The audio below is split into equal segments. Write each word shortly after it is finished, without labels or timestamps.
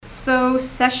So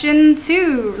session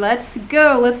 2, let's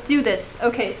go, let's do this.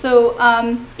 Okay, so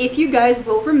if you guys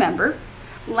will remember,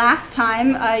 last time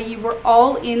you were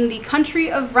all in the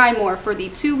country of Rymor for the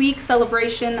 2-week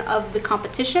celebration of the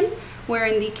competition,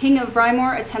 wherein the King of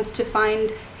Rymor attempts to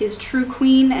find his true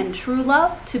queen and true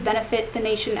love to benefit the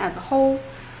nation as a whole.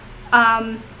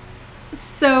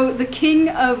 So the King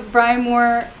of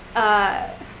Rymor,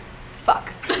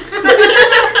 fuck.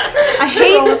 I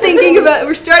hate thinking about it.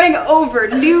 We're starting over.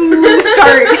 New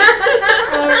start.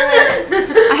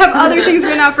 I have other things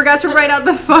written out. Forgot to write out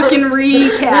the fucking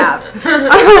recap.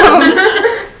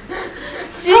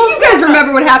 You guys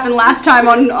remember what happened last time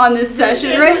on this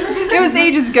session, right? It was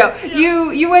ages ago.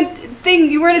 You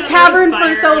were in a tavern for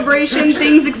a celebration.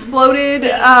 Things exploded.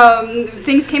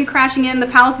 Things came crashing in. The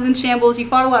palace is in shambles. You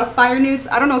fought a lot of fire newts.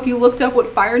 I don't know if you looked up what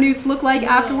fire newts look like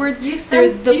afterwards.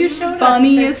 They're the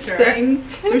funniest thing.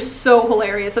 They're so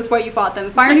hilarious. That's why you fought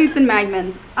them. Fire newts and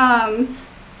magmans.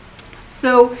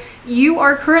 So you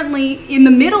are currently in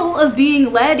the middle of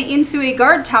being led into a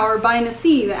guard tower by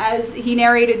Nassim, as they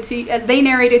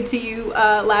narrated to you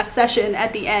last session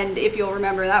at the end. If you'll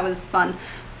remember, that was fun.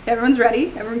 Everyone's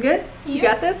ready? Everyone good? Yep. You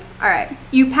got this? All right.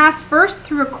 You pass first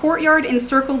through a courtyard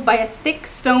encircled by a thick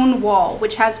stone wall,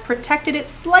 which has protected it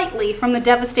slightly from the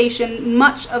devastation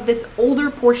much of this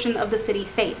older portion of the city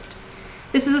faced.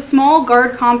 This is a small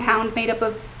guard compound made up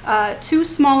of 2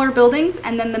 smaller buildings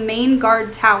and then the main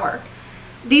guard tower.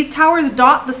 These towers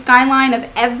dot the skyline of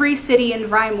every city in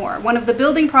Rymor, one of the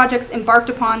building projects embarked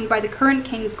upon by the current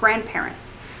king's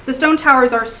grandparents. The stone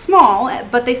towers are small,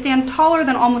 but they stand taller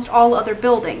than almost all other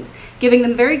buildings, giving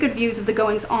them very good views of the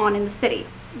goings-on in the city.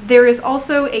 There is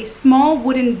also a small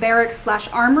wooden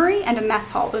barracks/armory and a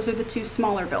mess hall. Those are the 2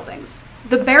 smaller buildings.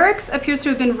 The barracks appears to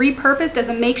have been repurposed as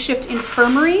a makeshift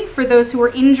infirmary for those who were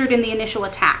injured in the initial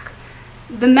attack.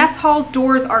 The mess hall's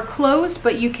doors are closed,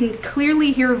 but you can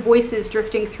clearly hear voices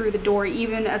drifting through the door,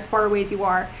 even as far away as you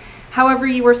are. However,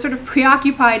 you are sort of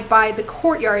preoccupied by the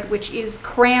courtyard, which is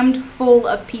crammed full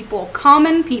of people,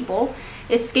 common people,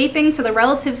 escaping to the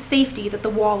relative safety that the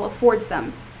wall affords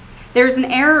them. There is an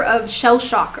air of shell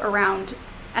shock around,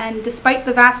 and despite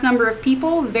the vast number of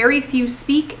people, very few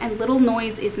speak and little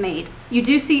noise is made. You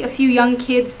do see a few young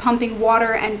kids pumping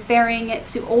water and ferrying it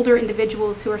to older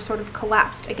individuals who are sort of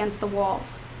collapsed against the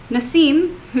walls.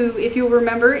 Nassim, who, if you'll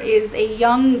remember, is a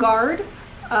young guard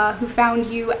who found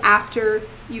you after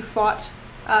you fought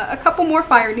a couple more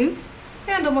fire newts.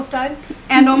 And almost died.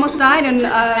 And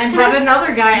had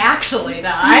another guy actually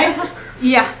die.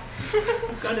 Yeah.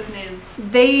 Got his name.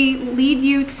 They lead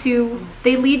you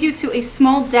to a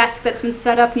small desk that's been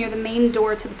set up near the main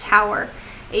door to the tower.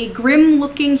 A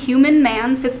grim-looking human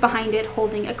man sits behind it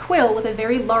holding a quill with a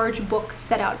very large book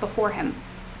set out before him.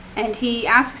 And he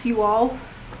asks you all,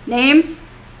 names?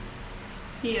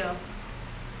 Theo.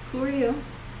 Who are you?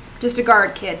 Just a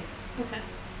guard, kid. Okay.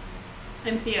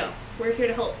 I'm Theo. We're here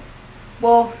to help.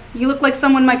 Well, you look like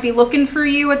someone might be looking for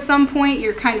you at some point.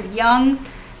 You're kind of young.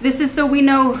 This is so we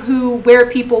know where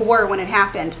people were when it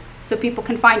happened, so people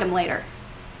can find them later.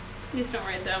 Please don't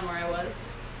write down where I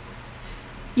was.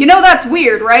 You know that's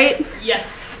weird, right?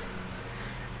 Yes.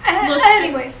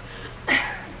 Anyways.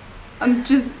 I'm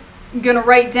just gonna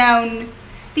write down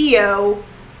Theo,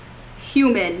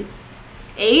 human.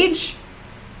 Age?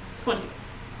 20.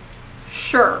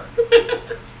 Sure.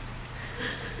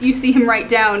 You see him write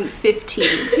down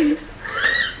 15.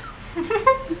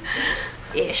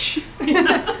 Ish.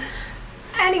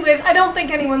 Anyways, I don't think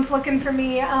anyone's looking for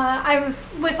me. I was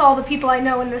with all the people I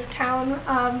know in this town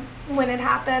when it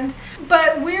happened.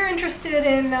 But we're interested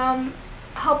in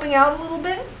helping out a little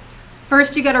bit.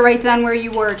 First, you gotta write down where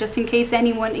you were, just in case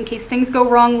things go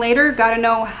wrong later, gotta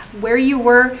know where you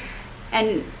were,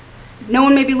 and no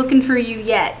one may be looking for you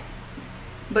yet.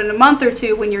 But in a month or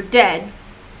 2, when you're dead...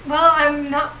 Well, I'm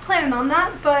not planning on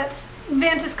that, but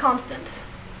Vantis Constance.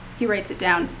 He writes it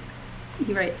down.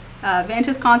 He writes,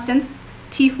 Vantis Constance,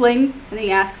 tiefling, and then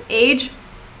he asks, age?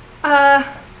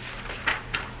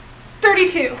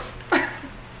 32.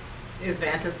 Is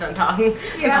Vantis done talking?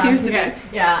 Yeah. Appears to be.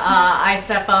 Yeah, I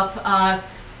step up.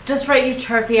 Just right, you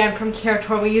Chirpy, I'm from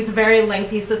Kirator. We use a very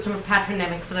lengthy system of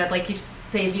patronymics, and I'd like you to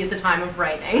save you the time of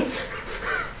writing.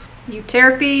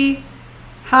 Euterpe,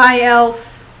 High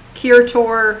Elf,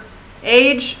 Kirator,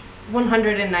 age?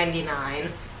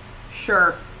 199.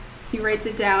 Sure. He writes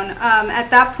it down. At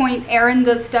that point, Aaron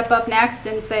does step up next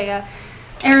and say,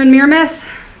 Aaron Meermouth,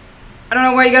 I don't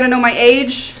know why you gotta know my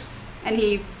age. And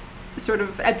he sort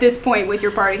of, at this point with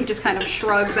your party, he just kind of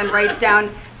shrugs and writes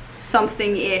down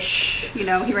something-ish. You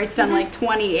know, he writes down like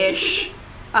 20-ish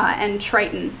and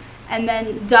Triton. And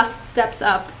then Dust steps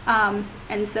up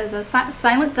and says,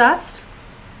 Silent Dust,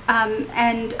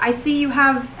 and I see you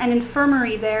have an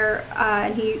infirmary there.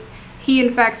 And he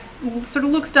in fact sort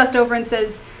of looks Dust over and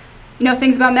says, you know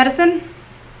things about medicine?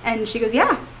 And she goes,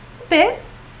 yeah, a bit.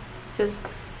 He says,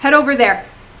 head over there.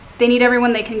 They need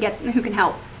everyone they can get who can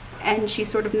help. And she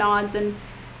sort of nods and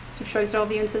sort of shows to all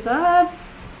of you and says,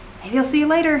 maybe I'll see you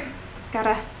later.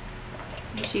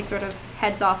 She sort of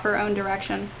heads off her own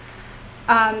direction.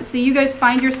 So you guys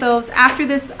find yourselves, after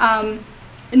this,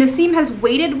 Nassim has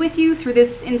waited with you through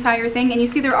this entire thing, and you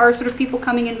see there are sort of people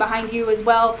coming in behind you as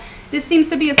well. This seems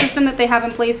to be a system that they have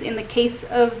in place in the case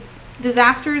of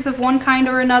disasters of one kind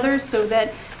or another, so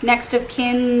that next of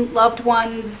kin, loved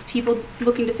ones, people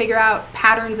looking to figure out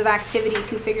patterns of activity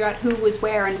can figure out who was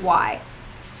where and why.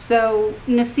 So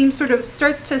Nassim sort of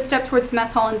starts to step towards the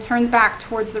mess hall and turns back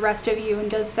towards the rest of you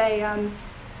and does say,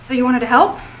 so you wanted to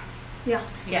help? Yeah.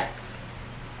 Yes.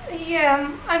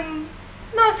 Yeah, I'm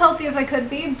not as healthy as I could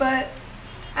be, but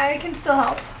I can still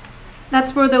help.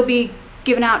 That's where they'll be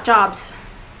giving out jobs.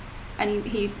 And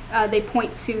they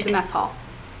point to the mess hall.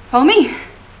 Follow me.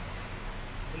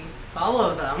 We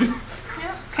follow them.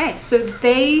 Yeah. Okay, so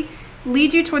they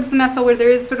lead you towards the mess hall where there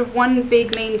is sort of one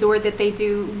big main door that they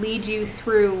do lead you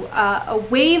through. A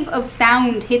wave of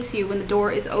sound hits you when the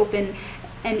door is open,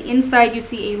 and inside you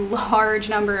see a large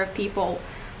number of people.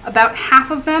 About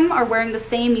half of them are wearing the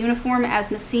same uniform as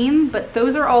Nassim, but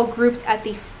those are all grouped at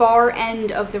the far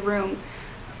end of the room.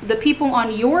 The people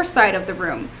on your side of the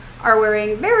room are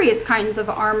wearing various kinds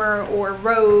of armor or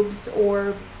robes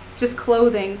or just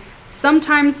clothing,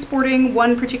 sometimes sporting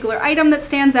one particular item that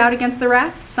stands out against the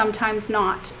rest, sometimes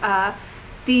not.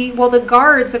 While the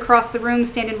guards across the room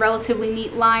stand in relatively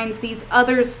neat lines, these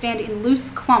others stand in loose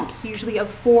clumps, usually of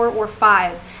 4 or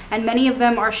 5, and many of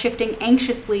them are shifting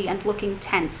anxiously and looking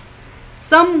tense.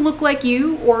 Some look like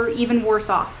you, or even worse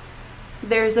off.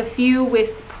 There's a few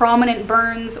with prominent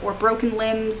burns or broken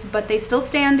limbs, but they still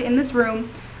stand in this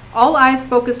room, all eyes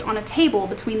focused on a table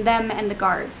between them and the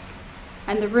guards.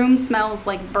 And the room smells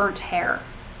like burnt hair.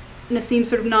 Nassim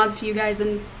sort of nods to you guys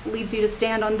and leaves you to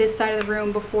stand on this side of the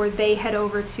room before they head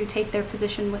over to take their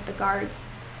position with the guards.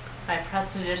 I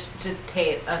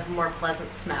prestidigitate a more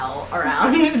pleasant smell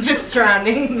around, just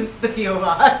surrounding the few of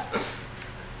us.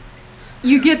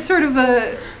 You get sort of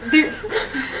there's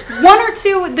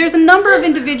a number of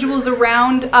individuals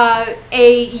around,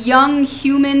 a young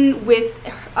human with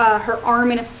her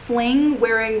arm in a sling,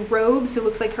 wearing robes, who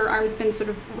looks like her arm's been sort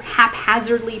of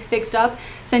haphazardly fixed up,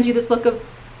 sends you this look of,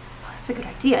 oh, that's a good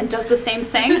idea, and does the same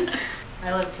thing.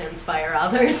 I love to inspire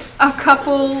others. A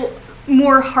couple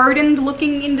more hardened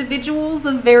looking individuals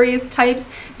of various types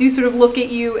do sort of look at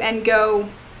you and go,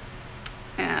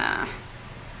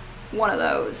 one of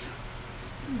those.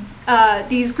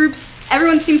 These groups,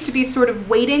 everyone seems to be sort of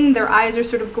waiting. Their eyes are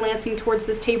sort of glancing towards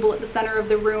this table at the center of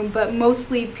the room, but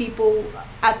mostly people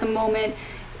at the moment,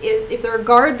 if they're a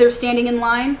guard, they're standing in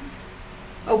line,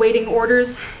 awaiting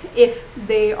orders. If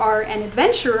they are an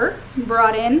adventurer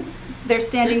brought in, they're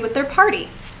standing with their party.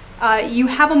 You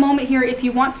have a moment here if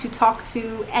you want to talk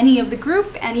to any of the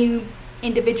group, any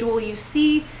individual you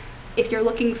see, if you're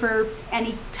looking for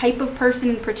any type of person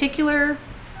in particular.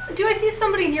 Do I see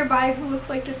somebody nearby who looks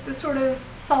like just this sort of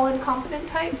solid, competent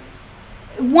type?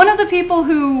 One of the people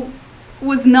who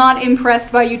was not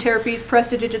impressed by Euterpe's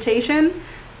prestidigitation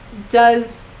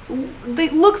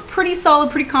looks pretty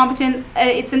solid, pretty competent.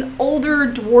 It's an older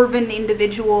dwarven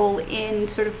individual in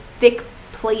sort of thick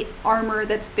plate armor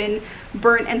that's been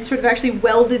burnt and sort of actually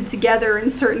welded together in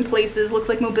certain places. Looks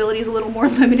like mobility is a little more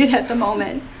limited at the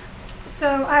moment. So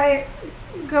I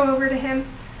go over to him.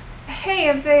 Hey,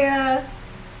 have they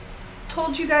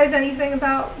told you guys anything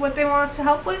about what they want us to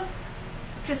help with?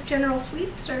 Just general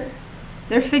sweeps, or?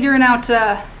 They're figuring out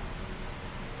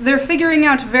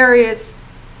various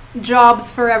jobs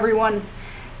for everyone.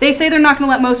 They say they're not going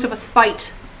to let most of us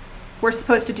fight. We're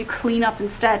supposed to do cleanup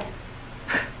instead.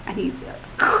 And he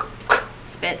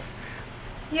spits.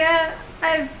 Yeah,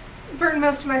 I've burned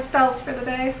most of my spells for the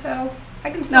day, so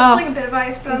I can still sling a bit of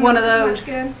ice, but I'm one not of those.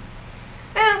 much good.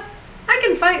 Yeah, I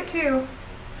can fight too.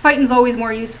 Fighting's always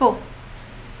more useful.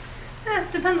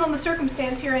 Depends on the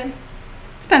circumstance you're in.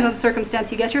 Depends on the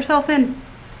circumstance you get yourself in.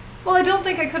 Well, I don't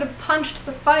think I could have punched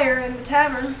the fire in the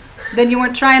tavern. Then you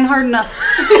weren't trying hard enough.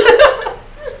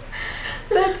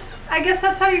 I guess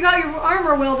that's how you got your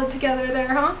armor welded together there,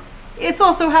 huh? It's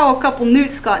also how a couple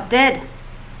newts got dead.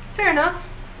 Fair enough.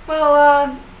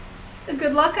 Well,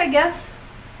 good luck, I guess.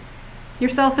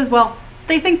 Yourself as well.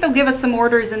 They think they'll give us some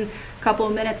orders in a couple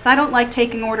of minutes. I don't like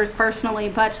taking orders personally,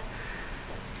 but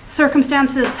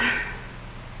circumstances.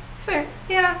 Fair,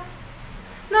 yeah.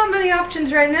 Not many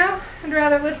options right now. I'd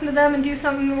rather listen to them and do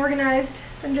something organized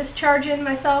than just charge in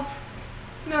myself.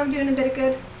 No, I'm doing a bit of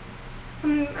good.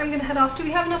 I'm gonna head off. Do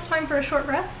we have enough time for a short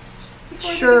rest?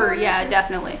 Sure, yeah,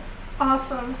 definitely.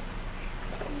 Awesome.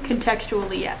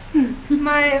 Contextually, yes.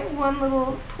 My one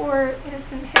little poor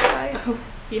innocent hit dice. Oh,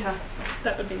 yeah.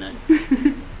 That would be nice.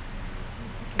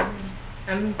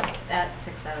 I'm at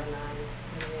 6 out of 9.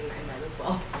 I mean, I might as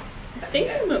well. I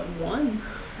think I'm at 1.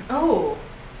 Oh.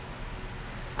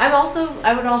 I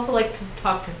would also like to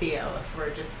talk to Theo if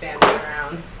we're just standing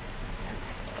around.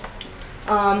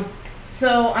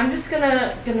 So I'm just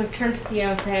gonna turn to Theo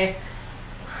and say,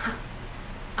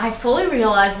 I fully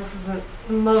realize this isn't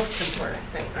the most important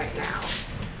thing right now.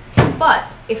 But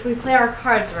if we play our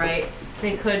cards right,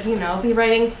 they could, be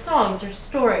writing songs or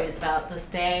stories about this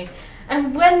day.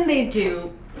 And when they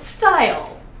do,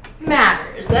 style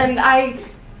matters. And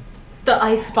the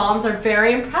ice bombs are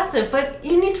very impressive, but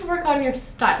you need to work on your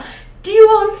style. Do you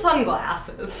own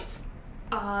sunglasses?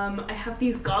 I have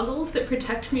these goggles that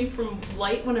protect me from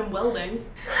light when I'm welding.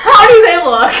 How do they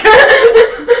look?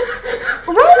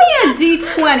 Roll me a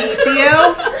d20,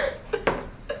 Theo.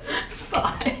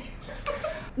 5.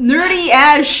 Nerdy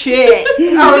as shit.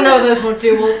 Oh no, those won't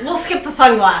do. We'll skip the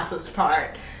sunglasses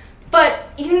part. But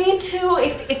you need to,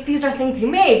 if these are things you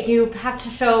made, you have to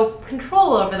show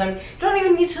control over them. You don't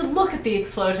even need to look at the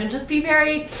explosion, just be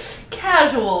very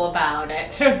casual about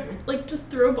it. Like, just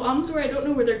throw bombs where I don't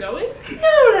know where they're going?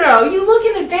 No, you look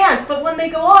in advance, but when they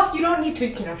go off, you don't need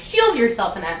to, shield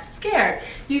yourself and act scared.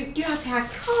 You have to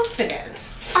act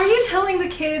confident. Are you telling the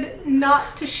kid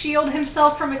not to shield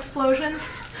himself from explosions?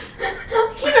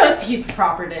 He knows to keep the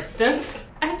proper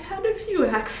distance. I've had a few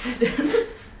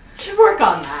accidents. Should work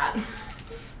on that.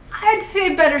 I'd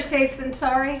say better safe than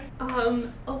sorry. I'll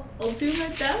do my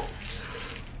best.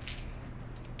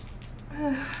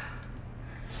 You're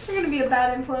gonna be a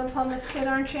bad influence on this kid,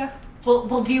 aren't you?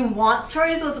 Well, do you want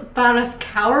stories about us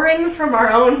cowering from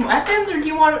our own weapons, or do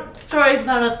you want stories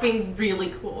about us being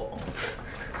really cool?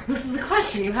 This is a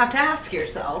question you have to ask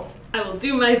yourself. I will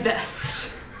do my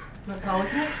best. That's all we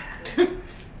can expect.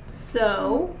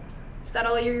 So, is that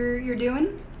all you're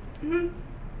doing? Mm-hmm.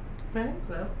 I think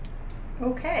so.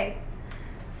 Okay.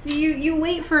 So you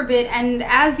wait for a bit, and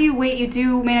as you wait, you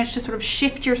do manage to sort of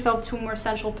shift yourself to a more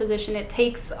central position. It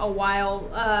takes a while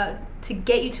to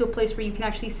get you to a place where you can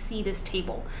actually see this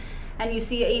table. And you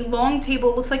see a long table.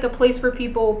 It looks like a place where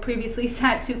people previously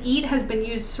sat to eat has been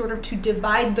used sort of to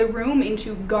divide the room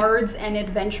into guards and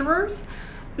adventurers.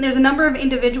 There's a number of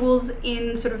individuals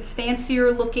in sort of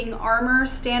fancier looking armor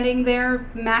standing there,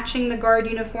 matching the guard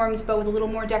uniforms, but with a little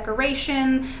more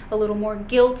decoration, a little more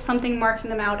gilt, something marking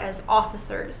them out as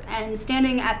officers. And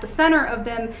standing at the center of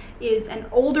them is an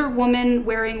older woman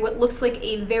wearing what looks like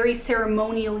a very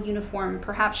ceremonial uniform.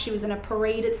 Perhaps she was in a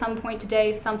parade at some point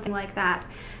today, something like that.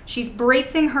 She's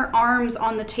bracing her arms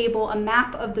on the table, a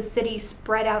map of the city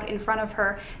spread out in front of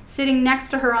her. Sitting next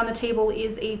to her on the table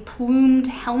is a plumed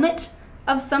helmet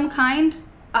of some kind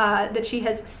that she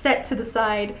has set to the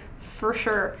side for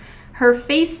sure. Her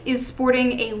face is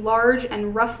sporting a large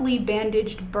and roughly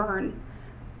bandaged burn.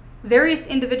 Various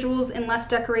individuals in less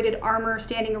decorated armor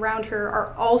standing around her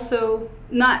are also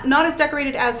not as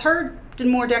decorated as her,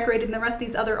 more decorated than the rest of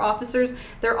these other officers.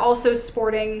 They're also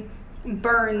sporting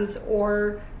burns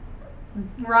or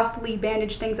roughly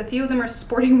bandaged things. A few of them are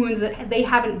sporting wounds that they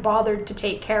haven't bothered to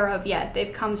take care of yet.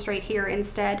 They've come straight here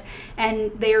instead,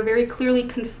 and they are very clearly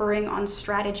conferring on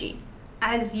strategy.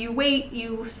 As you wait,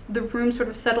 the room sort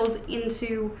of settles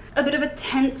into a bit of a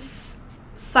tense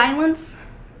silence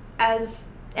as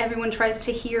everyone tries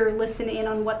to listen in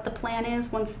on what the plan is.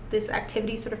 Once this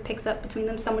activity sort of picks up between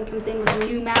them, someone comes in with a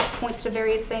new map, points to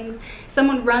various things.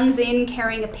 Someone runs in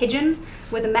carrying a pigeon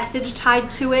with a message tied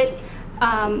to it,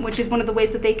 which is one of the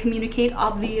ways that they communicate,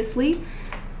 obviously.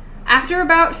 After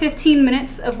about 15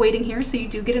 minutes of waiting here, so you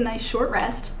do get a nice short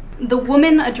rest, the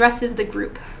woman addresses the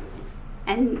group.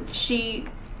 And she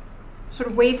sort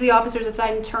of waves the officers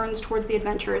aside and turns towards the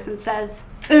adventurers and says,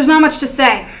 "There's not much to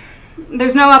say.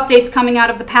 There's no updates coming out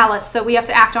of the palace, so we have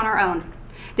to act on our own.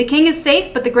 The king is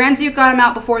safe, but the Grand Duke got him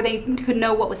out before they could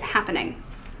know what was happening.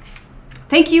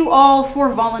 Thank you all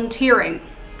for volunteering.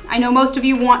 I know most of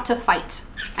you want to fight.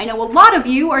 I know a lot of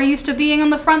you are used to being on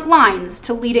the front lines,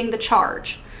 to leading the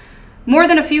charge. More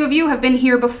than a few of you have been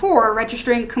here before,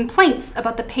 registering complaints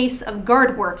about the pace of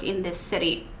guard work in this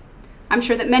city. I'm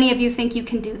sure that many of you think you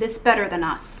can do this better than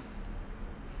us.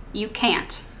 You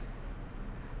can't.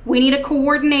 We need a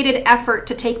coordinated effort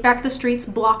to take back the streets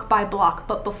block by block,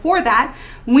 but before that,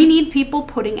 we need people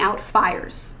putting out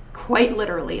fires. Quite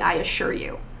literally, I assure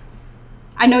you.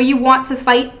 I know you want to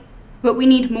fight, but we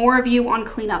need more of you on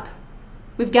cleanup.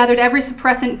 We've gathered every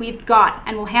suppressant we've got,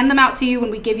 and we'll hand them out to you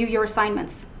when we give you your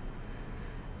assignments.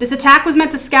 This attack was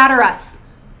meant to scatter us.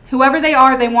 Whoever they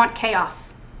are, they want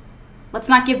chaos. Let's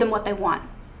not give them what they want.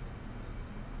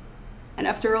 And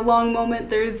after a long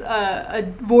moment, there's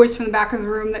a voice from the back of the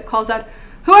room that calls out,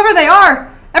 "Whoever they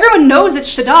are, everyone knows it's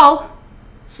Shadal.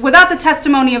 Without the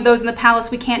testimony of those in the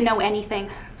palace, we can't know anything.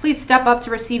 Please step up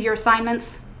to receive your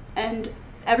assignments." And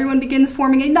everyone begins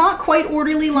forming a not quite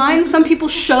orderly line. Some people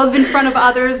shove in front of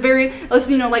others,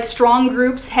 like strong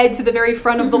groups head to the very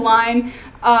front of the line.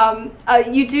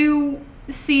 You do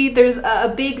see there's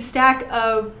a big stack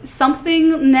of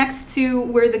something next to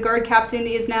where the guard captain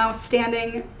is now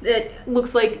standing. It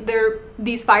looks like they're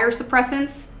these fire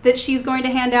suppressants that she's going to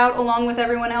hand out along with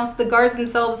everyone else. The guards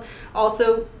themselves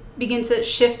also begin to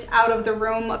shift out of the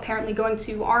room, apparently going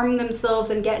to arm themselves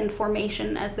and get in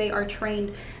formation as they are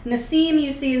trained. Nassim,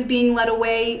 you see, is being led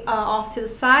away off to the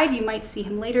side. You might see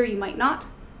him later, you might not.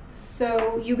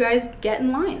 So you guys get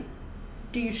in line.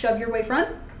 Do you shove your way front?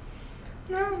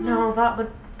 No, that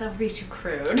would be too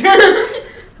crude.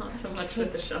 Not so much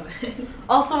with the shoving.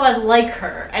 Also, I like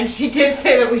her, and she did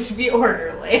say that we should be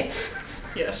orderly.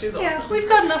 Yeah, she's awesome. Yeah, we've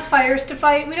got enough fires to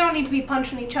fight. We don't need to be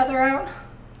punching each other out.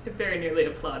 I very nearly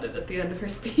applauded at the end of her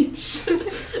speech.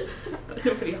 But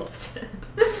nobody else did.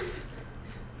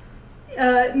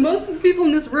 Most of the people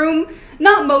in this room,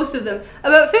 not most of them,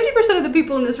 about 50% of the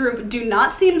people in this room do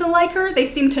not seem to like her. They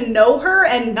seem to know her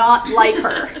and not like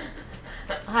her.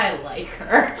 I like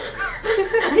her.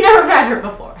 I've never met her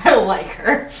before. I like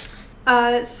her.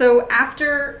 So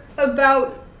after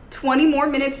about 20 more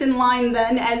minutes in line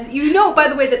then, as you know, by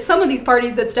the way, that some of these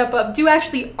parties that step up do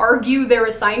actually argue their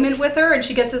assignment with her, and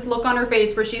she gets this look on her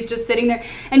face where she's just sitting there,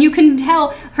 and you can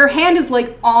tell her hand is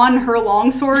like on her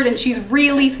longsword, and she's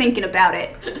really thinking about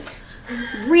it.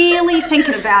 Really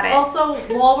thinking about it. Also,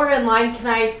 while we're in line, can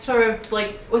I sort of,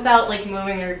 without,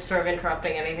 moving or sort of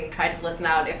interrupting anything, try to listen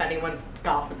out if anyone's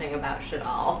gossiping about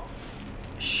Shadal?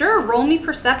 Sure, roll me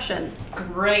perception.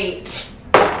 Great.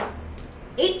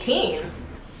 18.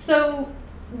 So,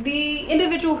 the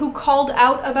individual who called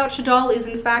out about Shadal is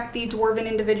in fact the dwarven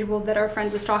individual that our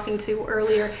friend was talking to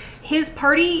earlier. His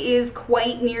party is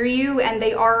quite near you, and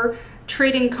they are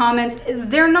trading comments.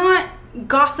 They're not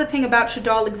gossiping about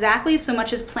Shadal exactly so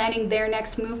much as planning their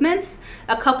next movements.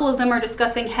 A couple of them are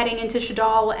discussing heading into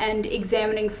Shadal and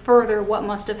examining further what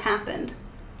must have happened.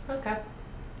 Okay.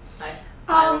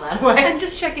 That way. I'm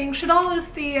just checking. Shadal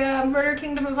is the Murder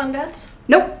Kingdom of Undeads?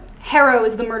 Nope. Harrow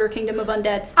is the Murder Kingdom of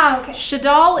Undeads. Okay.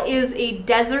 Shadal is a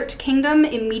desert kingdom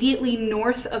immediately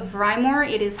north of Vrymore.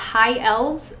 It is high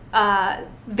elves.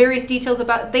 Various details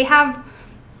about... They have...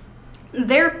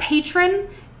 Their patron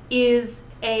is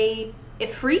a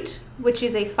Ifrit, which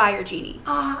is a fire genie.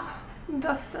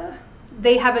 That's the...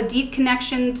 They have a deep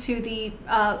connection to the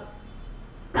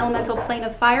elemental plane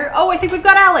of fire. Oh, I think we've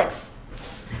got Alex!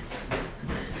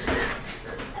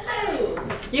 Hello!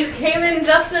 You came in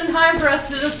just in time for us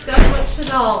to discuss what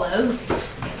Shadal is.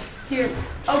 Here.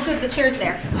 Oh, good, the chair's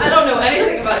there. I don't know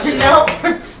anything about Shadal.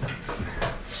 Nope.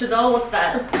 Shadal, what's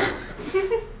that?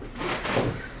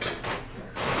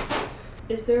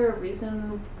 Is there a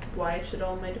reason why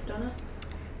Shadal might have done it?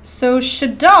 So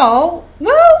Shadal,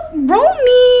 well, roll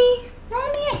me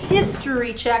a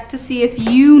history check to see if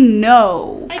you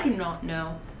know. I do not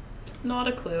know. Not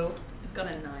a clue. I've got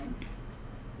a 9.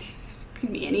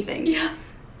 Could be anything. Yeah.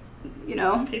 You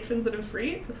know? Patrons and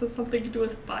free? This has something to do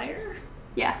with fire?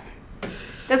 Yeah.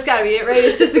 That's gotta be it, right?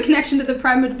 It's just the connection to the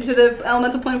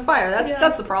elemental plane of fire.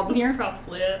 That's the problem here. That's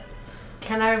probably it.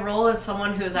 Can I roll as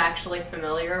someone who's actually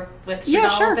familiar with Shadal Yeah,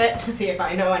 sure. a bit to see if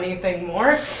I know anything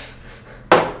more?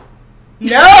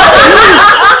 No! No,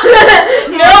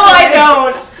 I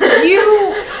don't!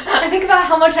 I think about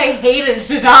how much I hated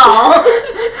Shadal.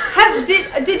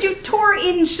 Did you tour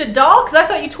in Shadal? Because I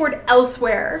thought you toured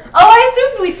elsewhere. Oh, I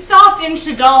assumed we stopped in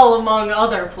Shadal among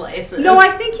other places. No, I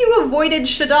think you avoided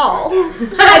Shadal.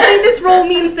 I think this role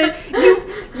means that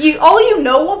you all you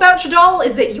know about Shadal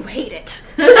is that you hate it.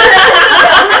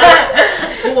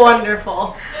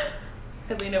 Wonderful.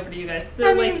 I lean over to you guys.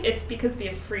 So, it's because the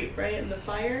Ifrit, right? And the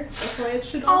fire? That's why it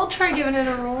should I'll try giving it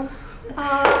a roll.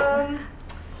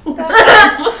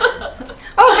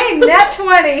 Oh, hey, nat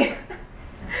 20!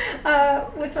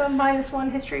 With a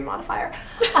 -1 history modifier.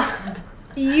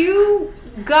 It's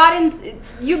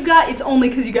only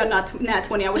because you got nat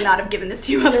 20. I would not have given this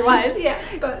to you otherwise. Yeah,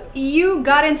 but... You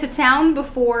got into town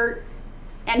before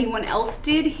anyone else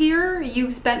did here.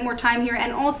 You've spent more time here,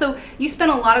 and also you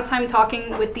spent a lot of time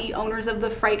talking with the owners of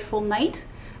the Frightful Night,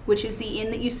 which is the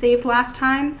inn that you saved last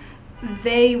time.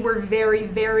 they were very,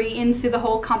 very into the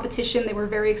whole competition. They were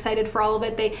very excited for all of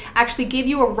it. They actually gave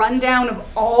you a rundown of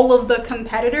all of the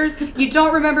competitors. You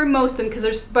don't remember most of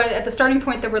them but at the starting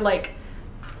point there were like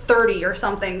 30 or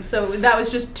something, so that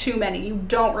was just too many. You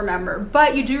don't remember.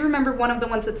 But you do remember one of the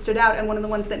ones that stood out, and one of the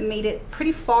ones that made it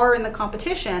pretty far in the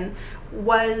competition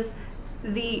was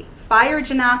the Fire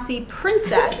Genasi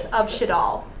Princess of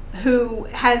Shadal, who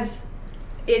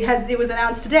it was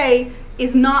announced today,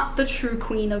 is not the true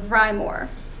queen of Rymor.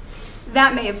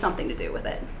 That may have something to do with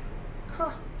it.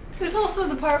 Huh. There's also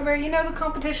the part where, the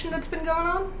competition that's been going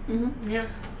on? Mm-hmm.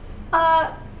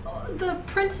 Yeah. The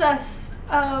princess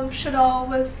of Shadal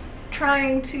was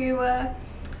trying to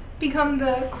become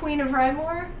the queen of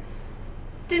Rymor.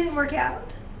 Didn't work out.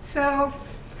 So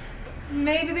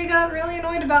maybe they got really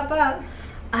annoyed about that.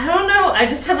 I don't know. I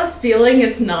just have a feeling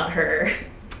it's not her.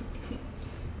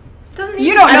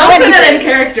 You don't know anything. I don't say that in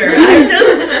character. I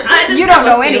just you don't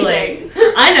know anything.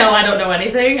 I know I don't know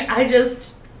anything. I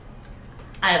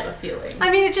have a feeling.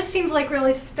 I mean, it just seems like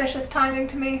really suspicious timing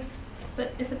to me.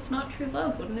 But if it's not true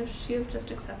love, wouldn't she have just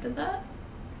accepted that?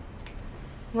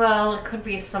 Well, it could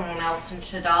be someone else in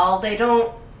Shadal.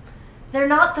 They're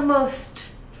not the most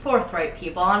forthright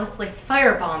people. Honestly,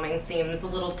 firebombing seems a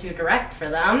little too direct for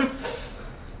them.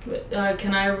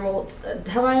 Can I roll?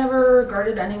 Have I ever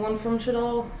guarded anyone from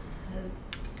Shadal?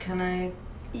 Can I?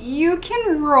 You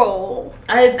can roll.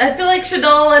 I feel like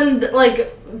Shadal and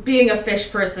like being a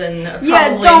fish person.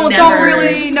 Don't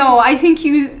really. No, I think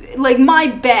my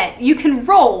bet. You can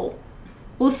roll.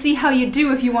 We'll see how you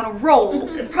do if you want to roll.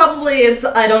 Probably it's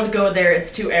I don't go there.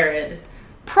 It's too arid.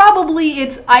 Probably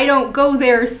it's I don't go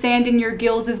there. Sand in your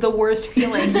gills is the worst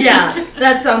feeling. Yeah,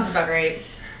 that sounds about right.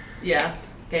 Yeah.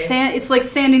 Okay. It's like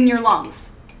sand in your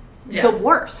lungs. Yeah. The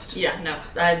worst. Yeah. No,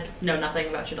 I know nothing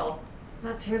about Shadal.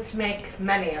 That seems to make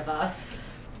many of us.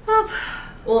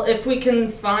 Well, if we can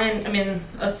find,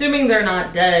 assuming they're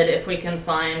not dead, if we can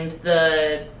find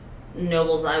the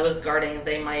nobles I was guarding,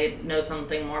 they might know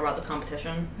something more about the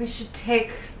competition. We should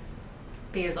take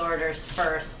these orders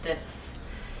first.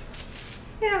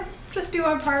 Yeah, just do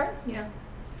our part. Yeah.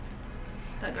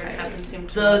 That guard captain seemed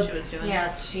to The- know what she was doing.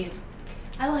 Yes,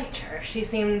 I liked her. She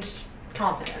seemed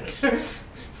competent.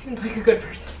 Seemed like a good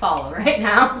person to follow right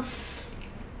now.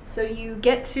 So you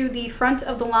get to the front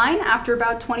of the line after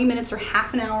about 20 minutes or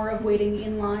half an hour of waiting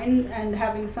in line and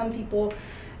having some people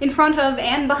in front of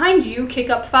and behind you kick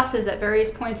up fusses at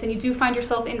various points, and you do find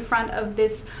yourself in front of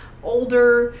this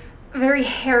older, very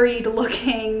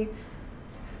harried-looking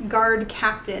guard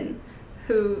captain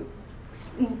who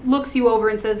looks you over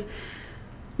and says,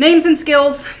 "Names and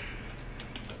skills."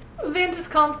 Ventus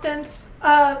Constance,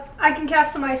 I can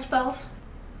cast some ice spells.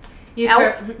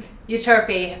 Elf?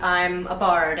 Euterpe, I'm a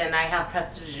bard and I have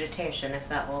prestidigitation if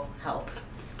that will help.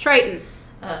 Triton.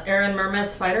 Aaron Mermith,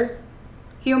 fighter.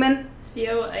 Human.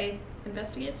 Theo, I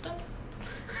investigate stuff.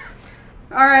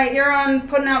 Alright, you're on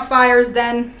putting out fires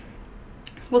then.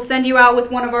 We'll send you out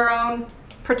with one of our own.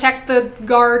 Protect the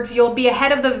guard. You'll be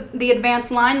ahead of the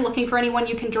advanced line, looking for anyone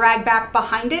you can drag back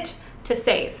behind it to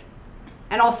save.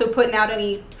 And also putting out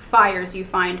any fires you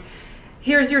find.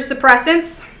 Here's your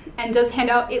suppressants. And does hand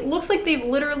out, it looks like they've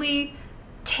literally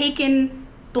taken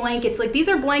blankets. Like, these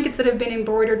are blankets that have been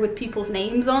embroidered with people's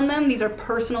names on them. These are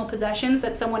personal possessions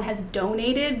that someone has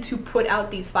donated to put out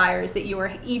these fires that you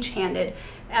are each handed.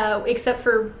 Except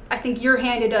for, I think you're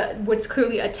handed what's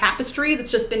clearly a tapestry that's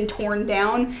just been torn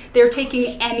down. They're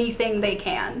taking anything they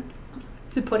can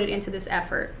to put it into this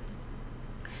effort.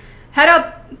 Head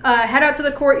out to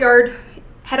the courtyard.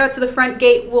 Head out to the front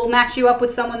gate. We'll match you up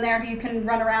with someone there who you can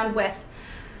run around with.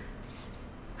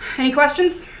 Any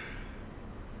questions?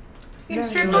 Seems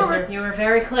straightforward. You were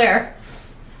very clear.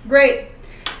 Great.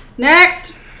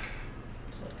 Next.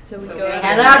 So we So go we out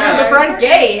head and- out to the front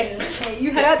gate. Okay,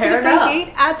 you head out to the Paired front up.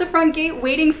 gate. At the front gate,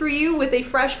 waiting for you with a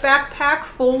fresh backpack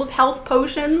full of health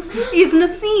potions, is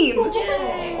Nassim.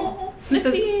 Yay! He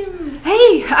says, Nassim!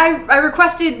 "Hey,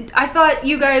 I thought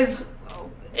you guys,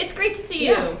 It's great to see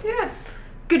you. Yeah.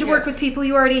 good to work with people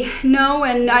you already know,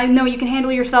 and I know you can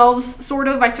handle yourselves, sort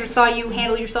of. I sort of saw you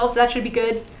handle yourselves, so that should be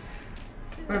good."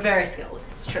 We're very skilled,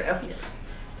 it's true. Yes.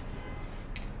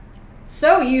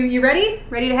 So, you ready?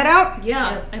 Ready to head out?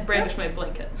 Yeah, Yes. I brandish my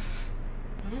blanket.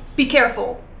 Be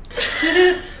careful.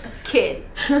 Kid.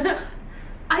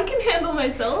 I can handle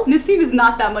myself. Nassim is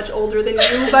not that much older than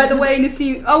you, by the way.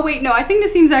 Nassim. Oh wait, no. I think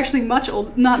Nassim's actually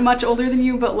not much older than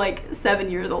you, but like 7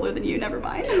 years older than you. Never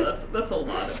mind. Yeah, that's a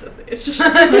lot at this age.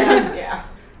 Yeah. Yeah.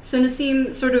 So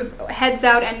Nassim sort of heads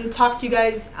out and talks to you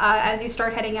guys as you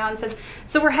start heading out and says,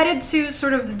 so we're headed to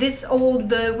sort of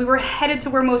we were headed to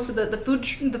where most of the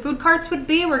food carts would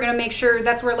be. We're going to make sure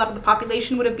that's where a lot of the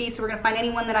population would be. So we're going to find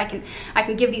anyone that I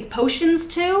can give these potions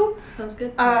to. Sounds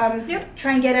good. Yep.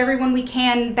 Try and get everyone we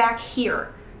can back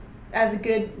here as a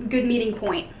good meeting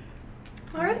point.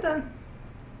 All right, then.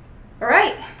 All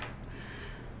right.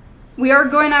 We are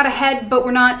going out ahead, but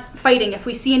we're not fighting. If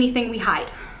we see anything, we hide.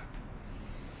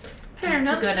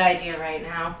 That's a good idea right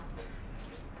now.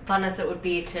 As fun as it would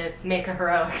be to make a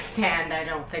heroic stand, I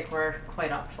don't think we're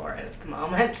quite up for it at the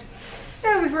moment.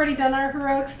 Yeah, we've already done our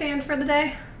heroic stand for the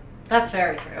day. That's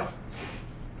very true.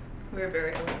 We're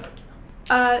very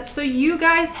heroic. So you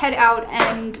guys head out,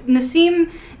 and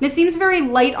Nassim's very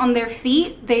light on their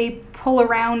feet. They pull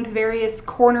around various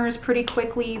corners pretty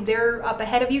quickly. They're up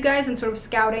ahead of you guys and sort of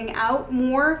scouting out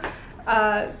more.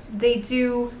 They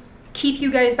do keep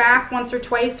you guys back once or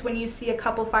twice when you see a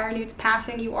couple fire newts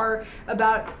passing. You are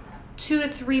about 2 to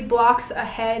 3 blocks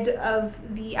ahead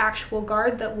of the actual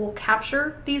guard that will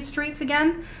capture these streets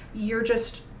again. You're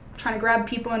just trying to grab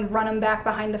people and run them back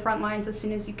behind the front lines as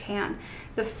soon as you can.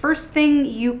 The first thing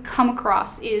you come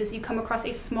across is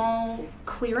a small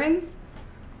clearing,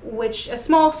 a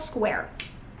small square,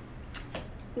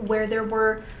 where there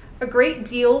were a great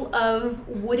deal of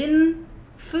wooden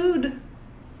food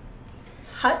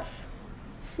huts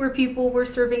where people were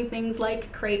serving things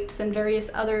like crepes and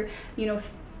various other,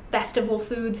 festival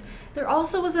foods. There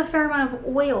also was a fair amount of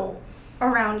oil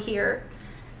around here.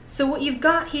 So what you've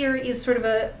got here is sort of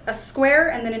a square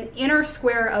and then an inner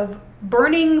square of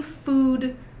burning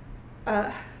food,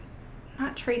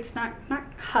 not traits, not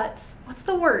huts. What's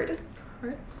the word?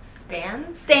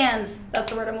 Stands? Stands.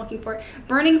 That's the word I'm looking for.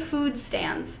 Burning food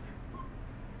stands.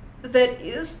 That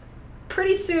is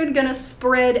pretty soon gonna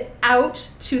spread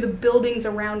out to the buildings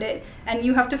around it, and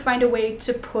you have to find a way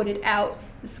to put it out.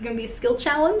 This is gonna be a skill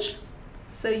challenge,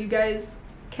 so you guys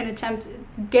can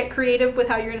get creative with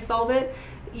how you're gonna solve it.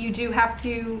 You do have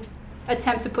to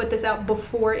attempt to put this out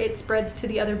before it spreads to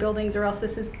the other buildings, or else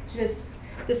this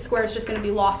square is just gonna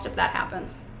be lost if that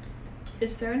happens.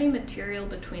 Is there any material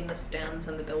between the stands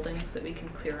and the buildings that we can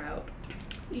clear out?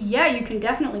 Yeah, you can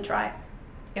definitely try.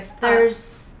 If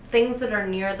there's things that are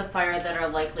near the fire that are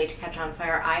likely to catch on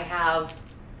fire, I have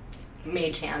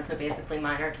mage hand, so basically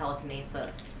minor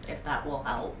telekinesis, if that will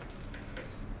help.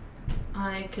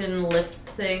 I can lift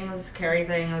things, carry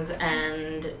things,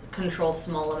 and control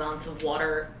small amounts of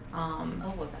water.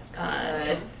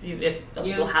 If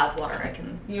people have water, I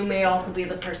can. You may also be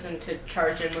the person to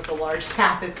charge in with a large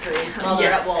tapestry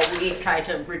while we try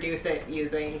to reduce it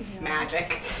using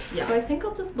magic. Yeah. So I think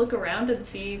I'll just look around and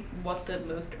see what the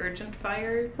most urgent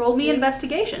fire. Roll me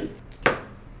investigation.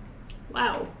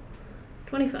 Wow,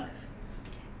 25.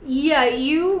 Yeah,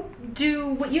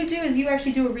 what you do is you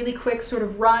actually do a really quick sort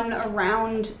of run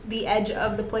around the edge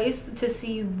of the place to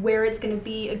see where it's going to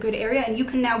be a good area, and you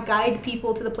can now guide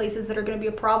people to the places that are going to be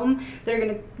a problem, that are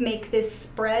going to make this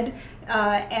spread,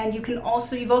 and you've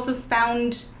also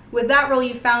found, with that roll,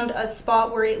 you found a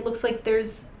spot where it looks like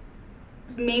there's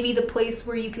maybe the place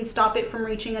where you can stop it from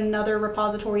reaching another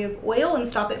repository of oil and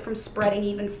stop it from spreading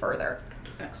even further.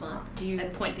 Excellent.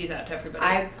 And point these out to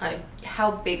everybody. How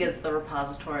big is the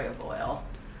repository of oil?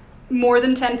 More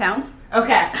than 10 pounds.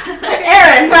 Okay.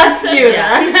 Aaron, that's you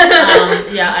then.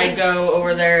 I go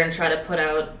over there and try to put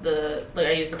out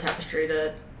I use the tapestry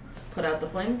to put out the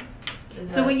flame.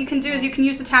 So what you can do is you can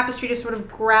use the tapestry to sort of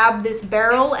grab this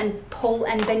barrel and pull,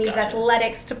 and then use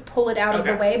athletics to pull it out of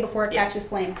the way before it catches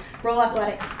flame. Roll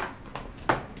athletics.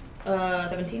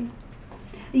 17.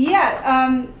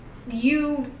 Yeah,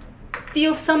 you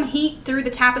feel some heat through the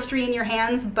tapestry in your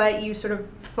hands, but you sort of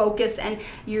focus, and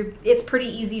it's pretty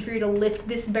easy for you to lift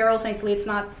this barrel. Thankfully, it's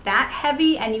not that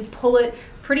heavy, and you pull it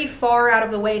pretty far out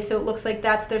of the way, so it looks like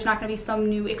there's not going to be some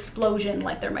new explosion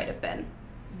like there might have been.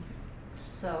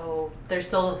 So there's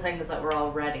still the things that were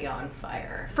already on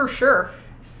fire. For sure.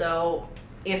 So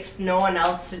if no one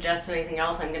else suggests anything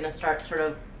else, I'm going to start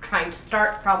trying to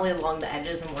start probably along the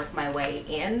edges and work my way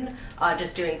in,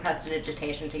 just doing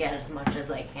prestidigitation to get as much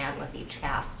as I can with each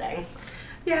casting.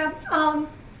 Yeah, how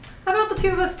about the two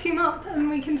of us team up and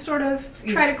we can sort of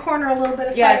try to corner a little bit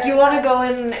of fire. Yeah, do you want to go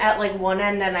in at one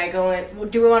end and I go in?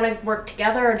 Do we want to work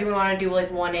together, or do we want to do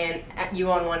one in,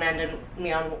 you on one end and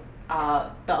me on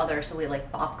the other, so we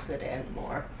box it in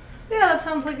more? Yeah, that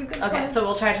sounds like a good plan. Okay, so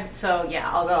we'll try to,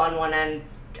 I'll go on one end.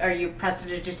 Are you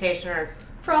prestidigitation or?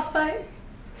 Frostbite?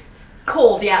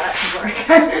 Cold, yeah, that should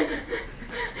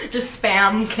work. Just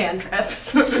spam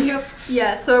cantrips. Yep.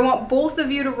 Yeah, so I want both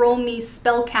of you to roll me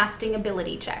spellcasting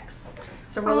ability checks.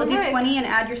 So roll a Alright. d20 and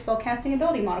add your spellcasting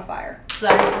ability modifier. So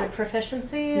that is my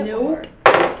proficiency? Nope.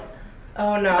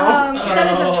 Oh no.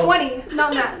 That is a 20,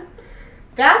 not that.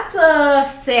 That's a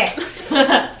 6.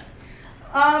 So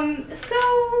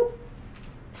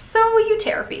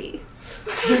Euterpe.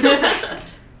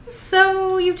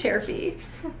 So Euterpe.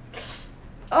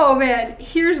 Oh man,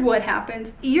 here's what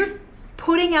happens. You're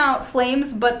putting out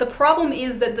flames, but the problem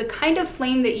is that the kind of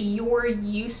flame that you're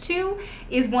used to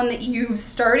is one that you've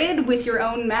started with your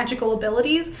own magical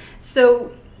abilities.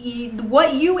 So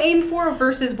what you aim for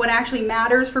versus what actually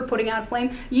matters for putting out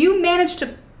flame, you manage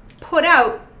to put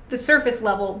out the surface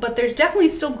level, but there's definitely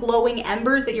still glowing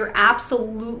embers that you're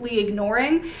absolutely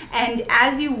ignoring. And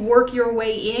as you work your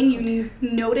way in, you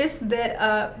notice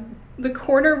that the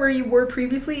corner where you were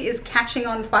previously is catching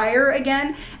on fire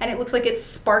again, and it looks like it's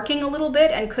sparking a little bit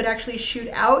and could actually shoot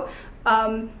out.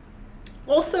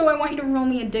 Also, I want you to roll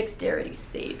me a dexterity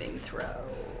saving throw.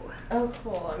 Oh,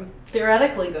 cool. I'm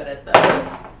theoretically good at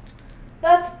those.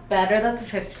 That's better. That's a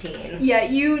 15. Yeah,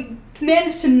 you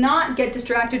managed to not get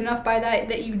distracted enough by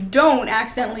that you don't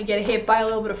accidentally get hit by a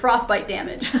little bit of frostbite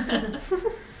damage.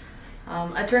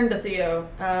 I turned to Theo.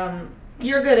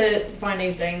 You're good at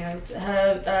finding things.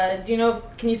 Do you know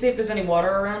can you see if there's any water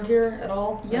around here at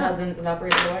all? Yeah. It hasn't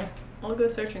evaporated away? I'll go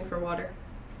searching for water.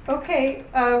 Okay,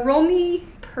 roll me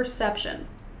perception.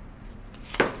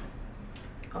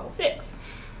 Oh. 6.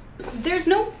 There's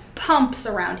no pumps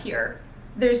around here.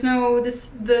 There's no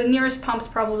the nearest pump's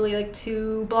probably like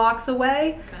 2 blocks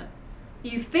away. Okay.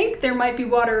 You think there might be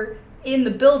water in the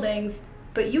buildings,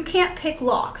 but you can't pick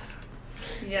locks.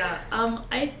 Yeah,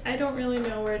 I don't really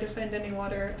know where to find any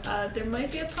water. There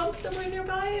might be a pump somewhere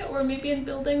nearby, or maybe in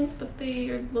buildings, but they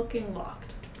are looking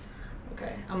locked.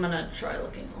 Okay, I'm gonna try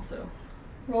looking also.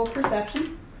 Roll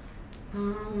perception.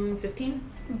 15?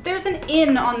 There's an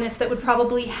inn on this that would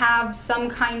probably have some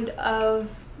kind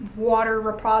of water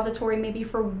repository, maybe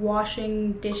for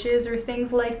washing dishes or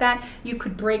things like that. You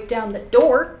could break down the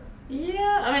door.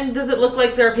 Yeah, I mean, does it look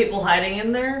like there are people hiding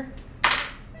in there?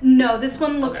 No, this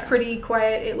one looks Okay. pretty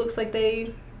quiet. It looks like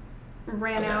they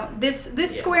ran Okay. out. This Yeah.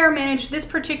 square this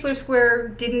particular square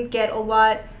got a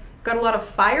lot of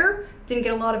fire, didn't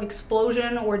get a lot of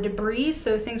explosion or debris,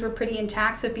 so things were pretty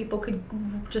intact, so people could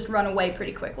just run away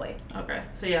pretty quickly. Okay,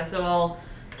 so I'll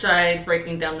try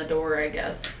breaking down the door, I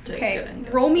guess. To Okay, get in.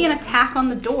 roll me an attack on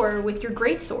the door with your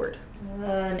greatsword.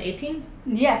 An 18?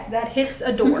 Yes, that hits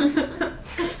a door.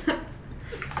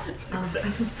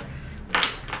 Success.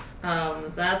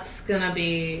 That's gonna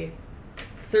be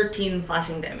 13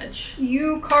 slashing damage.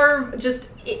 You carve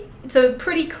it's a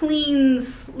pretty clean,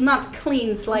 not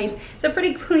clean slice, it's a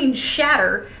pretty clean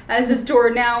shatter as this door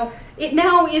now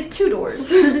is 2 doors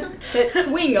that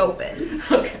swing open.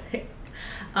 Okay.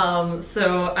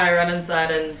 So I run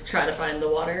inside and try to find the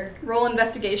water. Roll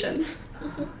investigation.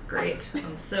 Great.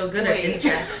 I'm so good at Wait. in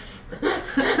checks.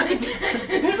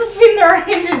 Does this mean there are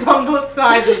hinges on both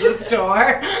sides of this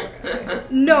door?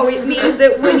 No, it means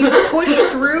that when you push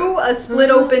through a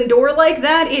split open door like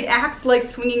that, it acts like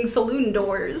swinging saloon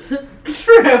doors.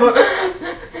 True.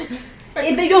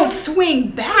 They don't swing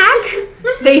back,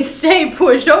 they stay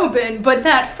pushed open, but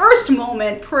that first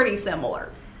moment, pretty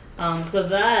similar. So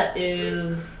that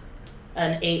is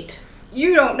an 8.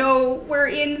 You don't know where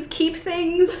inns keep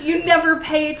things. You never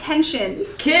pay attention.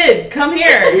 Kid, come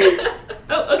here.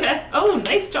 Oh, okay. Oh,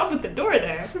 nice job with the door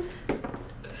there.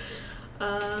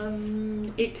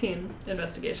 18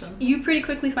 investigation. You pretty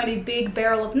quickly find a big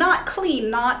barrel of not clean,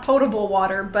 not potable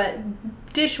water, but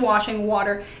dishwashing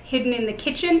water hidden in the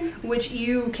kitchen, which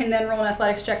you can then roll an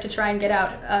athletics check to try and get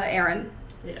out, Aaron.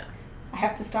 Yeah. I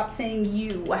have to stop saying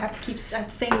you. I have to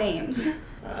say names.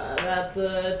 That's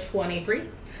a 23.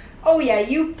 Oh yeah,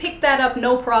 you pick that up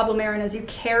no problem, Aaron, as you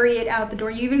carry it out the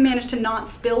door. You even manage to not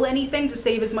spill anything to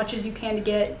save as much as you can to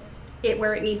get it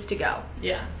where it needs to go.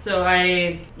 Yeah, so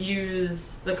I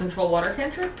use the control water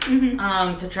cantrip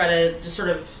to try to just sort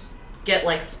of get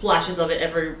like splashes of it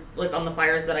on the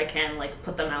fires that I can, like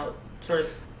put them out sort of.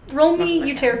 Roll me, much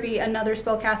as I Euterpe, another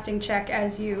spellcasting check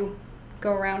as you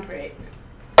go around. Right.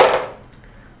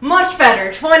 Much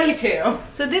better, 22.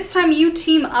 So this time you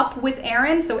team up with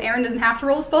Aaron, so Aaron doesn't have to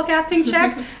roll a spellcasting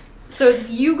check. So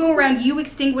you go around, you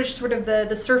extinguish sort of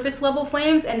the surface level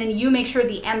flames, and then you make sure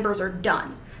the embers are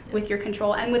done with your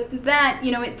control. And with that,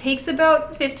 it takes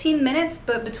about 15 minutes,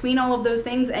 but between all of those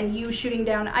things and you shooting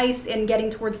down ice and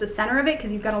getting towards the center of it,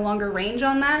 because you've got a longer range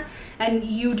on that, and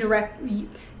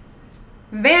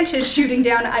Vant is shooting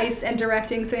down ice and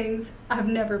directing things. I've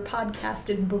never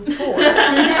podcasted before.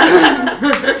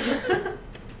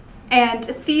 And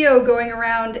Theo going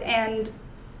around and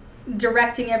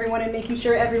directing everyone and making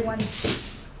sure everyone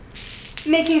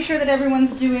making sure that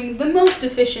everyone's doing the most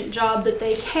efficient job that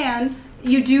they can,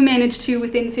 you do manage to,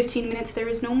 within 15 minutes, there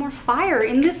is no more fire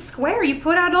in this square. You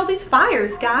put out all these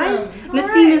fires, guys. Awesome.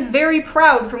 Nassim is very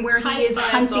proud from where he High is fives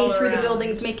hunting all through the around.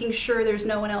 buildings, making sure there's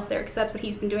no one else there, because that's what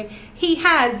he's been doing. They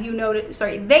have, you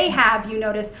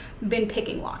notice, been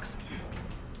picking locks.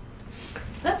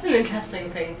 That's an interesting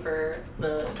thing for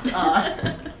the.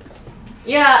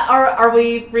 Yeah, are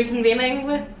we reconvening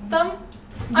with them?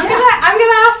 I'm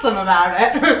gonna ask them about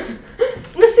it.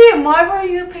 Nassim, why were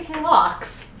you picking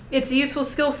locks? It's a useful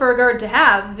skill for a guard to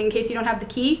have, in case you don't have the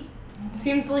key.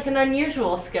 Seems like an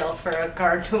unusual skill for a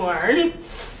guard to learn.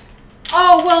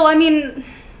 Oh, well, I mean,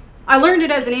 I learned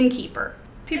it as an innkeeper.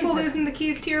 People losing the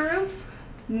keys to your rooms?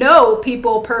 No,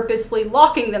 people purposefully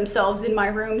locking themselves in my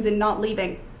rooms and not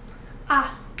leaving.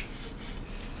 Ah,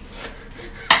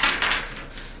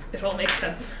 It all makes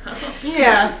sense now.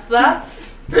 Yes,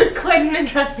 that's quite an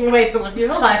interesting way to live your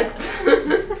life.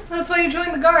 that's why you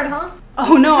joined the guard, huh?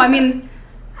 Oh, no, I mean,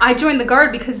 I joined the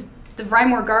guard because the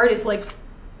Rymore Guard is, like,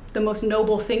 the most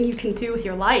noble thing you can do with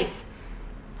your life.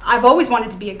 I've always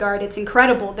wanted to be a guard. It's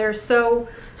incredible.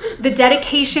 The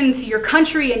dedication to your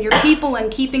country and your people and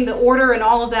keeping the order and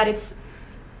all of that, it's...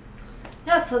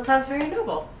 Yes, that sounds very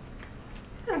noble.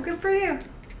 Oh, good for you.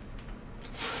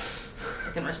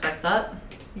 I can respect that.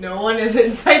 No one is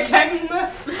insight checking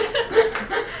this?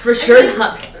 For sure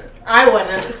not. I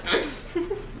wouldn't.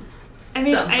 I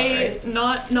mean,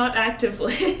 Sounds not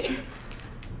actively.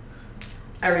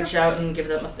 I reach out and give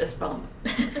them a fist bump.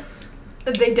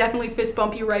 They definitely fist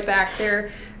bump you right back.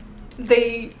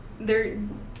 They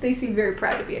seem very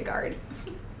proud to be a guard.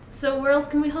 So where else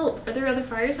can we help? Are there other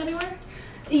fires anywhere?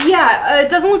 Yeah, it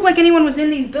doesn't look like anyone was in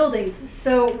these buildings,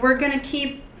 so we're gonna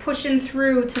keep pushing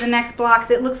through to the next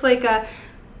blocks. It looks like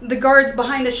the guards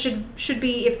behind us should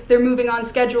be, if they're moving on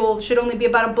schedule, should only be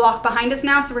about a block behind us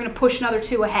now, so we're gonna push another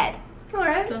 2 ahead. All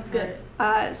right. Sounds good.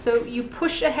 So you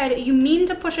push ahead, you mean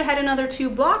to push ahead another 2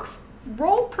 blocks?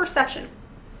 Roll perception.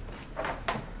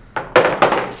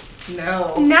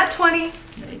 No. Nat 20,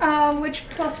 Nice. which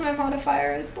plus my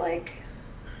modifier is like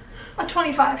a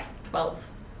 25. 12.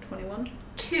 21.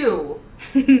 2.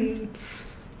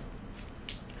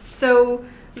 So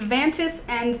Vantis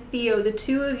and Theo, the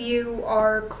 2 of you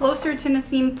are closer to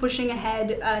Nassim pushing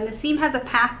ahead. Nassim has a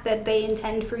path that they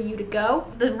intend for you to go.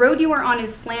 The road you are on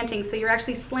is slanting, so you're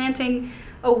actually slanting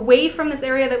away from this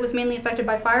area that was mainly affected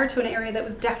by fire to an area that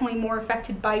was definitely more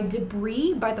affected by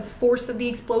debris, by the force of the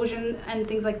explosion and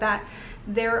things like that.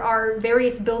 There are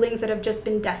various buildings that have just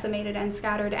been decimated and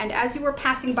scattered, and as you were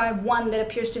passing by one that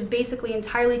appears to have basically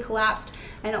entirely collapsed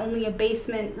and only a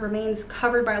basement remains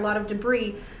covered by a lot of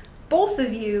debris, both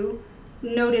of you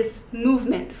notice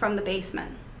movement from the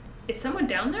basement. Is someone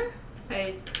down there?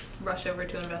 I rush over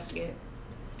to investigate.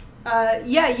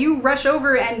 Yeah, you rush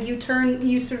over and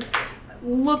you sort of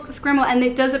look, scramble, and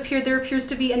there appears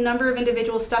to be a number of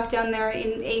individuals stuck down there.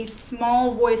 In a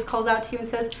small voice calls out to you and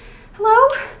says, "Hello?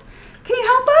 Can you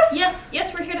help us?"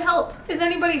 Yes, we're here to help. Is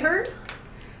anybody hurt?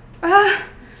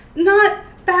 Not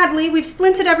badly. We've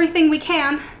splinted everything we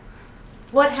can.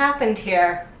 What happened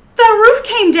here? The roof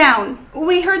came down.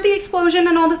 We heard the explosion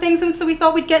and all the things, and so we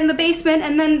thought we'd get in the basement,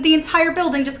 and then the entire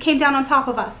building just came down on top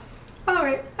of us. All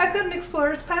right. I've got an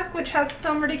explorer's pack, which has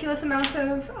some ridiculous amount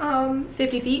of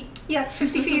 50 feet. Yes,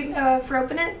 50 feet for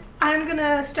open it. I'm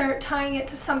gonna start tying it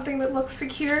to something that looks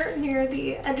secure near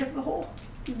the edge of the hole.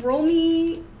 Roll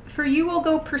me, for you, we'll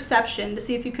go perception to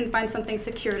see if you can find something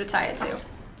secure to tie it to.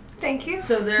 Thank you.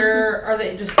 So are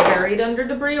they just buried under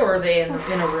debris, or are they in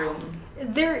a room?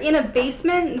 They're in a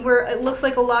basement where it looks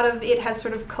like a lot of it has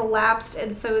sort of collapsed,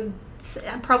 and so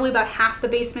probably about half the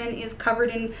basement is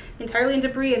covered entirely in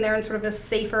debris, and they're in sort of a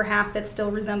safer half that still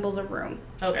resembles a room.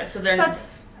 Okay, so they're...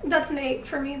 That's an 8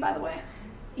 for me, by the way.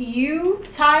 You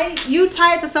tie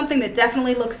it to something that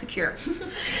definitely looks secure.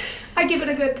 I give it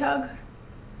a good tug.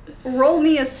 Roll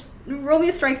me a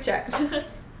strength check.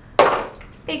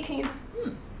 18.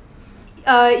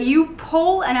 You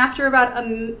pull, and after about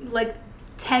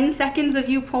 10 seconds of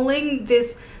you pulling,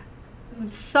 this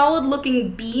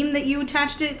solid-looking beam that you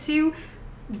attached it to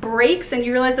breaks, and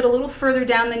you realize that a little further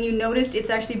down than you noticed, it's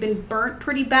actually been burnt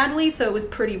pretty badly, so it was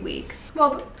pretty weak.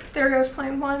 Well, there goes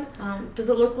plan 1. Does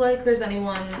it look like there's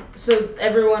anyone... So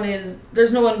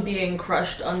there's no one being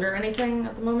crushed under anything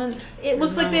at the moment? It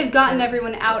looks like they've gotten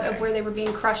everyone out of where they were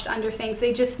being crushed under things.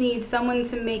 They just need someone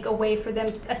to make a way for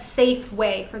them, a safe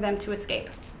way for them to escape.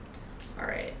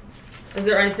 Alright. Is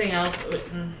there anything else...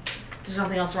 There's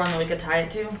nothing else wrong that we could tie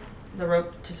it to? The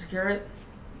rope to secure it?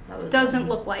 Doesn't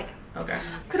look like. Okay.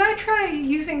 Could I try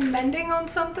using mending on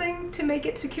something to make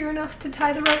it secure enough to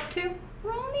tie the rope to?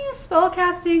 Roll me a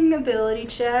spellcasting ability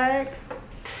check.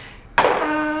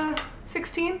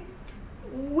 16.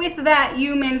 With that,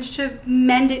 you manage to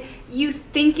mend it. You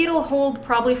think it'll hold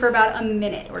probably for about a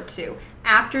minute or two.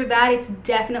 After that, it's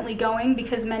definitely going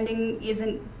because mending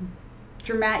isn't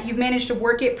dramatic. You've managed to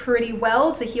work it pretty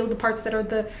well to heal the parts that are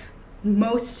the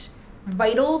most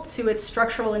vital to its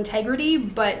structural integrity,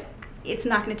 but it's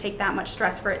not going to take that much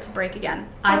stress for it to break again.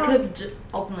 I could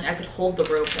hold the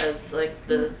rope as like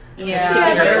the Yeah,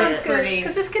 that you're sounds good. pretty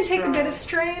Because this can take a bit of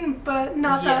strain, but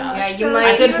not that much. Yeah, you So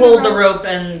might- I could even hold the around- rope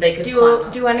and they could climb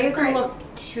up. Do any of them Great.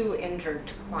 look too injured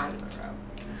to climb the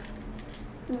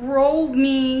rope? Roll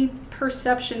me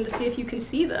perception to see if you can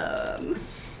see them.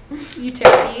 You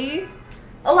Terry.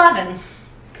 11.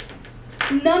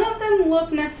 None of them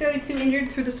look necessarily too injured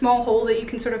through the small hole that you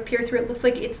can sort of peer through. It looks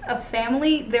like it's a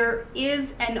family. There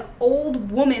is an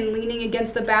old woman leaning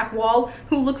against the back wall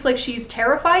who looks like she's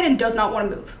terrified and does not want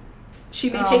to move. She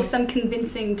may take some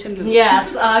convincing to move.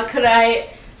 Yes, could I...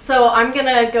 So I'm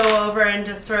gonna go over and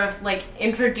just sort of like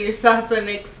introduce us and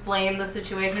explain the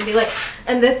situation and be like,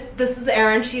 and this is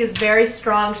Erin. She is very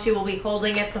strong. She will be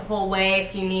holding it the whole way.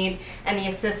 If you need any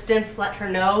assistance, let her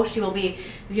know. She will be.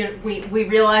 We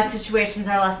realize situations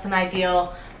are less than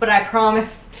ideal, but I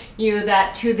promise you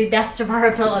that to the best of our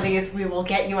abilities, we will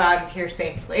get you out of here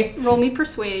safely. Roll me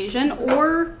persuasion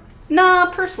or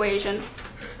persuasion.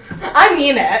 I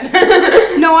mean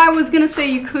it. No, I was gonna say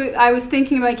you could. I was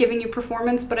thinking about giving you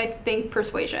performance, but I think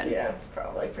persuasion. Yeah,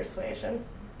 probably persuasion.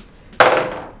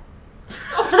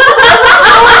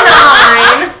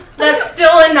 9. That's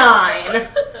still a 9.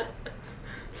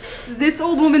 This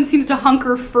old woman seems to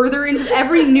hunker further into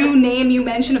every new name you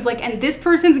mention of like, and this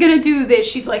person's gonna do this.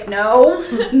 She's like, no.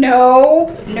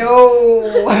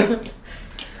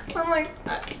 I'm like,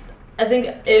 I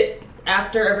think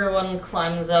after everyone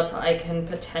climbs up, I can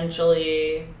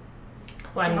potentially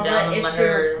climb Well, down that and let issue-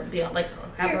 her be like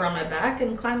have her on my back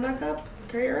and climb back up,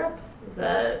 carry her up.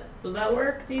 Would that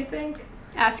work? Do you think?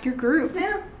 Ask your group.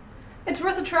 yeah, it's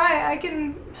worth a try. I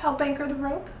can help anchor the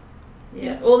rope.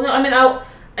 Yeah. Well, no. I mean,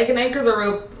 I can anchor the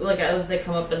rope like as they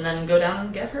come up and then go down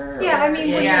and get her. Yeah, I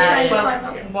mean, when you're trying to climb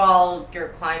up. While you're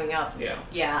climbing up,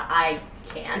 Yeah. I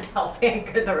can't help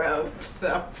anchor the rope,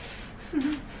 so.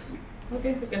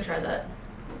 Okay, we can try that.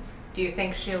 Do you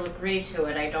think she'll agree to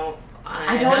it? I don't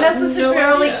have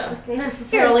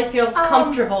necessarily feel Here,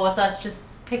 comfortable with us just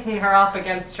picking her up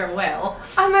against her will.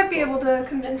 I might be able to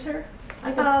convince her.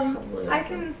 I could probably I also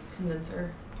can- convince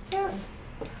her. Yeah,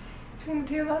 between the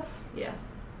two of us. Yeah.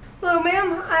 Hello,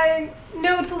 ma'am. I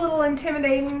know it's a little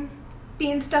intimidating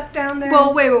being stuck down there.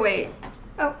 Well, wait.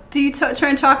 Oh. Do you try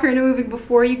and talk her into moving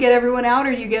before you get everyone out,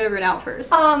 or do you get everyone out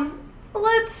first?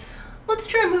 Let's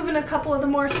try moving a couple of the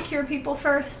more secure people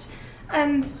first.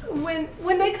 And when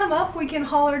they come up, we can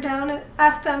haul her down and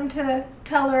ask them to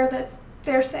tell her that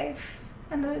they're safe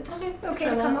and that it's okay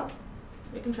to come up.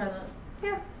 We can try that.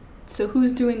 Yeah. So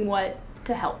who's doing what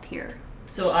to help here?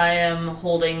 So I am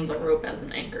holding the rope as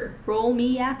an anchor. Roll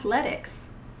me athletics.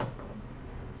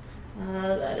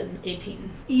 That is an 18.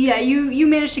 Yeah, you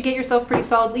managed to get yourself pretty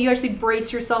solidly. You actually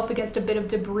brace yourself against a bit of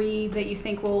debris that you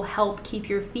think will help keep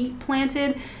your feet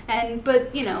planted.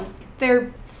 But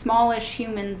they're smallish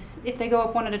humans. If they go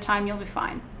up one at a time, you'll be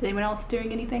fine. Is anyone else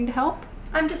doing anything to help?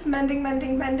 I'm just mending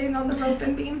on the rope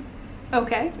and beam.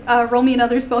 Okay. Roll me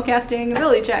another spellcasting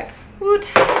ability check. Woot.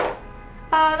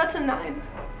 That's a 9.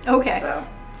 Okay. So.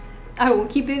 I will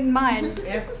keep it in mind.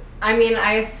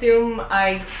 I assume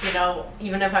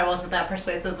even if I wasn't that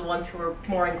persuasive, the ones who were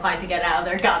more inclined to get out of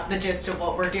there got the gist of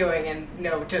what we're doing and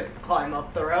know to climb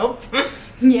up the rope.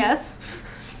 Yes.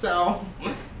 So,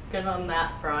 good on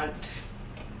that front.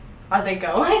 Are they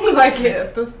going,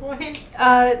 at this point?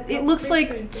 It looks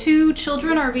like 2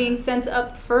 children are being sent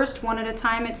up first, one at a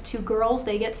time. It's 2 girls.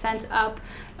 They get sent up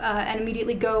and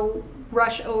immediately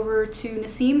rush over to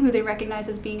Nassim, who they recognize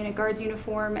as being in a guard's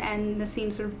uniform, and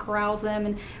Nassim sort of corrals them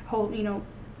and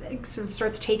sort of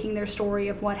starts taking their story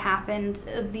of what happened.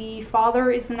 The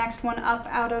father is the next one up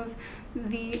out of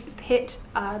the pit.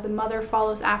 The mother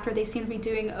follows after. They seem to be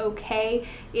doing okay.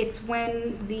 It's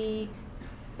when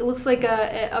it looks like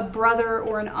a brother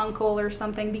or an uncle or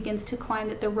something begins to climb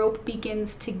that the rope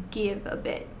begins to give a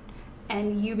bit,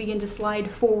 and you begin to slide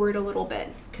forward a little bit.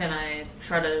 Can I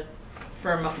try to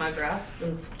firm up my grasp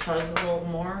and tug a little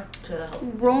more to help?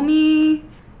 Roll me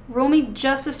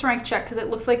just a strength check, because it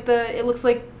looks like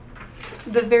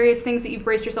the various things that you've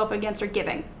braced yourself against are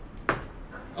giving.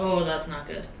 Oh, that's not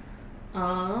good.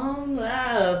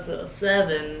 That's a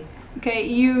 7. Okay,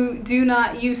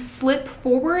 you slip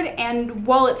forward, and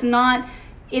while it's about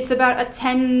a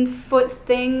 10-foot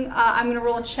thing, I'm going to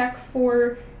roll a check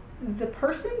for the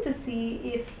person to see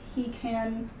if he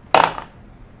can...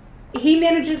 He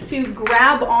manages to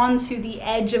grab onto the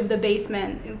edge of the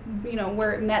basement,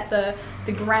 where it met the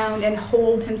ground, and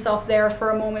hold himself there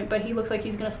for a moment, but he looks like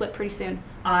he's going to slip pretty soon.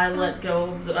 I let go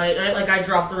of I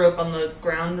drop the rope on the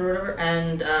ground or whatever,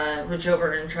 and reach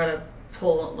over and try to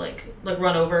pull,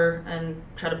 run over and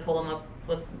try to pull him up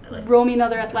with, Roll me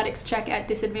another athletics check at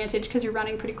disadvantage, because you're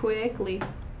running pretty quickly.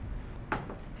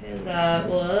 And that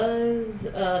was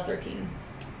 13.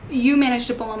 You managed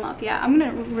to pull him up, yeah. I'm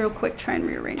going to real quick try and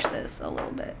rearrange this a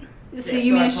little bit. So Yeah,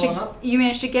 you so you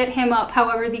managed to get him up,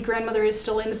 however, the grandmother is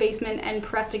still in the basement and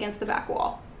pressed against the back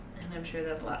wall. And I'm sure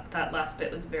that last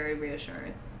bit was very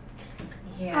reassuring.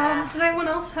 Yeah. Does anyone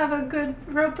else have a good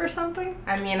rope or something?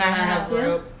 I mean, I have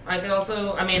rope. I could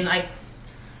also,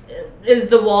 is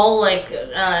the wall,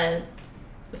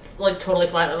 totally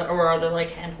flat, or are there,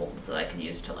 handholds that I can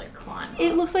use to, climb up?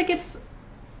 It looks like it's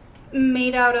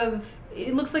made out of...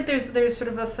 It looks like there's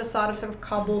sort of a facade of sort of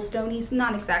cobblestone,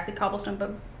 not exactly cobblestone,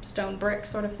 but stone brick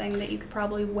sort of thing that you could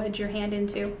probably wedge your hand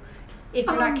into. If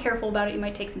you're not careful about it, you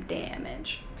might take some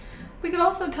damage. We could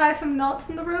also tie some knots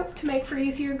in the rope to make for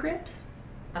easier grips.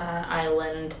 I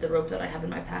lend the rope that I have in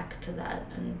my pack to that,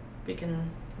 and we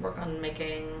can work on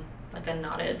making, a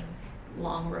knotted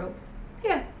long rope.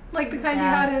 Yeah, like the kind you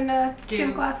had in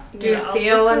gym class. Do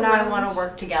Theo and I want to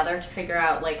work together to figure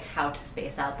out, how to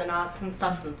space out the knots and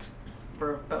stuff, since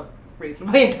we're both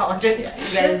reasonably intelligent? Yeah,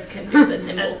 you guys can do the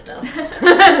nimble stuff.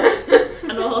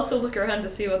 And I'll also look around to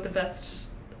see what the best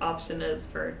option is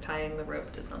for tying the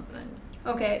rope to something.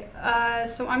 Okay,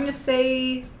 so I'm going to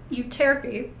say,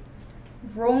 Euterpe,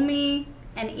 roll me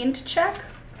an int check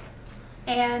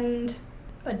and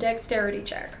a dexterity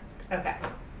check. Okay.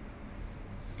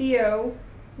 Theo,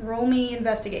 roll me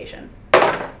investigation.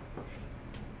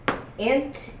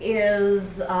 Int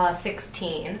is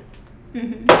 16.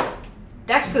 Mm-hmm.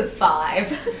 Dex is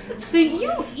 5. So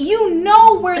you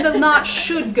know where the knot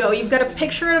should go. You've got a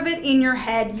picture of it in your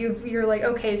head. You're like,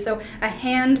 okay, so a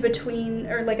hand between,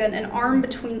 or an arm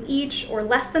between each, or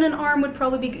less than an arm would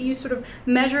probably be. You sort of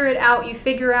measure it out. You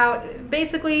figure out.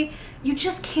 Basically, you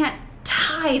just can't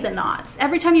tie the knots.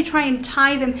 Every time you try and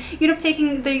tie them, you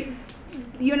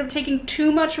end up taking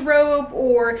too much rope,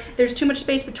 or there's too much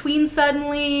space between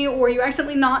suddenly, or you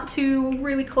accidentally knot too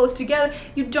really close together.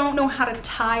 You don't know how to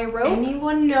tie rope.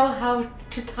 Anyone know how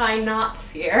to tie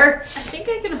knots here? I think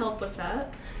I can help with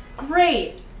that.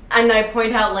 Great. And I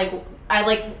point out,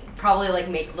 I probably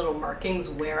make little markings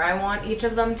where I want each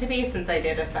of them to be, since I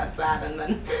did assess that, and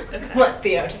then let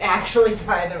Theo actually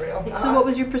tie the real knot. So what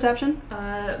was your perception?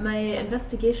 My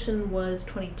investigation was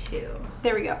 22.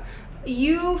 There we go.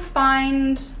 You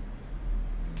find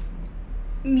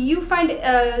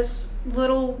a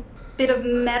little bit of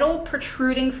metal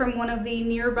protruding from one of the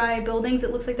nearby buildings. It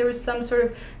looks like there was some sort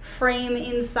of frame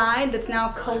inside that's now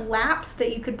collapsed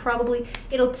that you could probably...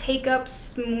 It'll take up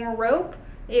some more rope.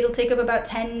 It'll take up about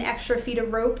 10 extra feet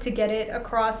of rope to get it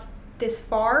across this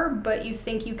far, but you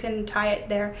think you can tie it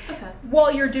there. Okay.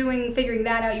 While you're figuring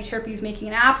that out, Euterpe's making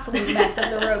an absolute mess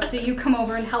of the rope, so you come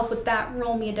over and help with that.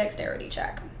 Roll me a dexterity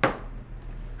check.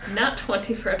 Not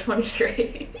 20 for a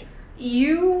 23.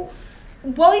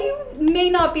 While you may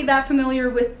not be that familiar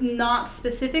with knots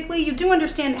specifically, you do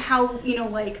understand how,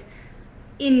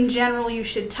 in general you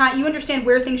should tie. You understand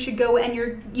where things should go,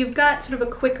 and you've got sort of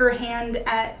a quicker hand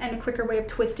and a quicker way of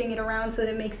twisting it around so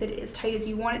that it makes it as tight as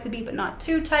you want it to be, but not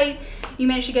too tight. You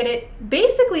manage to get it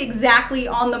basically exactly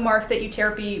on the marks that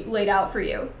Euterpe laid out for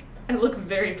you. I look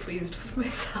very pleased with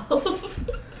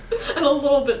myself. I'm a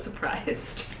little bit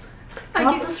surprised. I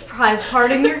get the surprise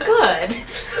part, and you're good.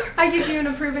 I give you an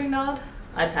approving nod.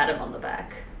 I pat him on the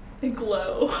back. I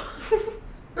glow.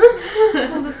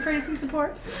 All this praise and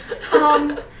support.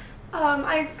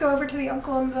 I go over to the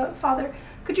uncle and the father.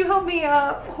 Could you help me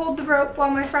hold the rope while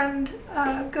my friend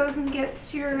goes and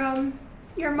gets your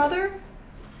mother?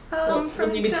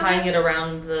 Wouldn't you be tying it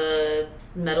around the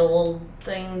metal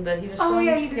thing that he was Oh throwing?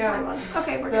 yeah, you did tie one.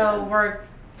 Okay, we're good.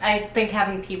 I think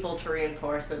having people to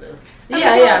reinforce it is...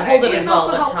 Yeah, hold it We as can well,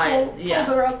 also but help tie it. hold Yeah.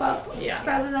 the rope up, Yeah.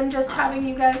 rather than just having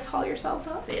you guys haul yourselves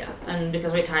up. Yeah, and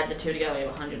because we tied the two together, we have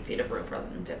 100 feet of rope rather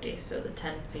than 50, so the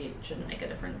 10 feet shouldn't make a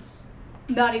difference.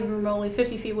 Not even remotely.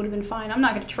 50 feet would have been fine. I'm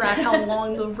not going to track how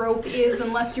long the rope is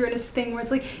unless you're in a thing where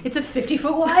it's a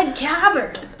 50-foot wide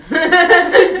cavern with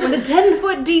a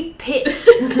 10-foot deep pit.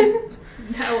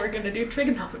 Now we're gonna do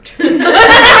trigonometry. Math,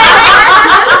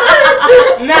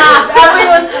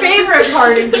 everyone's favorite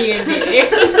part in D&D.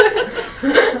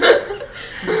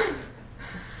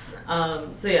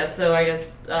 So I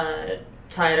guess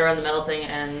tie it around the metal thing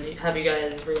and have you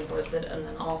guys reinforce it, and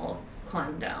then I'll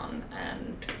climb down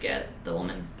and get the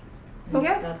woman.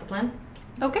 Okay. Is that the plan?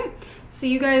 Okay. So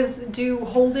you guys do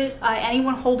hold it.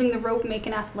 Anyone holding the rope, make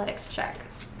an athletics check.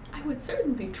 I would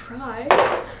certainly try.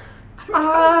 I'm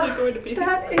probably going to be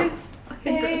That is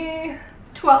a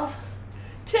 12.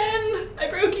 10. I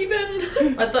broke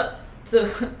even. I thought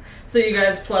so. You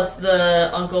guys plus the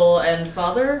uncle and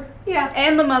father. Yeah.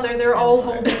 And the mother, they're all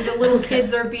holding. The little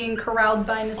kids are being corralled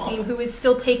by Nassim, who is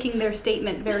still taking their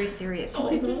statement very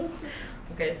seriously. Oh.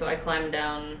 Okay, so I climb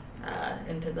down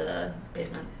into the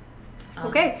basement.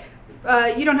 Okay.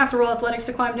 You don't have to roll athletics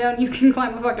to climb down. You can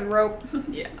climb a fucking rope.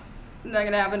 Yeah. Not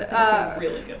gonna happen. That's a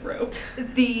really good rope.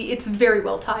 It's very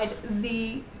well tied.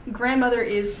 The grandmother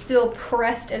is still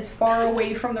pressed as far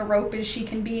away from the rope as she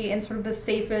can be in sort of the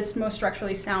safest, most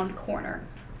structurally sound corner.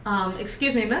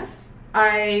 Excuse me, miss.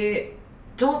 I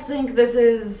don't think this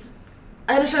is...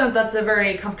 I understand that that's a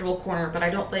very comfortable corner, but I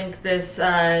don't think this...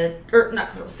 or not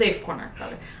comfortable, safe corner,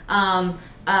 rather.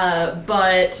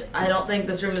 But I don't think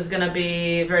this room is going to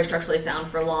be very structurally sound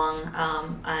for long.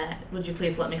 Would you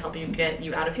please let me help you get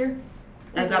you out of here?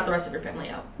 I've got the rest of your family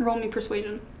out. Roll me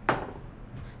persuasion.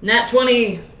 Nat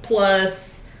 20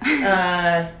 plus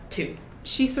 2.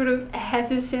 She sort of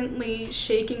hesitantly,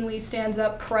 shakingly stands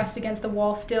up, pressed against the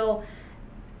wall still,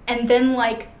 and then,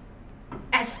 like,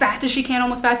 as fast as she can,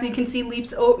 almost faster than you can see,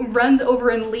 runs over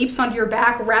and leaps onto your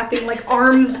back, wrapping, like,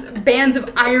 bands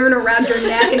of iron around your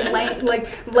neck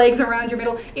and, legs around your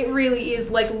middle. It really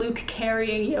is like Luke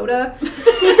carrying Yoda,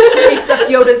 except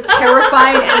Yoda's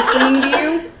terrified and clinging to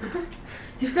you.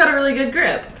 You've got a really good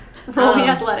grip. Roll me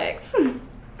athletics.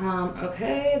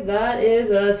 Okay, that is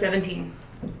a 17.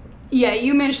 Yeah,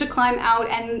 you managed to climb out,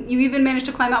 and you even managed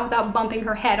to climb out without bumping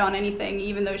her head on anything,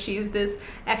 even though she's this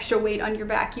extra weight on your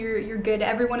back. You're good.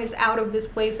 Everyone is out of this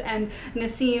place, and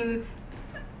Nassim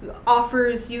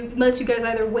lets you guys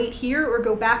either wait here or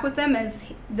go back with them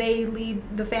as they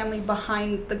lead the family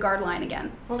behind the guard line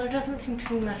again. Well, there doesn't seem to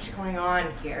be much going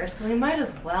on here, so we might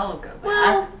as well go back.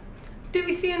 Well, do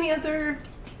we see any other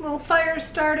little fires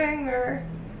starting, or...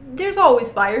 There's always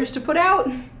fires to put out.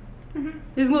 Mm-hmm.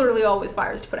 There's literally always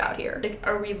fires to put out here. Like,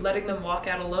 are we letting them walk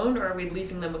out alone, or are we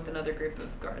leaving them with another group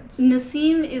of guards?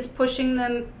 Nassim is pushing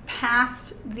them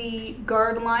past the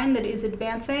guard line that is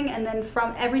advancing, and then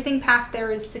from everything past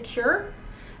there is secure,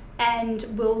 and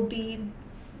will be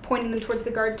pointing them towards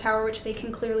the guard tower, which they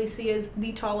can clearly see as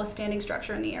the tallest standing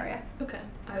structure in the area. Okay.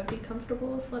 I would be comfortable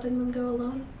with letting them go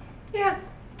alone. Yeah.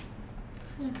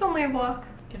 It's only a walk.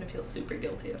 Gonna feel super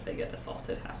guilty if they get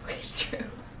assaulted halfway through.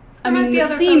 I mean,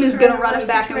 Nassim is going to run him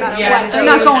back no matter Yeah, what. They're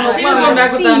not going Nassim's alone. going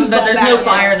back with them, but there's no back.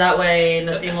 fire that way.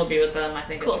 Nassim Okay. will be with them. I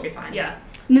think Cool. it should be fine. Yeah.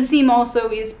 Nassim also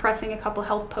is pressing a couple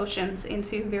health potions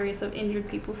into various of injured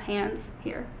people's hands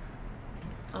here.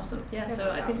 Awesome. Yeah, so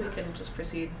I think we can just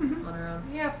proceed on our own.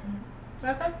 Yeah.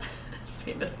 Okay.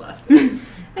 Famous last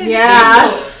words.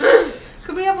 Yeah.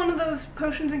 Could we have one of those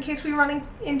potions in case we run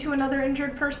into another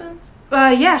injured person?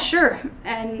 Yeah, sure.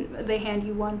 And they hand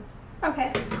you one.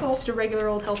 Okay, cool. Just a regular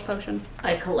old health potion.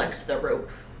 I collect the rope.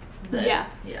 Yeah.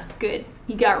 Yeah. Good.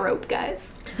 You got rope,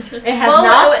 guys. It has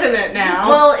knots in it now.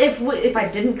 Well, if I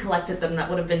didn't collect it, then that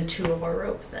would have been 2 of our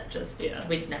rope that just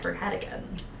we'd never had again.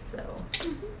 So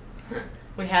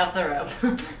we have the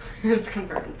rope. It's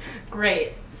confirmed.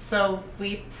 Great. So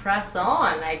we press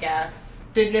on, I guess.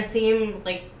 Did Nassim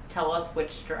tell us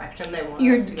which direction they want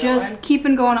You're us to go just in?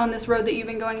 keeping going on this road that you've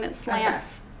been going that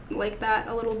slants like that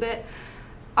a little bit.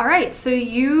 All right, so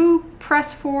you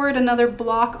press forward another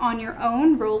block on your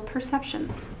own. Roll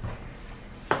perception.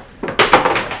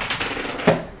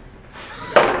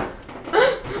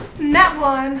 Nat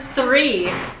 1. 3.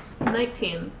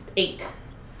 19. 8.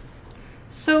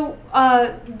 So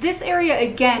this area,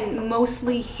 again,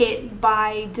 mostly hit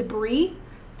by debris.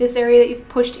 This area that you've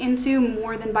pushed into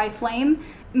more than by flame.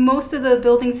 Most of the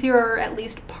buildings here are at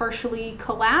least partially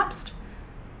collapsed.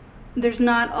 There's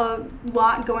not a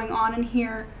lot going on in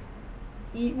here.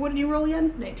 What did you roll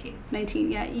again? 19. 19,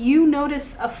 yeah. You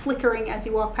notice a flickering as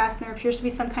you walk past, and there appears to be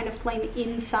some kind of flame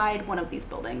inside one of these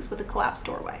buildings with a collapsed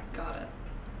doorway. Got it.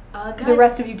 Guys, The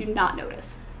rest of you do not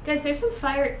notice. Guys, there's some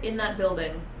fire in that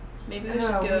building. Maybe we should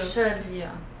go. We should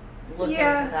look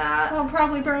Yeah. into that. I'll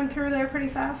probably burn through there pretty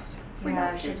fast. if we Yeah, I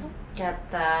don't should do so. get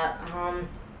that.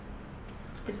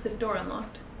 Is the door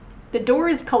unlocked? The door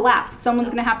is collapsed. Someone's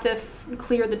going to have to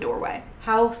clear the doorway.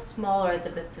 How small are the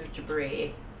bits of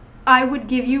debris? I would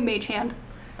give you Mage Hand.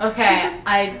 Okay,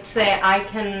 I'd say I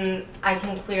can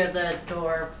clear the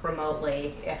door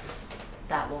remotely if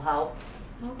that will help.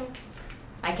 Okay.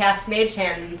 I cast Mage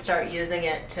Hand and start using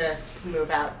it to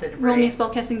move out the debris. Roll me a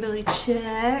spellcasting ability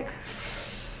check.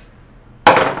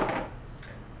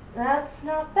 That's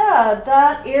not bad.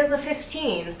 That is a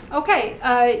 15. Okay,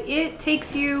 it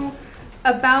takes you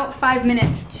about 5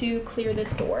 minutes to clear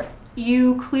this door.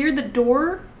 You clear the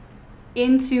door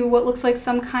into what looks like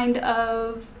some kind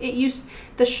of...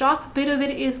 the shop bit of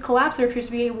it is collapsed. There appears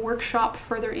to be a workshop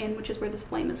further in, which is where this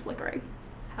flame is flickering.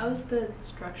 How's the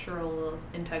structural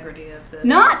integrity of the...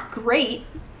 Not great.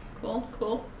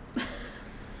 Cool.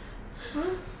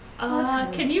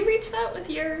 Can you reach that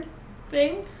with your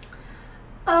thing?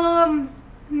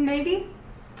 Maybe.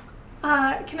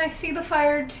 Can I see the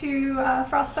fire to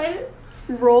frostbite it?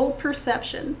 Roll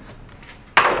perception.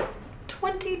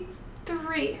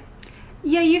 23.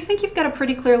 Yeah, you think you've got a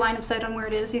pretty clear line of sight on where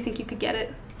it is. You think you could get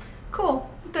it. Cool.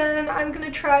 Then I'm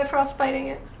gonna try frostbiting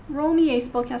it. Roll me a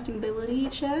spellcasting ability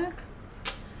check.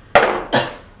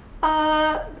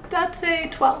 That's a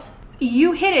 12.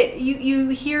 You hit it.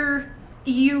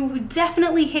 You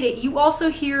definitely hit it. You also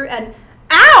hear an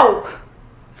ow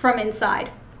from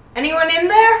inside. Anyone in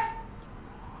there?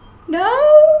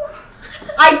 No?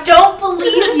 I don't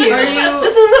believe you. Are you-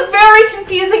 This is a very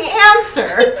confusing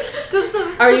answer.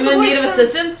 Are you in need of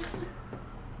assistance?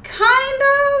 Kind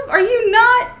of. Are you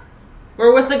not?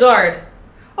 We're with the guard.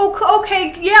 Oh,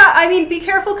 okay. Yeah, I mean, be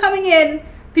careful coming in.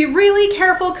 Be really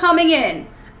careful coming in.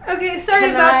 Okay, sorry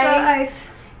Can about the I- ice.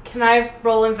 Can I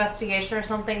roll investigation or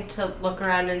something to look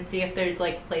around and see if there's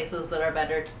like places that are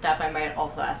better to step? I might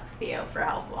also ask Theo for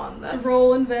help on this.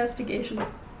 Roll investigation.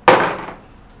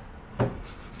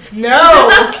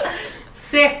 No!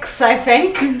 6, I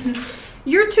think.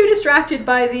 You're too distracted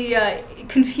by the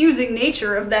confusing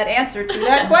nature of that answer to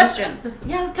that question.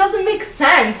 Yeah, it doesn't make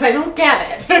sense. I don't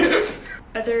get it.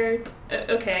 Are there...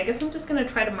 okay, I guess I'm just gonna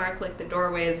try to mark, like, the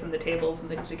doorways and the tables and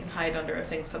things we can hide under if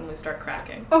things suddenly start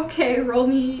cracking. Okay, roll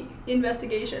me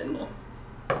investigation.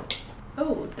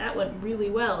 Oh, that went really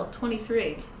well.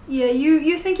 23. Yeah,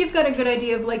 you think you've got a good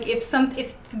idea of, like, if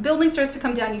the building starts to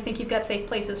come down, you think you've got safe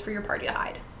places for your party to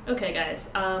hide. Okay, guys.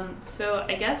 So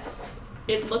I guess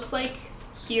it looks like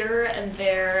here and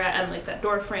there and, like, that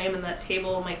door frame and that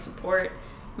table might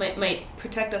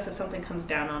protect us if something comes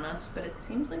down on us, but it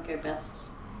seems like our best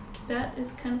bet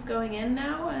is kind of going in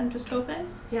now and just hoping.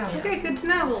 Yeah. Okay, good to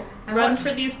know. We'll run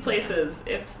for these places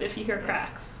if you hear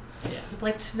cracks. I'd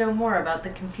like to know more about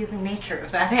the confusing nature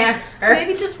of that answer.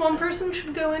 Maybe just one person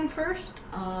should go in first,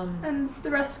 Um, and the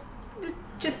rest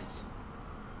just...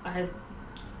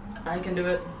 I can do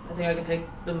it. I think I can take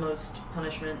the most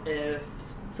punishment if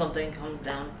something comes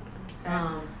down.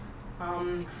 How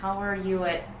are you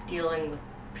at dealing with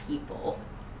people?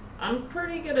 I'm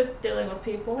pretty good at dealing with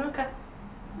people. Okay.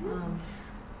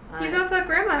 You got that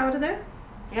grandma out of there?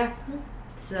 Yeah.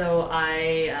 So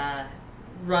I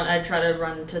try to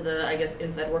run to the, I guess,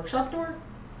 inside workshop door.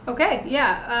 Okay,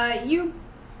 yeah.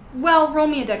 Roll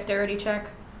me a dexterity check.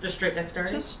 Just straight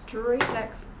dexterity. Just straight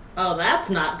dex. Oh, that's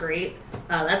not great.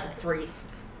 That's a 3.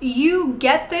 You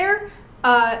get there.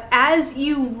 As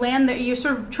you land there, you're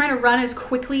sort of trying to run as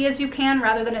quickly as you can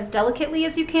rather than as delicately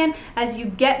as you can. As you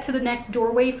get to the next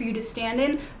doorway for you to stand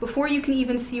in, before you can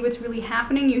even see what's really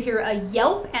happening, you hear a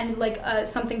yelp and like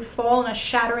something fall and a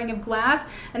shattering of glass,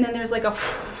 and then there's like a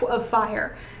of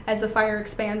fire as the fire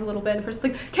expands a little bit. And the person's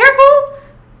like, "Careful!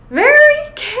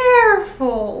 Very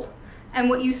careful!" And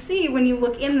what you see when you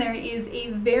look in there is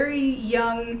a very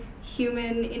young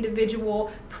human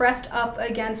individual pressed up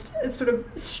against, sort of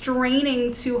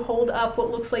straining to hold up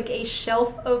what looks like a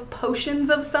shelf of potions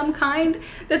of some kind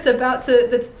that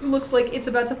looks like it's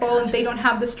about to fall, and they don't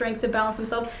have the strength to balance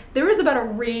themselves. There is about a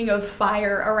ring of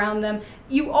fire around them.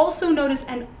 You also notice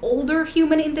an older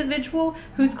human individual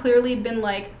who's clearly been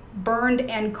like burned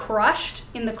and crushed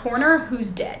in the corner, who's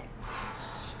dead.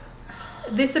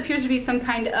 This appears to be some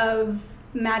kind of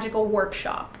magical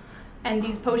workshop. And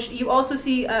these potions, you also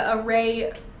see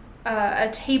a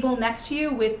table next to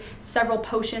you with several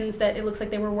potions that it looks like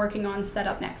they were working on set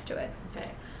up next to it. Okay.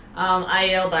 I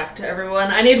yell back to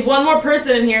everyone, I need one more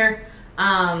person in here.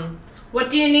 What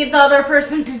do you need the other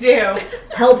person to do?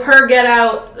 Help her get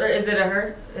out. Or is it a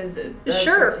her? Is it?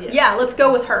 Sure. Yeah, let's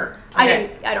go with her.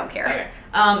 Okay. I don't care. Okay.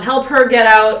 Help her get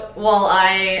out while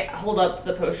I hold up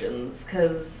the potions,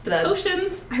 because the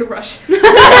Potions? I rush.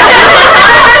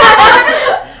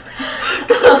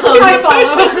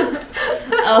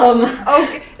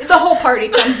 Okay, the whole party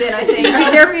comes in, I think.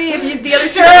 Jeremy, if you, the other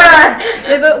two,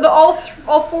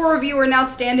 all four of you are now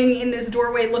standing in this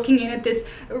doorway looking in at this,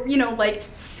 like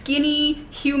skinny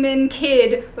human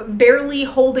kid barely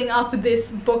holding up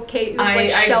this bookcase,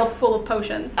 shelf full of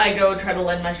potions. I go try to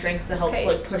lend my strength to help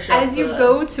push up. As you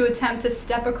go to attempt to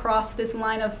step across this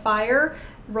line of fire,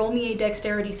 roll me a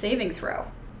dexterity saving throw.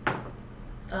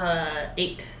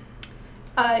 8.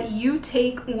 You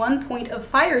take 1 point of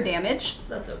fire damage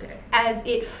That's okay. as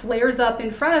it flares up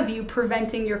in front of you,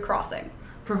 preventing your crossing.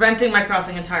 Preventing my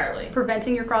crossing entirely.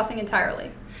 Preventing your crossing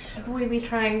entirely. Should we be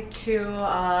trying to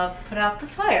put out the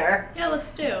fire? Yeah,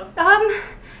 let's do.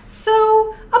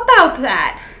 So, about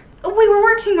that. We were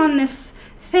working on this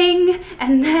thing,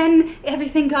 and then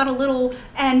everything got a little,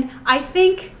 and I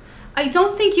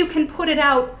don't think you can put it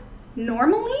out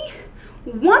normally.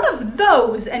 One of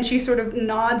those, and she sort of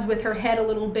nods with her head a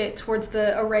little bit towards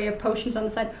the array of potions on the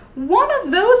side. One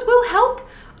of those will help.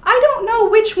 I don't know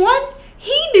which one.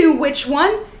 He knew which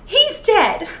one. He's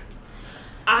dead.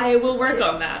 I will work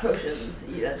on that. Potions,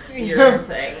 that's your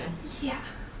thing. Yeah.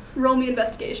 Roll me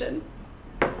investigation.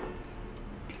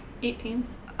 18.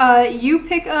 You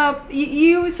pick up,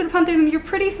 you sort of hunt through them. You're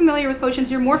pretty familiar with potions.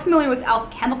 You're more familiar with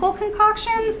alchemical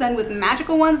concoctions than with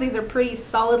magical ones. These are pretty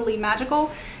solidly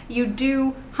magical. You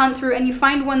do hunt through, and you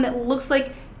find one that looks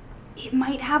like it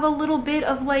might have a little bit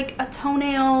of like a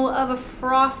toenail of a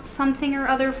frost something or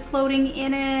other floating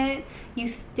in it. You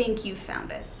think you found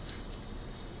it.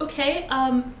 Okay,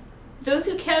 those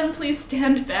who can, please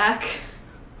stand back.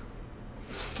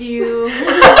 Do you...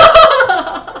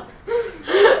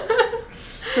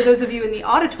 For those of you in the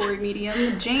auditory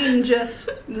medium, Jane just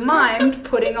mimed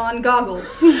putting on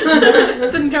goggles. The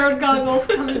nerd goggles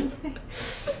coming.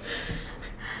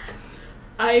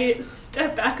 I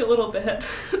step back a little bit,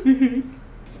 Mm-hmm.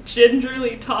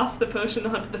 gingerly toss the potion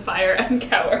onto the fire, and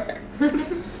cower.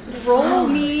 Roll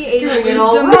me a Doing it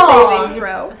all wisdom wrong. saving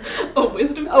throw. A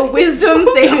wisdom A wisdom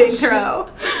saving throw.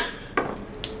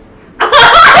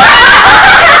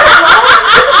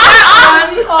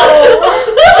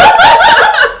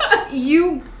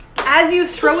 As you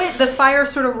throw it, the fire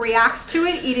sort of reacts to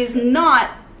it. It is not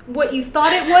what you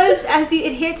thought it was. As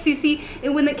it hits, you see,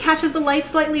 when it catches the light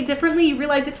slightly differently, you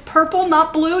realize it's purple,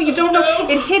 not blue. You don't know.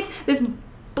 It hits this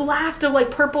blast of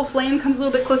like purple flame, comes a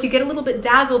little bit close. You get a little bit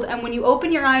dazzled, and when you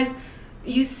open your eyes,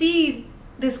 you see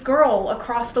this girl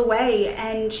across the way,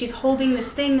 and she's holding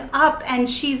this thing up, and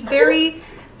she's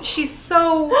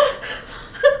so...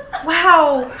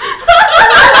 Wow.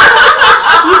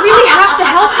 You really have to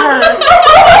help her.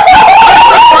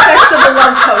 Effects of the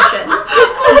love potion.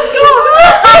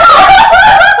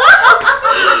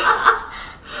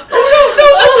 No,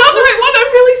 that's not the right one.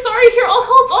 I'm really sorry. Here, I'll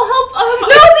help.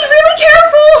 No, be really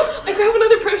careful. I grab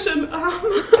another potion.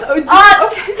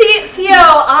 Theo,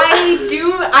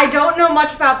 I don't know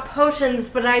much about potions,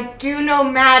 but I do know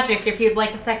magic if you'd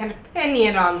like a second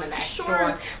opinion on the next Sure.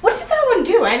 one. What did that one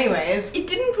do anyways? It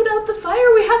didn't put out the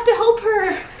fire. We have to help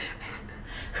her.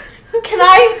 Can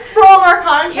I roll an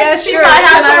Arcana check? Yeah, to see sure. if I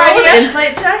have Can I some roll idea? an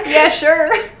insight check? Yeah, sure.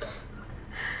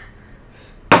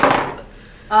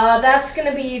 That's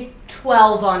gonna be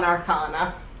 12 on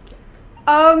Arcana.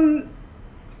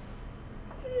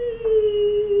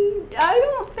 I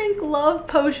don't think love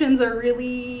potions are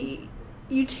really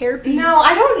Euterpe's. No,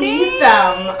 I don't need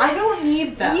them. I don't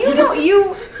need them. You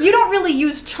don't really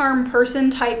use charm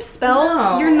person type spells.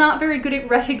 No. You're not very good at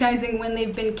recognizing when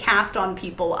they've been cast on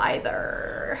people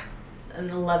either. An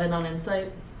 11 on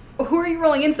insight. Who are you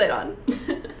rolling insight on?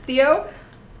 Theo?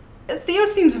 Theo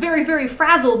seems very, very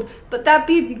frazzled, but that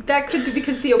could be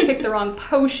because Theo picked the wrong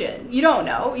potion. You don't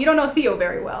know. You don't know Theo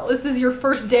very well. This is your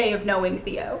first day of knowing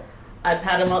Theo. I'd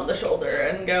pat him on the shoulder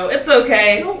and go, "It's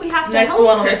okay. No, we have to Next help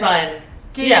one will her. be fine."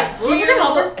 Do Yeah, you, we're gonna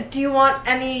help her. Do you want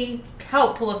any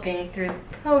help looking through the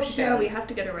potions? Yeah, we have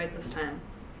to get it right this time.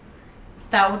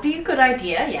 That would be a good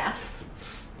idea, yes.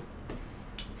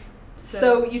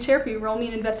 So Euterpe, roll me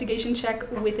an investigation check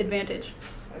with advantage.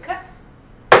 Okay.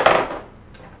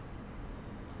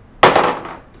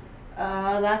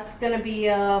 That's gonna be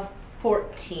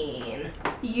 14.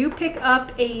 You pick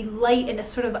up a light and a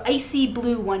sort of icy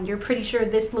blue one. You're pretty sure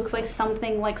this looks like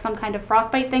something like some kind of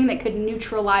frostbite thing that could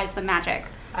neutralize the magic.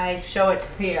 I show it to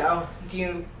Theo. Do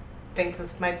you think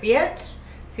this might be it?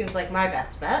 Seems like my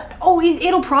best bet. Oh,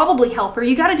 it'll probably help her.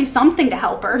 You gotta do something to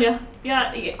help her. Yeah.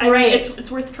 I mean, Great. it's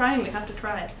worth trying. We have to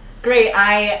try. Great.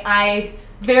 I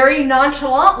very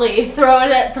nonchalantly throw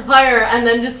it at the fire and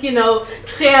then just,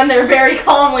 stand there very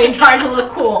calmly and try to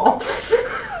look cool.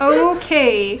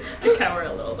 Okay. I cower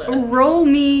a little bit. Roll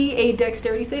me a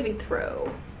dexterity saving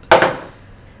throw.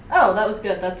 Oh, that was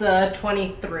good. That's a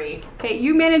 23. Okay,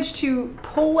 you manage to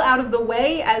pull out of the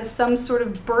way as some sort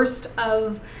of burst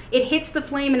of... It hits the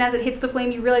flame, and as it hits the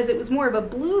flame, you realize it was more of a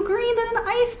blue-green than an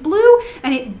ice blue,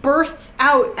 and it bursts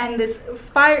out, and this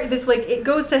fire, it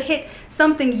goes to hit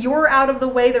something. You're out of the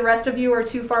way, the rest of you are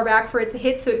too far back for it to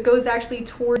hit, so it goes actually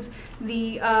towards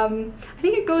the... I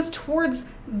think it goes towards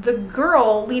the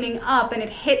girl leaning up, and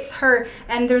it hits her,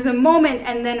 and there's a moment,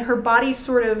 and then her body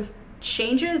sort of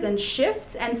changes and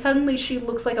shifts, and suddenly she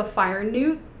looks like a fire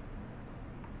newt.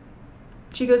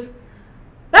 She goes,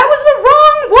 "That was the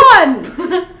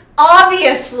wrong one!"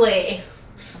 Obviously.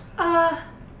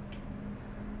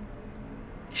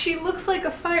 She looks like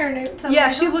a fire newt. Yeah,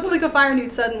 she looks like a fire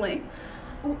newt suddenly.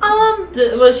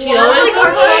 Was she Like always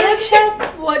Arcana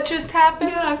check? What just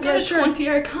happened? Yeah, I've got Yeah, a sure. 20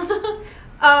 Arcana.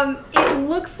 It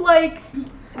looks like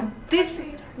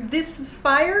this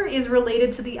fire is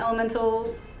related to the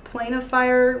elemental plane of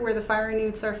fire where the fire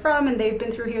newts are from, and they've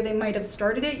been through here. They might have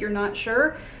started it, you're not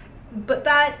sure. But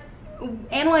that,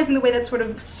 analyzing the way that sort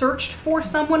of searched for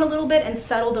someone a little bit and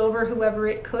settled over whoever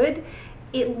it could,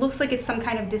 it looks like it's some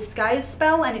kind of disguise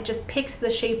spell, and it just picked the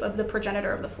shape of the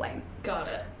progenitor of the flame. Got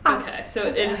it. Ah, Okay, so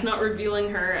it is not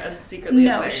revealing her as secretly a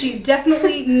No, fire she's newt.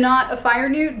 definitely not a fire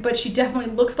newt, but she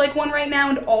definitely looks like one right now,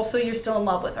 and also you're still in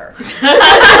love with her.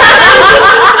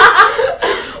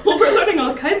 Well, we're learning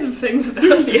all kinds of things about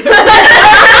you. He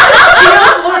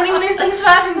was learning new things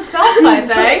about himself, I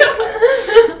think.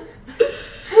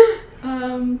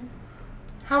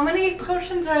 How many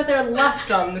potions are there left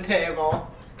on the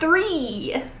table?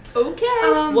 3!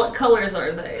 Okay. What colors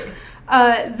are they?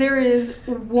 There is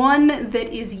one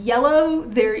that is yellow,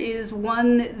 there is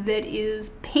one that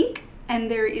is pink,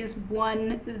 and there is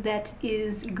one that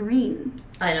is green.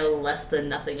 I know less than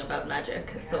nothing about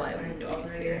magic, so I have no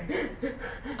idea.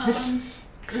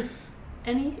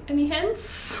 Any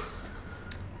hints?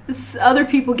 Other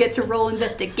people get to roll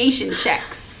investigation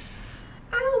checks.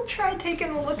 I'll try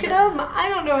taking a look at them. I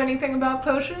don't know anything about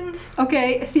potions.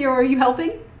 Okay, Theo, are you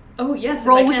helping? Oh, yes.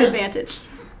 Roll if I with can. advantage.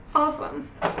 Awesome.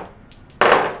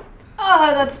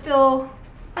 That's still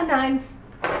a 9.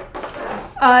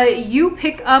 You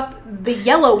pick up the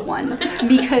yellow one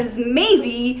because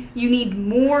maybe you need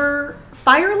more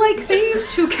fire-like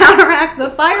things to counteract the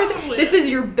fire. This is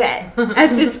your bet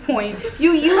at this point.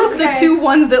 You use the Okay. 2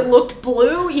 ones that looked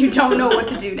blue. You don't know what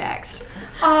to do next.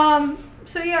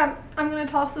 So yeah, I'm gonna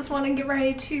toss this one and get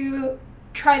ready to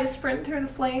try to sprint through the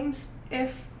flames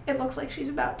if it looks like she's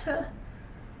about to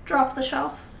drop the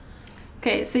shelf.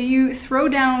 Okay, so you throw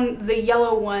down the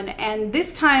yellow one, and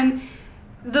this time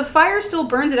the fire still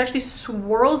burns. It actually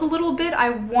swirls a little bit. I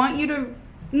want you to...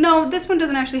 No, this one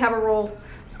doesn't actually have a roll.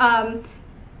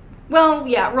 Well,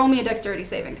 yeah, roll me a dexterity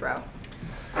saving throw.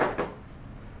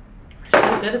 We're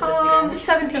so good at this, you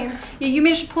 17. Yeah, you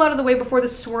managed to pull out of the way before the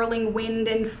swirling wind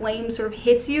and flame sort of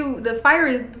hits you. The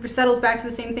fire settles back to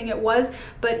the same thing it was,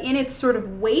 but in its sort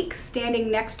of wake, standing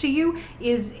next to you,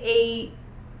 is a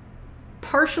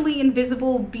partially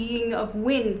invisible being of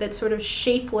wind that's sort of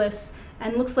shapeless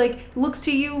and looks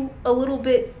to you a little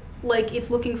bit like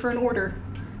it's looking for an order.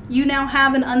 You now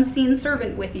have an unseen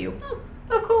servant with you.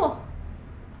 Oh, cool.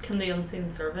 Can the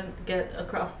unseen servant get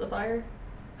across the fire?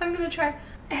 I'm gonna try.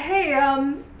 Hey,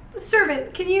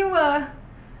 servant, can you,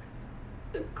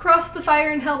 cross the fire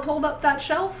and help hold up that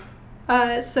shelf?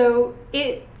 So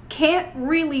it can't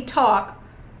really talk,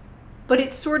 but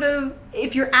it's sort of,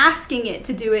 if you're asking it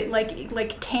to do it,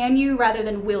 like can you rather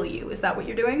than will you? Is that what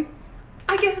you're doing?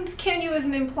 I guess it's can you as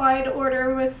an implied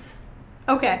order with...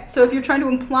 Okay, so if you're trying to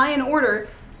imply an order,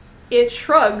 it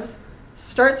shrugs,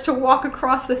 starts to walk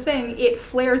across the thing, it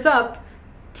flares up,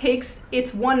 takes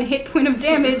its 1 hit point of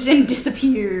damage, and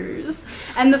disappears.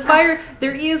 And the fire,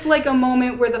 there is like a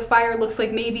moment where the fire looks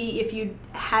like maybe if you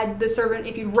had the servant,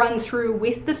 if you run through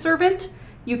with the servant,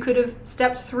 you could have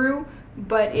stepped through,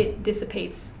 but it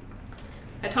dissipates.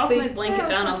 I toss So my you- blanket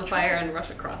down on the fire and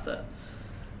rush across it.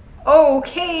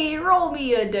 Okay, roll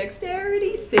me a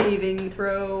dexterity saving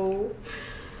throw.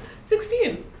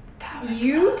 16.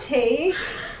 You take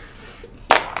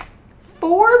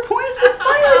 4 points of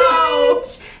fire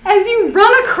damage as you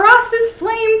run across this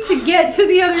flame to get to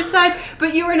the other side,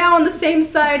 but you are now on the same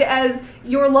side as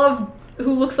your love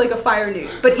who looks like a fire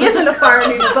newt, but isn't a fire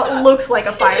newt, but looks like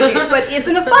a fire newt, but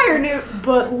isn't a fire newt,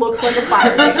 but looks like a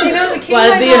fire newt. You know, the king Why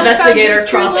might did the not have found investigator his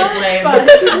true cross the love, flame but-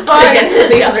 to get to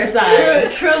the other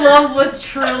side? True love was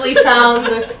truly found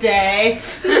this day.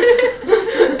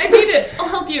 I need it. I'll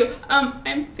help you.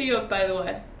 I'm Theo, by the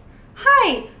way.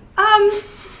 Hi,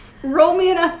 roll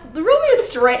me a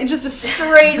strength, just a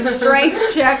straight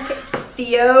strength check,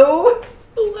 Theo.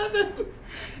 11.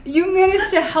 You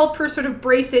manage to help her sort of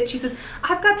brace it. She says,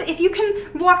 I've got if you can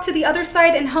walk to the other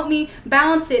side and help me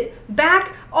balance it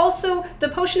back. Also, the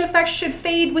potion effects should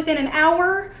fade within an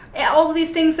hour. All of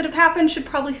these things that have happened should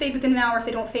probably fade within an hour if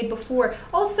they don't fade before.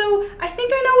 Also, I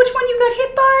think I know which one you got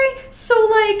hit by, so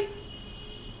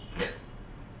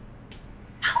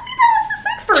help me balance this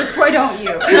thing first, why don't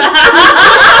you?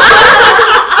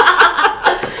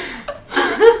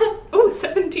 Oh,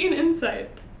 17 insight.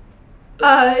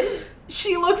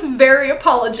 She looks very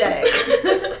apologetic.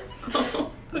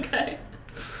 Oh, okay.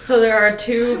 So there are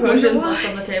 2 potions left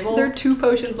on the table. There are 2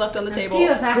 potions left on the table.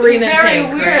 Theo's actually Green and very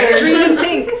pink, weird. right? Green and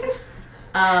pink.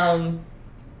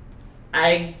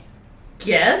 I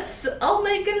guess I'll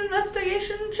make an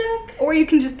investigation check. Or you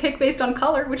can just pick based on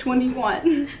color. Which one do you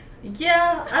want?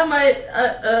 Yeah, I might.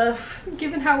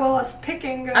 Given how well us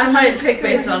picking goes, I might I'm pick just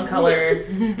based gonna- on color.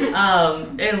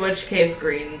 In which case,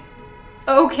 green.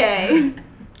 Okay.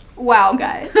 Wow,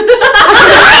 guys.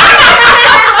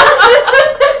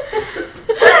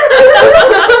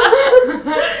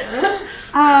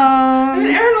 I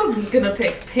mean, Erin wasn't gonna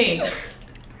pick pink.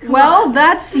 Well,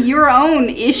 that's your own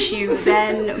issue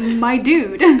then, my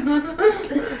dude.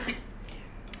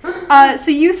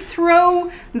 So you throw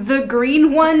the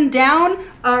green one down.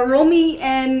 Roll me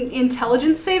an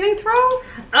intelligence saving throw. Oh,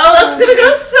 that's gonna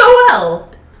go so well.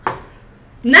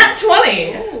 Nat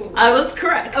 20. I was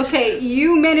correct. Okay,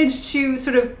 you managed to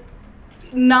sort of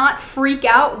not freak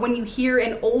out when you hear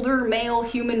an older male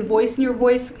human voice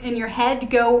in your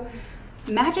head go,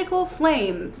 magical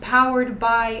flame powered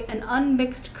by an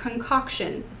unmixed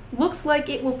concoction. Looks like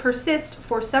it will persist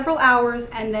for several hours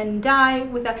and then die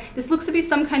without... This looks to be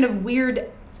some kind of weird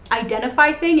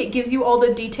identify thing. It gives you all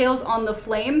the details on the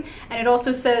flame, and it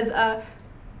also says, and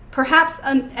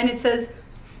it says,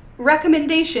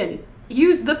 recommendation,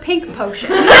 use the pink potion.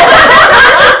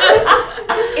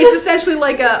 It's essentially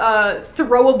like a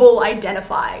throwable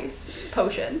identifies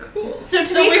potion. Cool. So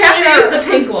We have to use the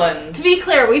pink one. To be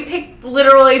clear, we picked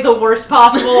literally the worst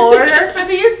possible order for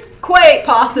these. Quite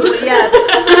possibly, yes.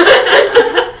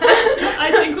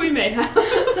 I think we may have.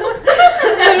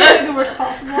 Literally the worst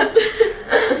possible.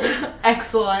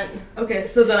 Excellent. Okay,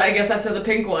 so then I guess after the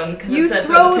pink one, because You it said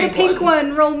throw the pink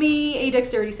one. Roll me a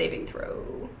dexterity saving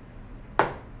throw.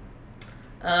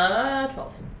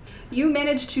 12. You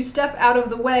manage to step out of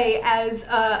the way as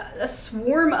a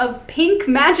swarm of pink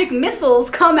magic missiles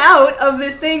come out of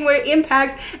this thing where it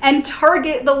impacts and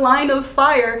target the line of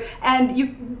fire, and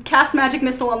you cast magic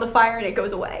missile on the fire and it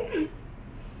goes away.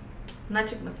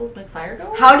 Magic missiles make fire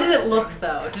go? How did it look,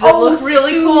 though? Did it look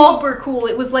really cool? Super cool.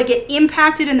 It was like it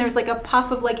impacted and there's like a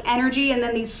puff of like energy and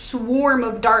then these swarm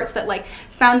of darts that like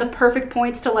found the perfect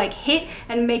points to like hit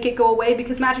and make it go away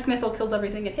because magic missile kills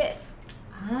everything it hits.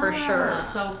 For sure.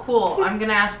 So cool. I'm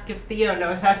gonna ask if Theo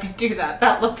knows how to do that.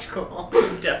 That looked cool.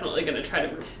 I'm definitely gonna try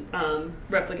to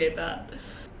replicate that.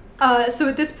 So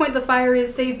at this point, the fire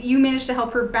is safe. You managed to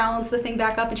help her balance the thing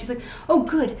back up, and she's like, "Oh,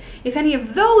 good. If any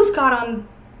of those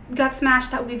got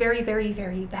smashed, that would be very, very,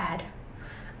 very bad."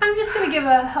 I'm just gonna give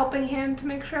a helping hand to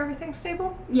make sure everything's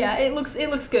stable. Yeah, it looks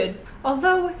good.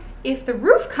 Although, if the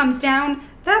roof comes down,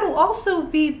 that'll also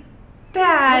be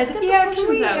bad. Let's get the Yeah, potions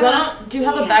can we, out. Do you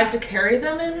have a bag to carry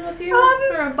them in with you?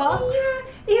 Or a box?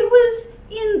 Yeah, it was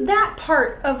in that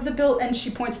part of the build, and she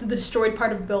points to the destroyed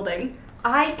part of the building.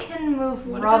 I can move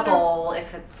What about rubble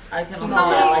if it's I can small.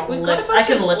 also We've got lift. a bunch I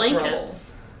can of lift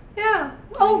blankets. Yeah.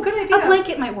 Oh, good idea. A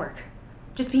blanket might work.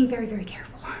 Just being very, very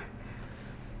careful.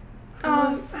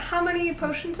 How many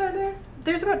potions are there?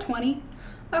 There's about 20.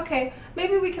 Okay,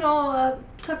 maybe we can all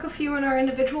tuck a few in our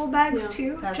individual bags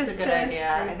too. That's just a good to,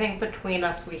 idea. I think between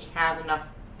us we have enough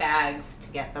bags to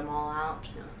get them all out.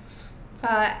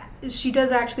 She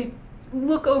does actually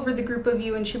look over the group of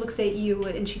you, and she looks at you,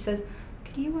 and she says,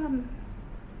 could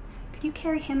you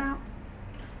carry him out?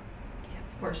 Yeah,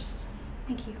 of course.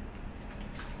 Thank you.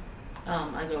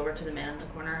 I go over to the man in the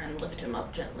corner and lift him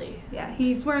up gently. Yeah,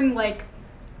 he's wearing, like,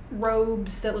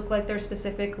 robes that look like they're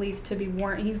specifically to be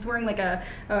worn. He's wearing, like, a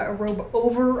robe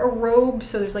over a robe,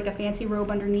 so there's, like, a fancy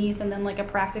robe underneath, and then, like, a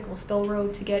practical spill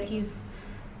robe to get.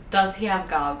 Does he have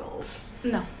goggles?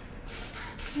 No.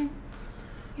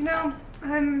 You know,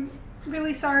 I'm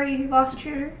really sorry you lost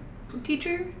your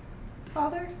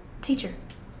father. Teacher.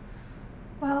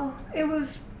 Well, it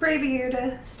was brave of you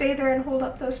to stay there and hold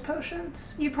up those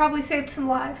potions. You probably saved some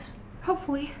lives.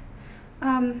 Hopefully.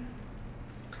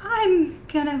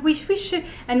 We should,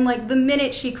 and like the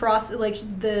minute she crosses, like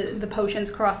the potions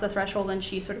cross the threshold and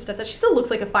she sort of steps out, she still looks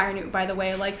like a fire newt, by the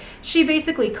way. Like she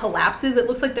basically collapses. It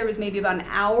looks like there was maybe about an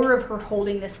hour of her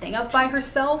holding this thing up by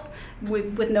herself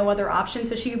with no other option.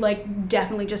 So she like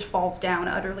definitely just falls down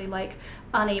utterly like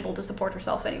unable to support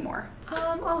herself anymore.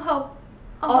 I'll help.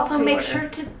 Also, help make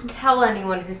support sure to tell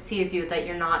anyone who sees you that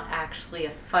you're not actually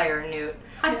a fire newt.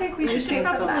 I think we should take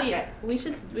them back. We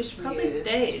should probably Used.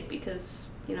 stay because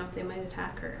they might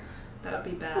attack her. That would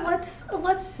be bad. Let's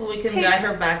Well, we can take... guide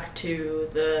her back to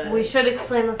the... We should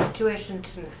explain the situation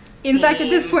to Nassim. In fact, at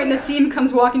this point, Nassim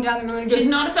comes walking down the road and goes, She's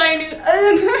not a fire newt.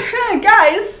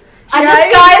 guys! A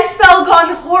disguise spell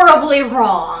gone horribly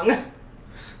wrong.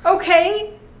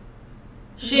 Okay,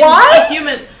 She's What? a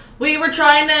human. We were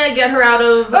trying to get her out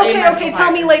of. Okay,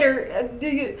 tell me later.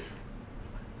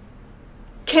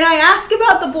 Can I ask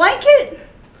about the blanket?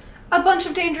 A bunch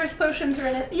of dangerous potions are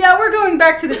in it. Yeah, we're going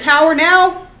back to the tower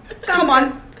now. Come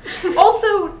on.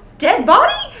 Also, dead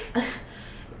body?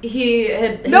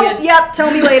 Nope. Yep.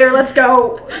 Tell me later. Let's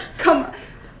go. Come on.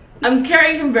 I'm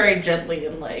carrying him very gently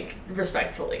and like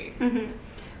respectfully. Mm-hmm.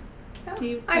 Do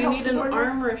you I need an support her.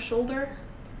 arm or a shoulder?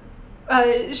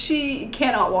 She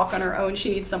cannot walk on her own.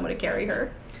 She needs someone to carry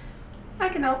her. I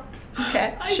can help.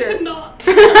 Okay, I sure. could not.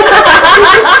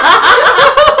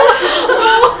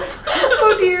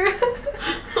 Oh dear.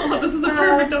 Oh, this is a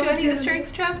perfect Do I need a opportunity.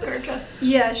 strength check or just?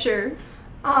 Yeah, sure.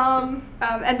 Um.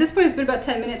 At this point, it's been about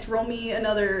 10 minutes. Roll me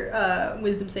another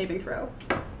wisdom saving throw.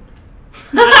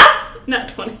 Not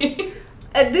 20.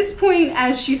 At this point,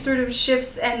 as she sort of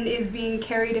shifts and is being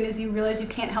carried, and as you realize you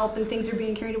can't help and things are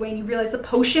being carried away, and you realize the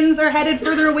potions are headed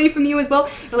further away from you as well,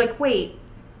 you're like, wait.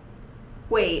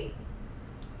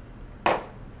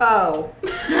 Oh.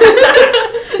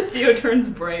 Theo turns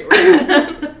bright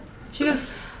red. She goes,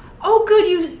 oh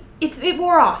good, it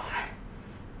wore off.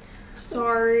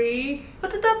 Sorry.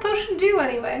 What did that potion do,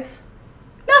 anyways?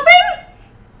 Nothing?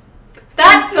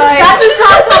 That does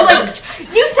not sound like...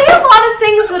 You say a lot of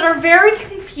things that are very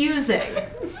confusing.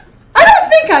 I don't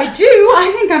think I do.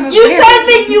 I think I'm a You very- said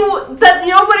that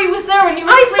nobody was there when you were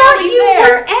I thought clearly you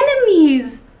there. were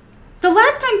enemies. The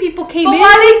last time people came But in...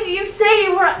 why did you say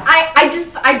you were...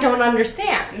 I don't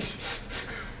understand.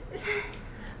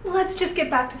 Let's just get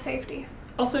back to safety.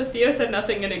 Also, Theo said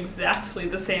nothing in exactly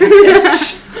the same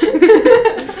pitch.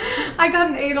 I got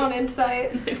an 8 on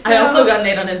insight. I also got an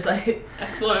 8 on insight.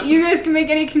 Excellent. You guys can make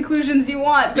any conclusions you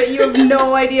want, but you have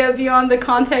no idea beyond the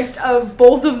context of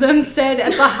both of them said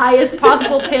at the highest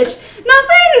possible pitch,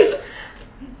 nothing!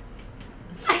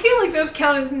 I feel like those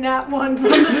count as nat ones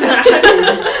on deception.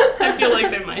 I feel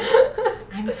like they might.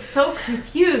 I'm so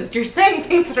confused. You're saying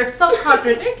things that are so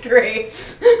contradictory.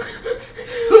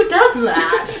 Who does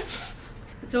that?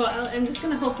 So I'm just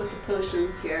gonna help with the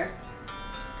potions here.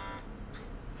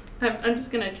 I'm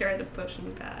just gonna carry the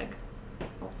potion bag.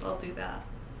 I'll do that.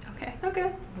 Okay.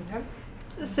 Okay.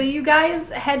 So you guys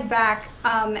head back,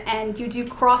 and you do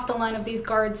cross the line of these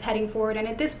guards heading forward, and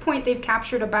at this point they've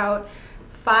captured about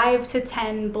 5 to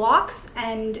 10 blocks,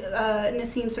 and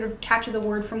Nassim sort of catches a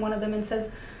word from one of them and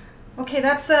says, okay,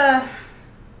 that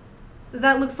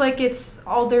looks like it's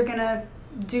all they're gonna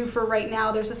do for right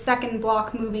now. There's a second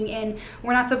block moving in.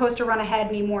 We're not supposed to run ahead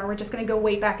anymore. We're just gonna go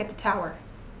wait back at the tower.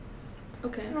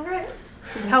 Okay. All right.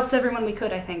 We've helped everyone we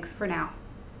could, I think, for now.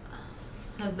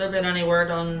 Has there been any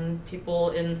word on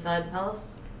people inside the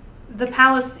palace? The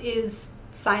palace is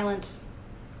silent.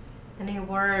 Any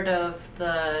word of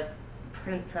the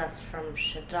princess from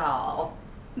Shadal?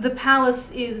 The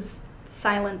palace is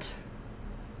silent.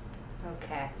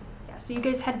 Okay. Yeah, so you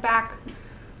guys head back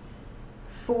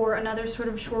for another sort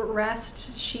of short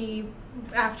rest. She,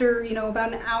 after,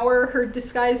 about an hour, her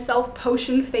disguised self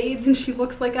potion fades and she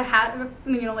looks like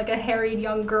like a harried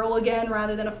young girl again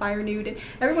rather than a fire nude. And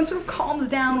everyone sort of calms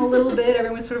down a little bit.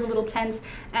 Everyone's sort of a little tense.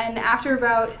 And after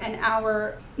about an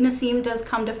hour, Nassim does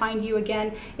come to find you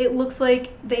again. It looks like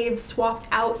they've swapped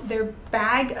out their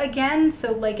bag again.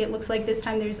 So, it looks like this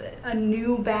time there's a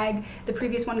new bag. The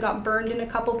previous one got burned in a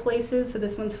couple places, so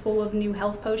this one's full of new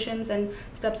health potions, and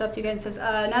steps up to you guys and says,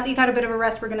 now that you've had a bit of a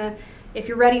rest, we're gonna, if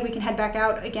you're ready, we can head back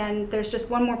out again. There's just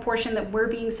one more portion that we're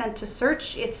being sent to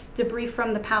search. It's debris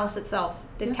from the palace itself.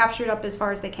 They've captured up as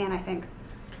far as they can, I think.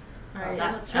 Well,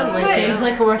 that certainly certainly seems seems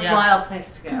like a worthwhile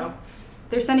place to go.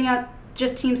 They're sending out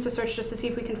just teams to search just to see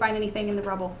if we can find anything in the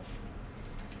rubble.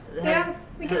 Yeah,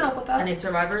 we can help with that. Any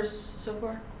survivors so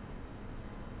far?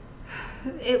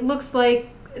 It looks like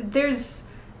there's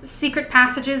secret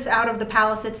passages out of the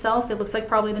palace itself. It looks like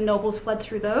probably the nobles fled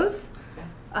through those.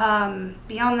 Okay.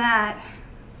 Beyond that,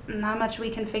 not much we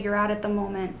can figure out at the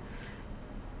moment.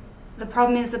 The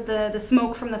problem is that the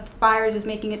smoke from the fires is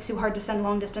making it too hard to send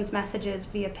long-distance messages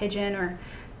via pigeon or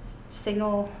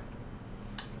signal.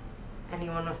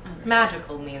 Anyone with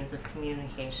magical means of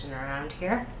communication around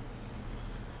here?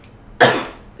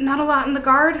 Not a lot in the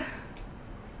guard.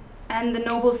 And the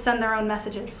nobles send their own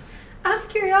messages. Out of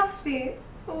curiosity,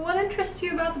 what interests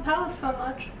you about the palace so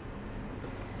much?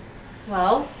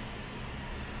 Well,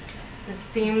 this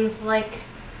seems like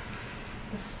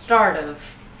the start of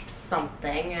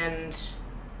something, and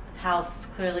the palace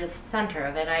is clearly the center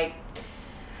of it.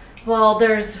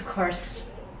 There's, of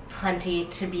course, plenty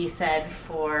to be said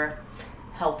for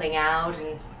helping out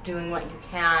and doing what you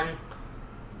can.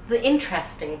 The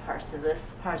interesting parts of this,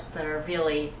 the parts that are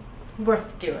really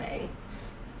worth doing,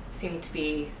 seem to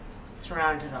be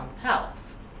surrounded on the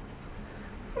palace.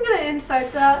 I'm gonna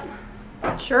insight that.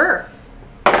 Sure.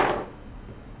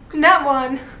 That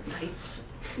one. Nice.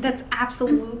 That's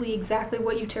absolutely exactly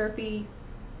what Euterpe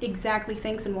exactly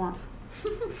thinks and wants.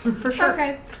 For sure.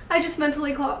 Okay. I just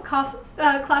mentally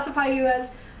classify you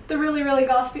as the really, really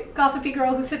gossipy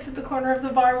girl who sits at the corner of the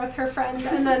bar with her friend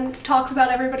and then talks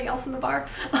about everybody else in the bar.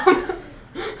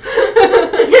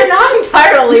 You're not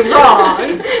entirely wrong.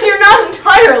 You're not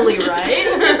entirely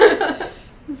right.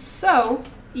 So,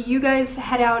 you guys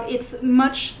head out.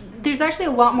 There's actually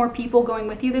a lot more people going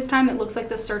with you this time. It looks like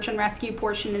the search and rescue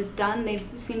portion is done. They've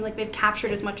seemed like they've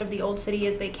captured as much of the old city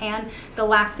as they can. The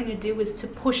last thing to do is to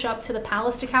push up to the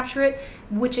palace to capture it,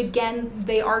 which again,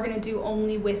 they are going to do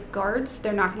only with guards.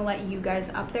 They're not going to let you guys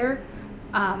up there.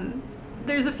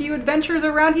 There's a few adventurers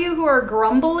around you who are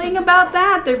grumbling about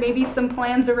that. There may be some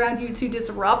plans around you to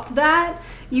disrupt that.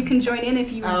 You can join in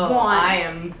if you want. I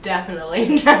am definitely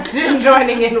interested in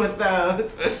joining in with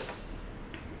those.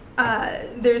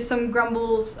 There's some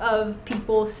grumbles of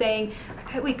people saying,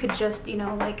 I bet we could just,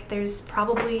 there's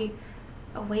probably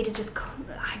a way to just,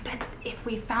 I bet if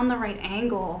we found the right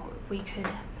angle, we could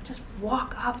just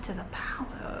walk up to the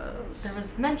palace. There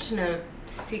was mention of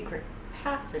secret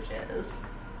passages.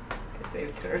 Because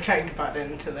they sort of tried to butt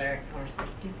into their conversation.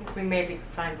 Do you think we maybe could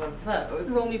find one of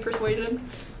those? Roll me persuasion.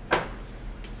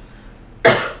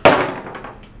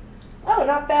 Oh,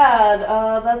 not bad.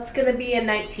 That's gonna be a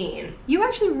 19. You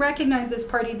actually recognize this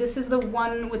party. This is the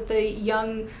one with the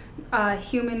young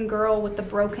human girl with the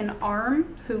broken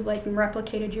arm who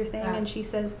replicated your thing, and she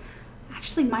says,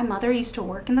 actually my mother used to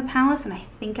work in the palace and I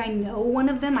think I know one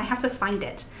of them. I have to find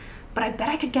it. But I bet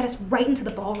I could get us right into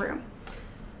the ballroom.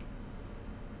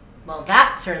 Well,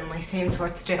 that certainly seems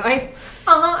worth doing.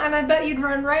 And I bet you'd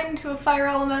run right into a fire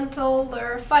elemental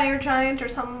or a fire giant or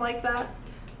something like that.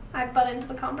 I'd butt into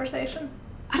the conversation.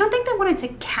 I don't think they wanted to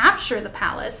capture the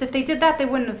palace. If they did that, they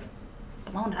wouldn't have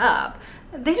blown it up.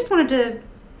 They just wanted to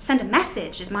send a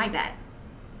message, is my bet.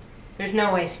 There's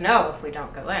no way to know if we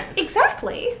don't go in.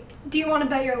 Exactly. Do you want to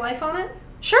bet your life on it?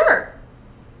 Sure.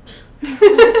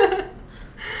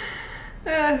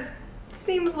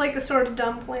 Seems like a sort of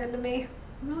dumb plan to me.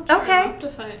 I'm not sure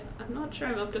Okay. I'm not sure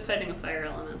I'm up to fighting a fire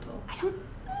elemental. I don't...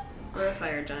 Or a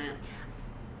fire giant.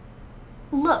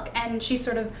 Look, and she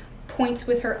sort of points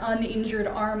with her uninjured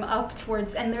arm up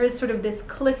towards, and there is sort of this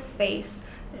cliff face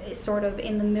sort of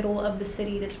in the middle of the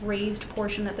city, this raised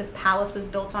portion that this palace was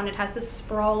built on. It has this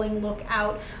sprawling look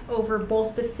out over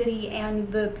both the city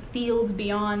and the fields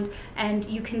beyond, and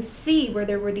you can see where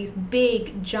there were these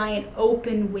big, giant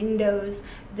open windows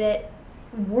that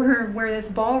were where this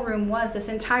ballroom was, this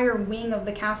entire wing of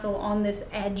the castle on this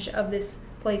edge of this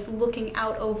place, looking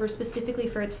out over specifically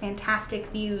for its fantastic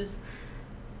views.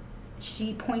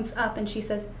 She points up and she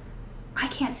says, I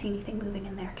can't see anything moving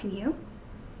in there, can you?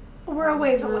 We're a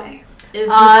ways away. Is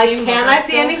Nassim Can with I us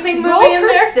see still? anything Roll moving in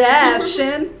there?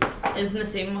 perception. Is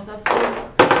Nassim with us still?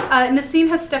 Nassim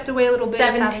has stepped away a little bit.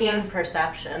 as having 17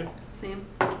 perception. Same.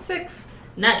 6.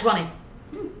 Nat 20.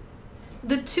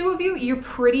 The two of you, you're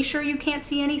pretty sure you can't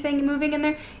see anything moving in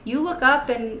there. You look up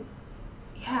and,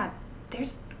 yeah,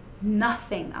 there's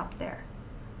nothing up there.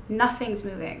 Nothing's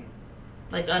moving.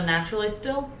 Like unnaturally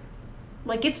still?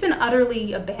 Like it's been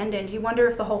utterly abandoned. You wonder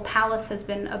if the whole palace has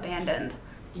been abandoned.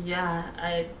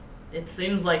 Yeah, it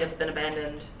seems like it's been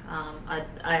abandoned.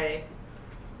 I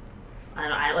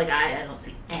don't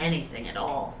see anything at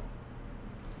all.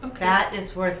 Okay. That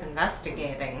is worth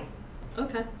investigating.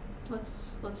 Okay.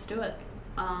 Let's do it.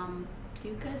 Do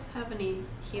you guys have any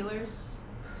healers?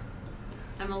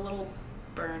 I'm a little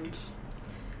burned.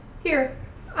 Here,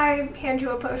 I hand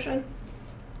you a potion.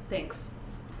 Thanks.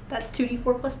 That's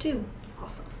 2d4 plus 2.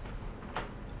 Awesome. I'm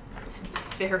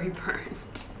very burned.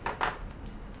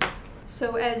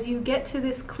 So as you get to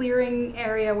this clearing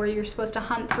area where you're supposed to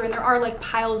hunt through, and there are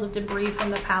piles of debris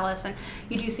from the palace, and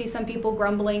you do see some people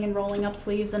grumbling and rolling up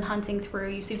sleeves and hunting through.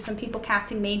 You see some people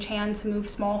casting mage hand to move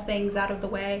small things out of the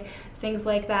way, things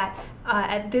like that.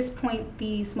 At this point,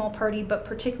 the small party, but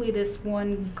particularly this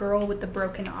one girl with the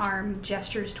broken arm,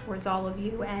 gestures towards all of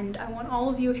you, and I want all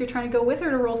of you, if you're trying to go with her,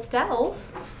 to roll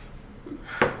stealth.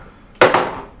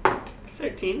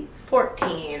 13.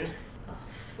 14.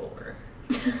 4.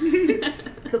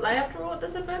 Because I have to roll a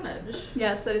disadvantage.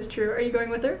 Yes, that is true. Are you going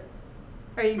with her?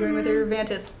 Are you going with her,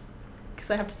 Vantis? Because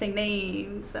I have to say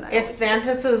names. And If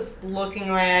Vantis is looking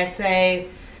away, I say,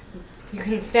 you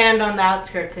can stand on the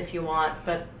outskirts if you want,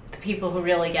 but the people who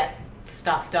really get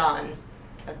stuff done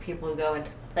are the people who go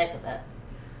into the thick of it.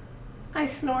 I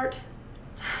snort.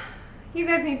 You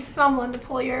guys need someone to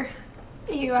pull you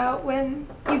out when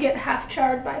you get half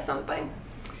charred by something.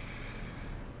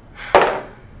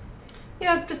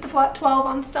 Yeah, just a flat 12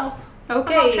 on stealth.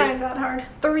 Okay. I'm not trying that hard.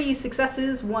 3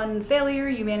 successes, 1 failure.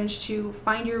 You managed to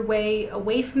find your way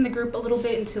away from the group a little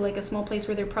bit into like a small place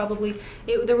where there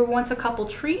were once a couple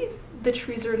trees. The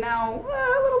trees are now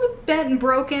a little bit bent and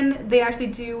broken. They actually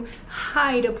do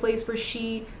hide a place where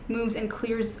she moves and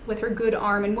clears with her good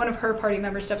arm, and one of her party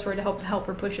members steps forward to help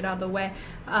her push it out of the way.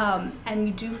 And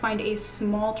you do find a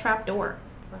small trap door.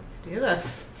 Let's do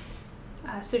this.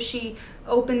 So she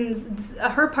opens,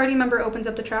 her party member opens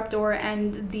up the trapdoor,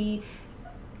 and the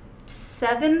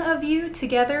 7 of you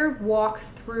together walk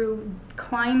through,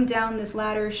 climb down this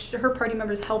ladder. Her party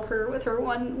members help her with her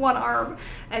one arm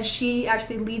as she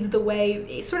actually leads the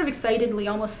way, sort of excitedly,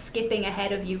 almost skipping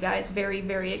ahead of you guys, very,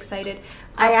 very excited.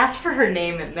 I asked for her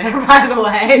name in there, by the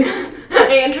way.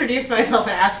 I introduced myself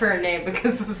and asked for her name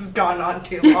because this has gone on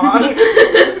too long.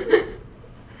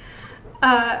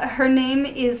 Her name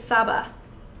is Saba,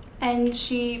 and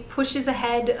she pushes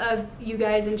ahead of you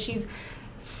guys, and she's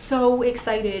so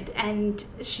excited, and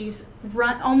she's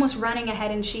almost running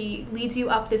ahead, and she leads you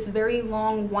up this very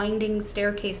long winding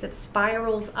staircase that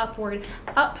spirals upward,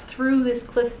 up through this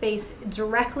cliff face,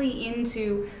 directly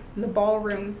into the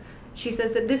ballroom. She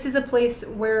says that this is a place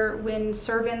where when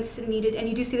servants needed, and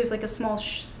you do see there's like a small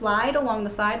slide along the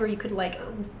side where you could like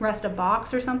rest a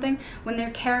box or something, when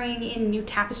they're carrying in new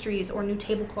tapestries or new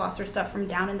tablecloths or stuff from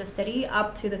down in the city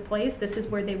up to the place, this is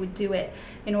where they would do it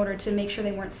in order to make sure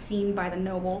they weren't seen by the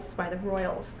nobles, by the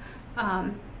royals.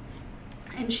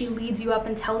 And she leads you up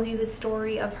and tells you this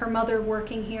story of her mother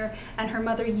working here and her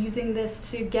mother using this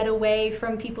to get away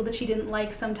from people that she didn't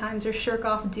like sometimes or shirk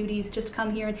off duties, just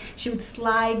come here, and she would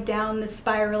slide down this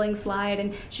spiraling slide,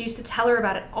 and she used to tell her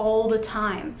about it all the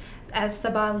time as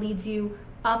Sabah leads you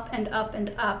up and up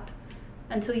and up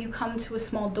until you come to a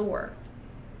small door.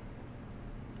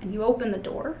 And you open the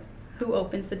door. Who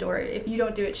opens the door? If you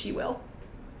don't do it, she will.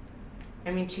 I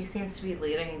mean, she seems to be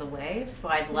leading the way, so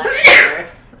I'd let her.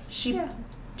 She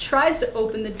tries to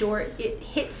open the door. It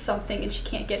hits something, and she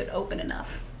can't get it open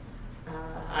enough.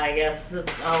 I guess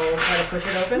that I'll try to push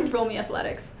it open. Roll me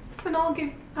athletics. And I'll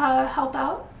give help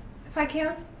out, if I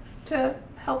can, to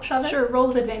help shove it. Sure, roll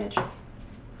with advantage.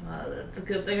 That's a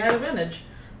good thing I have advantage.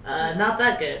 Not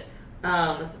that good.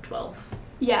 That's a 12.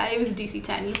 Yeah, it was a DC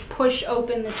 10. You push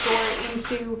open this door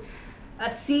into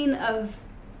a scene of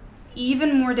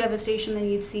even more devastation than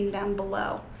you'd seen down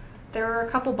below. There are a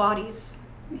couple bodies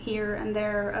here and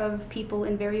there of people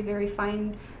in very, very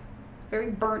fine,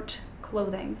 very burnt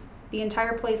clothing. The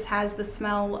entire place has the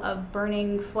smell of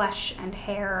burning flesh and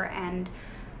hair and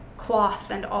cloth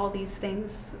and all these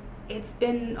things. It's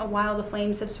been a while. The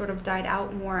flames have sort of died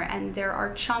out more, and there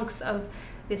are chunks of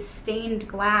this stained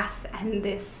glass and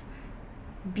this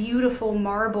beautiful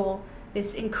marble.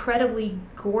 This incredibly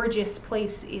gorgeous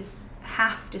place is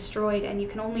half destroyed, and you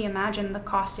can only imagine the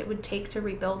cost it would take to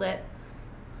rebuild it.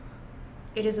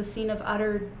 It is a scene of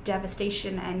utter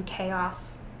devastation and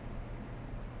chaos.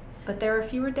 But there are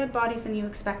fewer dead bodies than you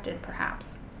expected,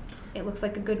 perhaps. It looks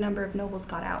like a good number of nobles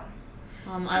got out.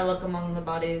 I look among the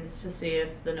bodies to see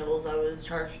if the nobles I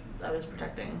was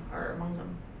protecting are among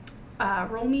them.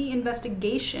 Roll me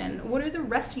investigation. What are the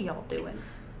rest of y'all doing?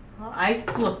 Well, I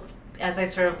look, as I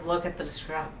sort of look at the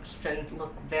description,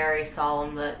 look very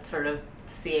solemn that sort of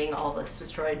seeing all this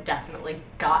destroyed definitely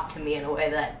got to me in a way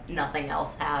that nothing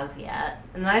else has yet.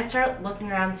 And then I start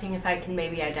looking around, seeing if I can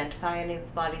maybe identify any of the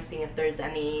bodies, seeing if there's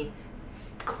any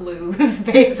clues,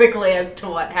 basically, as to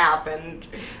what happened.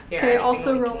 Okay,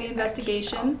 also roll me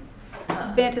investigation.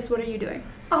 Vantis, what are you doing?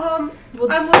 I'm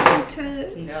looking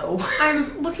to... No.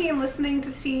 I'm looking and listening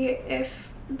to see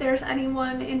if there's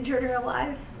anyone injured or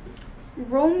alive.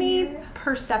 Roll me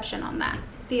perception on that.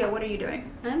 Thea, what are you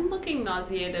doing? I'm looking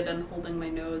nauseated and holding my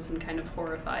nose and kind of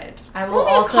horrified. I will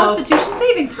Roll me a Constitution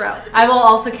saving throw. I will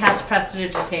also cast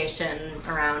Prestidigitation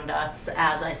around us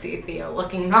as I see Theo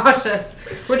looking nauseous,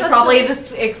 which probably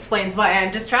just explains why I'm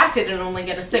distracted and only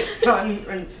get a 6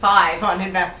 on 5 on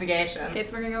investigation. Okay,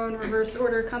 so we're gonna go in reverse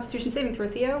order. Constitution saving throw,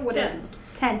 Theo. What is 10. it?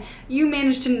 10. You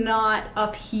managed to not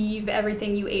upheave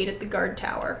everything you ate at the guard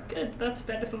tower. Good. That's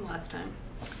better than last time.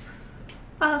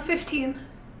 15.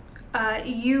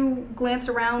 You glance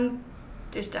around.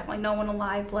 There's definitely no one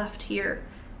alive left here.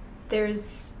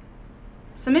 There's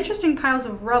some interesting piles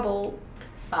of rubble.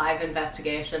 5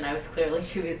 investigation. I was clearly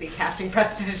too busy casting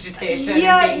Prestidigitation.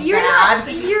 Yeah, and being you're sad.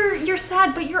 not. You're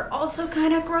sad, but you're also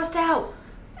kind of grossed out,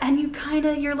 and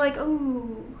you're like,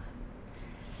 ooh.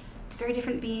 It's very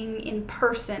different being in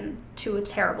person to a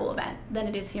terrible event than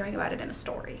it is hearing about it in a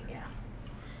story.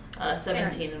 Yeah.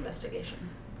 17 investigation.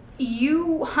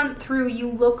 You hunt through,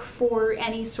 you look for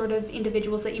any sort of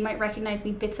individuals that you might recognize,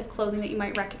 any bits of clothing that you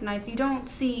might recognize. You don't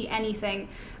see anything.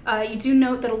 You do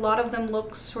note that a lot of them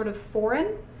look sort of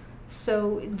foreign.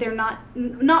 So they're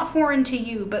not foreign to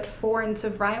you, but foreign to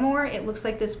Vrymore. It looks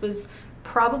like this was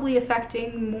probably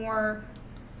affecting more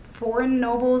foreign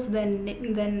nobles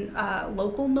than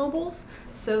local nobles.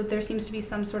 So there seems to be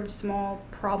some sort of small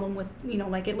problem with,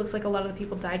 like it looks like a lot of the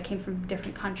people died came from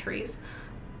different countries.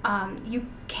 You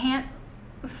can't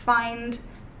find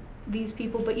these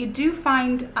people, but you do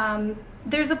find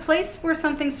there's a place where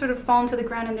something's sort of fallen to the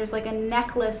ground, and there's like a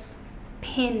necklace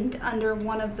pinned under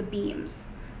one of the beams.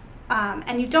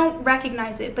 And you don't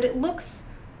recognize it, but it looks,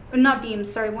 not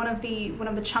beams, sorry, one of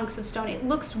the chunks of stone. It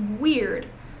looks weird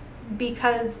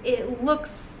because it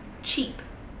looks cheap.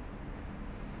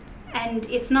 And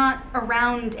it's not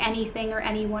around anything or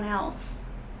anyone else.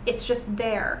 It's just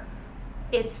there.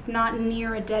 It's not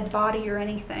near a dead body or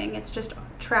anything. It's just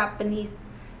trapped beneath.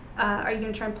 Are you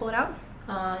going to try and pull it out?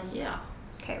 Yeah.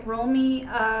 Okay, roll me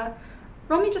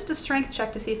just a strength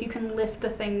check to see if you can lift the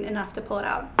thing enough to pull it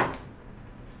out.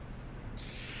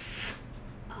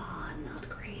 Not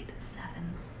great. 7.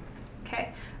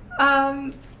 Okay.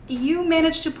 You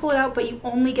manage to pull it out, but you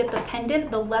only get the pendant.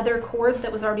 The leather cord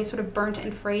that was already sort of burnt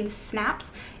and frayed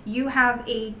snaps. You have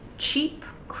a cheap,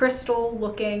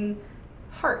 crystal-looking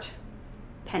heart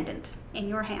pendant in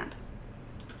your hand.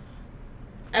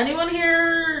 Anyone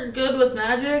here good with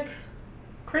magic?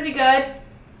 Pretty good.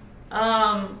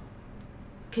 Can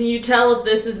you tell if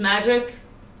this is magic?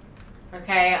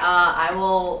 Okay, I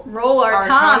will Roll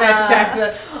Arcana. check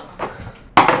this.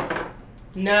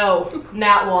 No,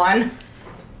 not one.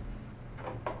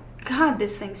 God,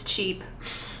 this thing's cheap.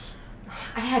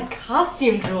 I had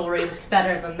costume jewelry that's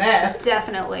better than this.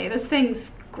 Definitely. This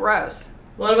thing's gross.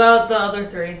 What about the other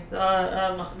 3? The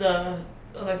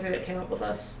other 3 that came up with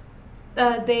us?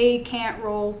 They can't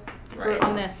roll Right.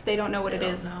 on this. They don't know what They it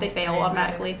don't is. know. They fail Right.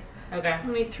 automatically. Okay.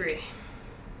 Only 3.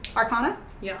 Arcana?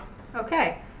 Yeah.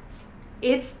 Okay.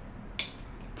 It's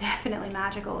definitely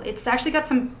magical. It's actually got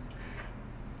some...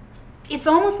 It's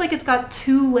almost like it's got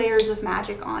 2 layers of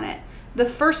magic on it. The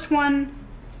first one,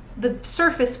 the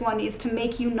surface one, is to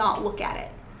make you not look at it.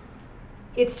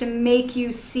 It's to make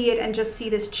you see it and just see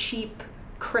this cheap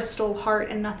crystal heart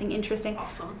and nothing interesting.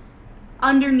 Awesome.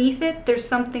 Underneath it, there's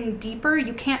something deeper.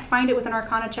 You can't find it with an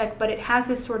Arcana check, but it has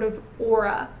this sort of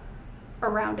aura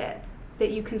around it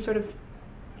that you can sort of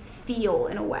feel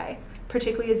in a way,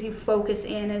 particularly as you focus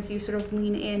in, as you sort of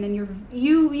lean in, and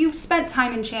you've spent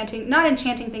time not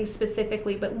enchanting things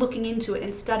specifically, but looking into it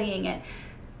and studying it.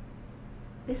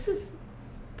 This is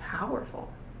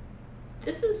powerful.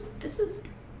 This is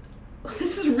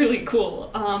really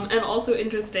cool, and also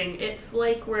interesting. It's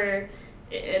like where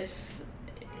it's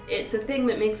a thing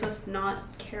that makes us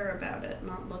not care about it,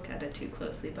 not look at it too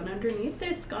closely. But underneath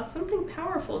it's got something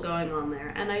powerful going on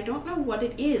there, and I don't know what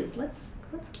it is. Let's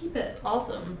keep it.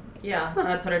 Awesome. Yeah,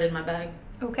 I put it in my bag.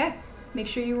 Okay. Make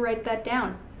sure you write that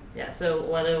down. Yeah, so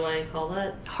what do I call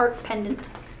that? Heart pendant.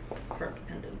 Heart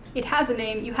pendant. It has a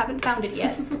name. You haven't found it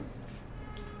yet.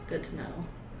 Good to know.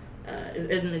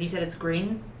 And you said it's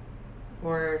green?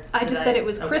 Or I just said it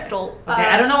was okay. crystal. Okay,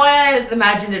 I don't know why I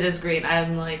imagined it as green.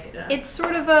 I'm like... It's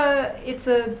sort of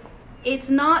it's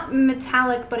not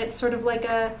metallic, but it's sort of like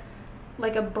a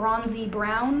bronzy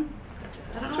brown.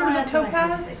 I don't know Sort of why a that's in my topaz?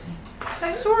 conversation.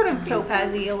 Sort of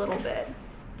topazy a little bit.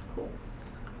 Cool.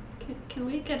 Can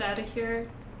we get out of here?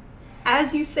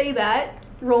 As you say that,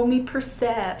 roll me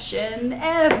perception,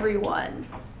 everyone.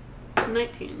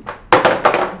 19.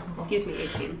 Excuse me,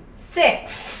 18.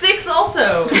 6. 6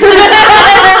 also!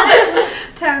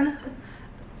 10.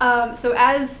 So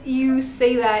as you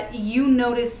say that, you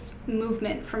notice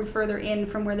movement from further in,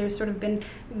 from where there's sort of been,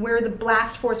 where the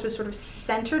blast force was sort of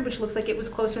centered, which looks like it was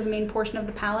closer to the main portion of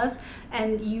the palace,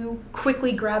 and you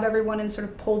quickly grab everyone and sort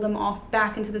of pull them off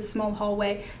back into this small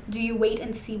hallway. Do you wait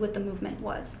and see what the movement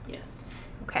was? Yes.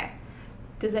 Okay.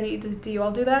 Do you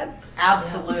all do that?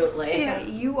 Absolutely. Okay,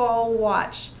 you all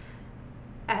watch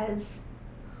as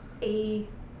a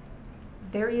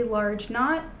very large,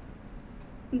 not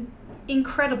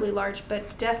incredibly large,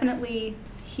 but definitely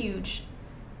huge,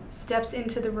 steps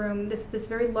into the room. This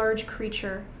very large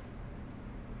creature.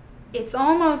 It's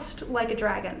almost like a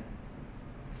dragon.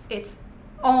 It's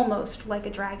almost like a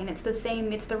dragon. It's the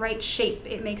same. It's the right shape.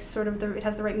 It makes sort of it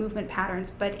has the right movement patterns,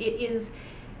 but it is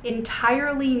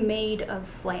entirely made of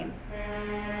flame.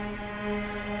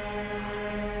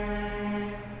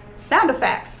 Sound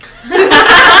effects.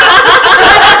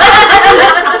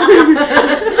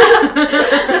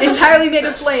 Entirely made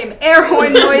of flame. Air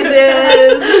horn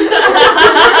noises.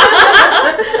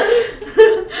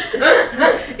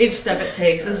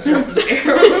 takes is just an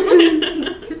arrow.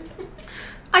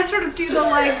 I sort of do the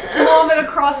mom in a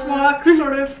crosswalk,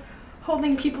 sort of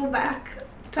holding people back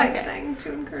type thing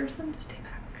to encourage them to stay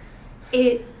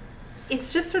back.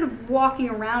 It's just sort of walking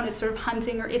around, it's sort of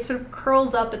hunting, or it sort of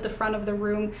curls up at the front of the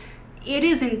room. It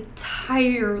is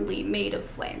entirely made of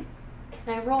flame.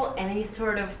 Can I roll any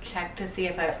sort of check to see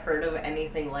if I've heard of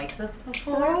anything like this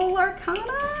before? Roll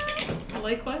Arcana?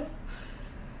 Likewise.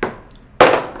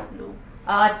 No.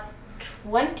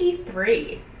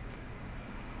 23.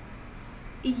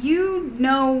 You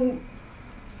know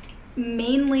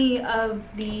mainly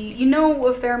you know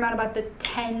a fair amount about the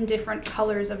 10 different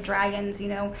colors of dragons, you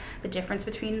know the difference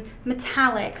between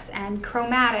metallics and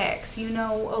chromatics, you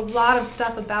know a lot of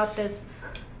stuff about this.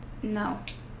 No,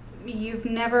 you've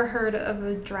never heard of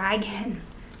a dragon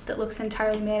that looks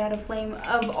entirely made out of flame.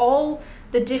 Of all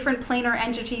the different planar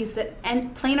entities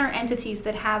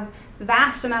that have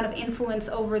vast amount of influence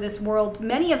over this world,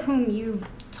 many of whom you've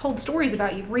told stories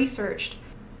about, you've researched,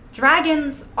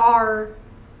 dragons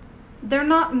they're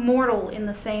not mortal in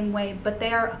the same way, but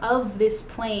they are of this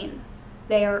plane.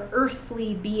 They are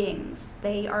earthly beings.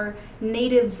 They are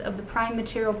natives of the prime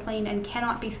material plane and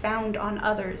cannot be found on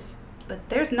others. But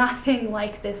there's nothing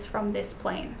like this from this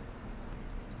plane.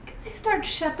 Can I start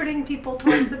shepherding people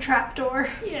towards the trapdoor?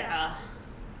 Yeah.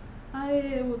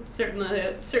 I would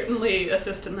certainly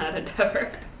assist in that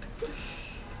endeavor.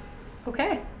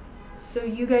 Okay. So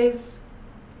you guys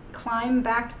climb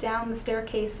back down the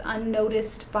staircase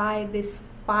unnoticed by this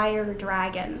fire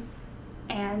dragon,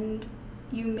 and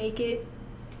you make it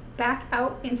back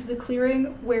out into the clearing,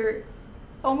 where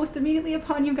almost immediately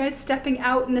upon you guys stepping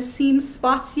out, Nassim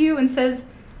spots you and says,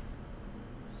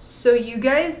 "So you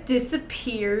guys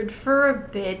disappeared for a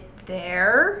bit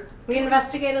there?" We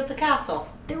investigated the castle.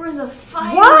 There was a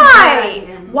fire Why?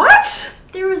 dragon. What?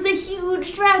 There was a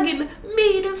huge dragon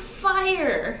made of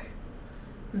fire.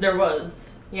 There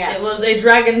was. Yes. It was a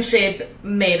dragon shape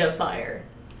made of fire.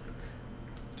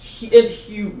 It's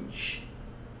huge.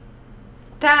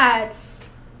 There's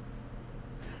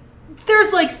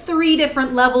 3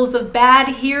 different levels of bad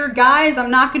here, guys.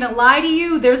 I'm not gonna lie to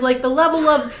you. There's the level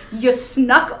of you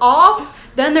snuck off.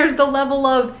 Then there's the level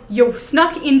of you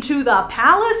snuck into the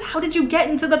palace. How did you get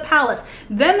into the palace?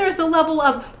 Then there's the level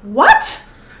of what?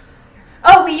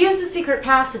 Oh, we used a secret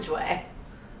passageway.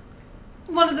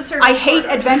 One of the servants. I hate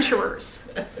orders. adventurers.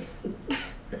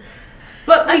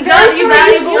 But we I'm got very you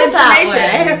sorry you valuable feel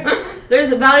that information.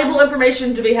 There's valuable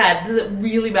information to be had. Does it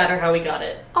really matter how we got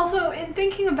it? Also, in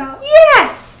thinking about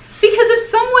Yes! Because if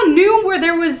someone knew where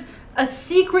there was a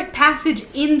secret passage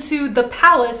into the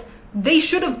palace, they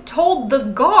should have told the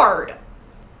guard.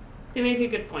 You make a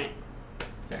good point.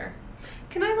 Fair.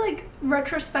 Can I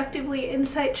retrospectively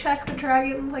insight check the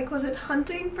dragon? Was it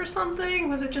hunting for something?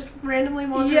 Was it just randomly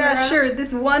wandering around? Yeah, sure.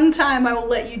 This one time I will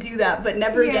let you do that, but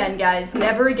never again, guys.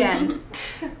 Never again.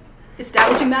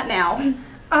 Establishing that now.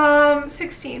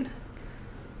 16.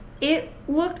 It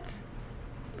looked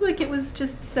like it was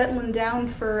just settling down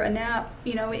for a nap.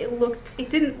 You know, it looked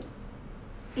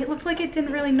like it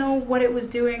didn't really know what it was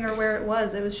doing or where it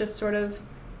was. It was just sort of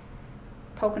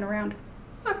poking around.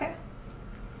 Okay.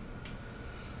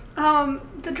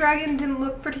 The dragon didn't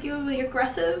look particularly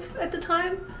aggressive at the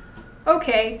time.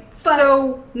 Okay,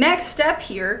 so next step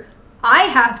here, I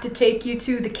have to take you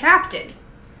to the captain.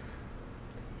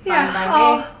 Yeah, by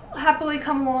I'll happily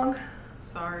come along.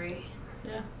 Sorry.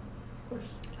 Yeah, of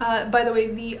course. By the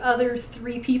way, the other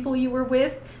 3 people you were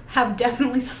with have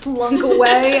definitely slunk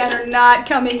away and are not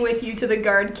coming with you to the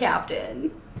guard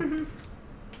captain. Mm-hmm.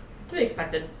 To be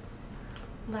expected.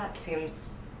 That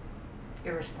seems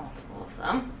irresponsible of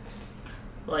them.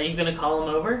 Well, are you gonna call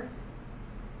him over?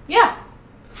 Yeah.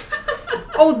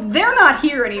 Oh, they're not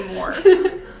here anymore.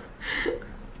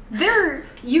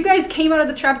 You guys came out of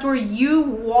the trapdoor, you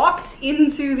walked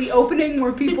into the opening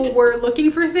where people were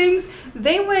looking for things.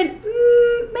 They went,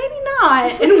 maybe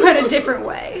not, and went a different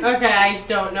way. Okay, I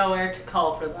don't know where to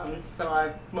call for them, so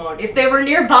I won't. If they were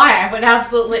nearby, I would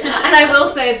absolutely... And I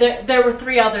will say that there were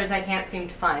 3 others, I can't seem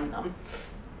to find them.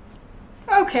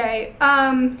 Okay,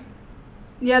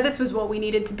 yeah, this was what we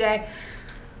needed today.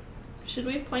 Should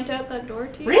we point out that door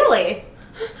to you? Really?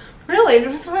 Really?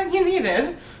 Just what you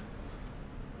needed?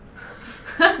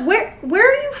 Where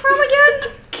are you from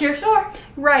again? Kirshore.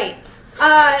 Right.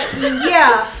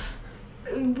 Yeah.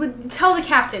 Tell the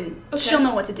captain. Okay. She'll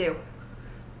know what to do.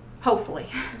 Hopefully.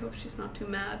 I hope she's not too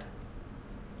mad.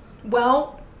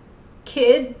 Well,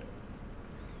 kid,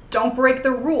 don't break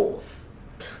the rules.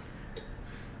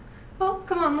 Well,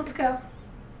 come on, let's go.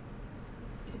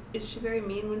 Is she very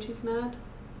mean when she's mad?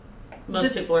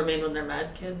 Most people are mean when they're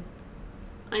mad, kid.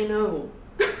 I know.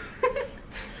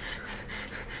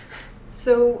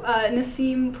 So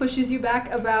Nassim pushes you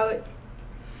back about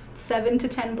 7 to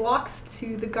 10 blocks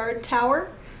to the guard tower,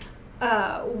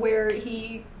 where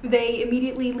they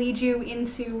immediately lead you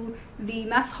into the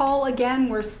mess hall again.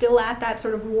 We're still at that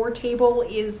sort of war table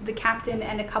is the captain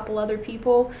and a couple other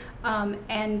people,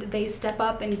 and they step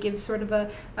up and give sort of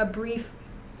a brief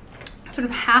sort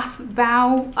of half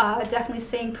bow, definitely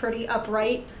staying pretty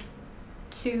upright,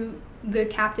 to the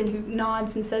captain, who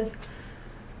nods and says,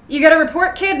 "You got a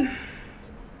report, kid?"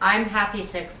 I'm happy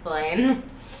to explain.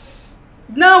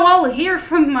 "No, I'll hear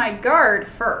from my guard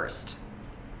first."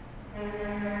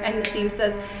 And Nassim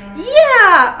says,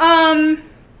 "Yeah,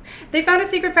 they found a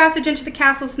secret passage into the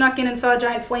castle, snuck in and saw a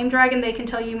giant flame dragon. They can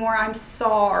tell you more. I'm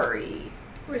sorry."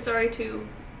 We're sorry too.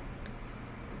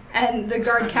 And the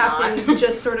guard captain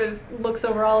just sort of looks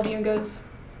over all of you and goes,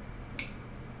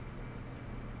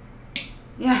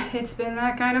 "Yeah, it's been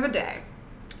that kind of a day."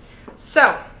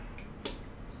 So,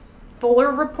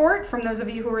 fuller report from those of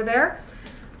you who were there.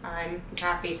 I'm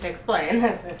happy to explain,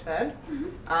 as I said.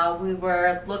 We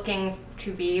were looking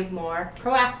to be more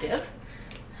proactive,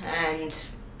 and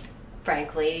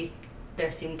frankly,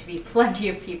 there seemed to be plenty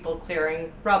of people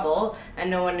clearing rubble and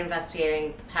no one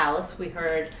investigating the palace. We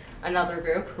heard another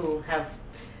group who have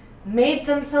made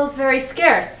themselves very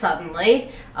scarce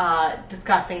suddenly,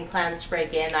 discussing plans to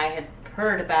break in. I had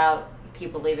heard about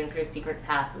people leaving through secret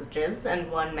passages,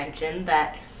 and one mentioned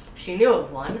that she knew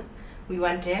of one. We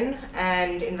went in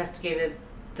and investigated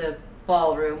the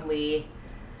ballroom.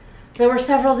 There were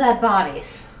several dead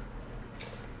bodies.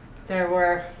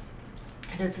 It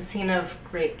is a scene of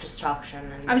great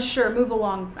destruction. And I'm sure, move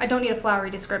along. I don't need a flowery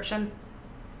description.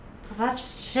 Well, that's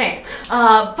a shame.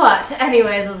 But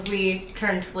anyways, as we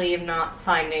turned to leave, not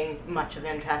finding much of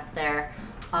interest there,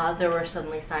 there were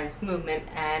suddenly signs of movement,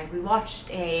 and we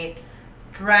watched a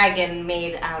dragon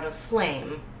made out of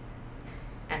flame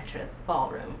enter the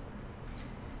ballroom.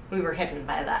 We were hidden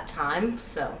by that time,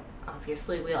 so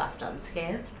obviously we left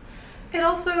unscathed. It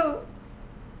also,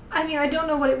 I don't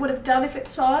know what it would have done if it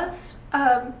saw us.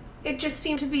 It just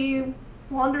seemed to be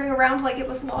wandering around like it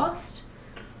was lost.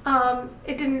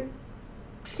 It didn't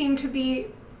seem to be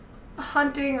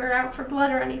hunting or out for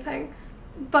blood or anything.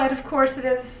 But of course it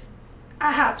is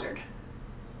a hazard,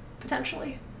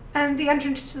 potentially. And the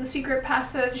entrance to the secret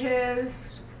passage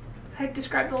is, I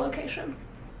described the location.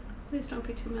 Please don't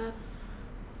be too mad.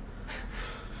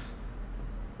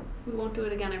 We won't do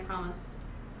it again, I promise.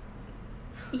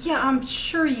 Yeah, I'm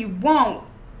sure you won't.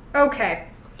 Okay.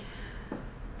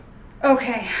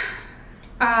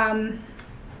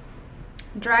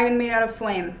 Dragon made out of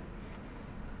flame.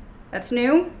 That's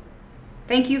new.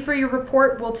 Thank you for your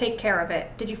report. We'll take care of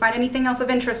it. Did you find anything else of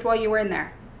interest while you were in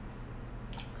there?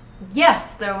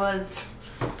 Yes, there was.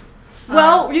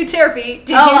 Well, Euterpe, did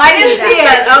you see I didn't that? see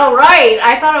it. Oh, right.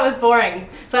 I thought it was boring.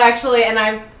 So actually, and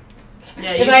I.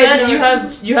 Yeah, you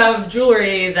said you have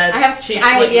jewelry that's I have cheap.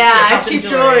 I have cheap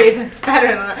jewelry that's better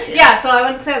than that. Yeah, so I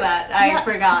wouldn't say that. I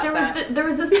forgot that. There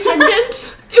was this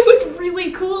pendant. It was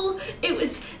really cool.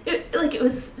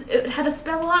 It had a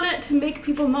spell on it to make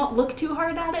people not look too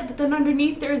hard at it, but then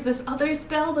underneath there was this other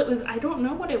spell that was, I don't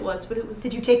know what it was, but it was...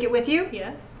 Did you take it with you?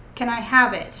 Yes. Can I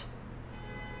have it?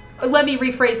 Or let me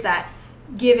rephrase that.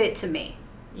 Give it to me.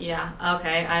 Yeah,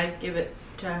 okay, I give it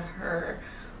to her.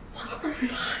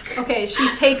 Okay,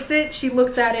 she takes it, she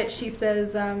looks at it, she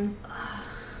says,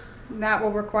 that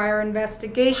will require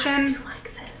investigation. Why are you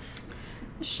like this?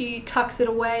 She tucks it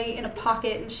away in a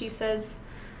pocket and she says,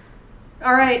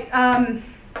 "Alright,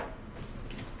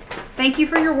 thank you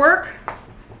for your work.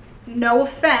 No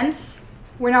offense.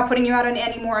 We're not putting you out on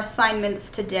any more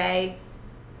assignments today.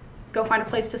 Go find a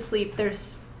place to sleep.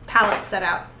 There's pallets set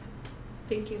out."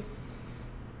 Thank you.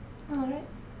 Alright.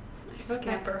 I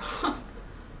scamper off.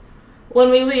 When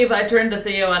we leave, I turn to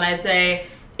Theo and I say,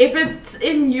 if it's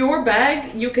in your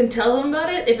bag, you can tell them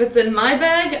about it. If it's in my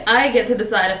bag, I get to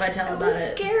decide if I tell them about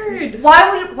it. Scared.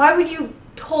 Why would you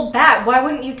hold back? Why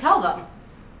wouldn't you tell them?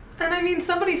 And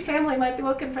somebody's family might be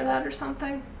looking for that or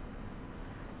something.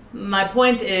 My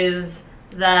point is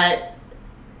that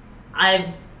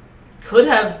I could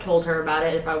have told her about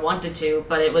it if I wanted to,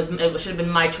 but it should have been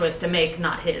my choice to make,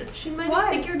 not his. She might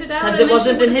Why? have figured it out. Because it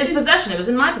wasn't in his possession, it was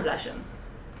in my possession.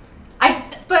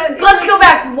 But let's go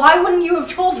back. Why wouldn't you have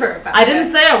told her about it? I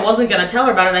didn't say I wasn't going to tell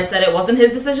her about it, I said it wasn't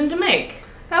his decision to make.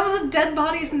 That was a dead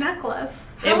body's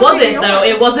necklace. It wasn't, though.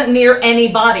 It wasn't near any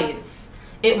bodies.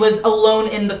 It was alone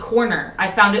in the corner.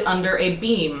 I found it under a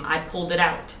beam. I pulled it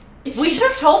out. We should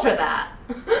have told her that.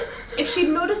 If she'd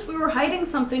noticed we were hiding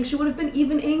something, she would have been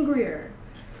even angrier.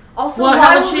 Also, Well, why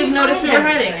how would would she have noticed we were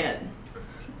hiding it?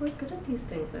 People are good at these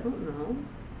things. I don't know.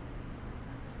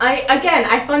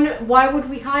 I find why would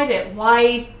we hide it?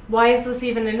 Why is this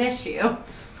even an issue?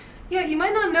 Yeah, you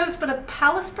might not notice, but a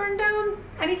palace burned down.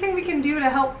 Anything we can do to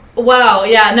help? Wow,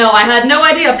 yeah, no, I had no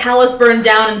idea a palace burned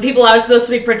down and the people I was supposed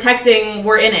to be protecting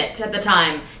were in it at the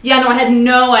time. Yeah, no, I had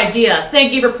no idea.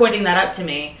 Thank you for pointing that out to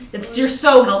me. You're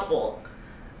so helpful.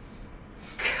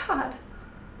 God.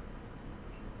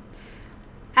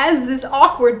 As this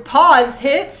awkward pause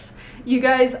hits, you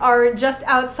guys are just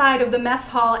outside of the mess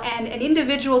hall, and an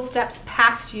individual steps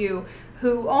past you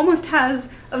who almost has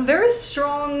a very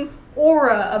strong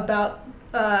aura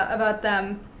about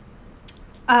them.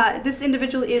 This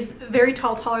individual is very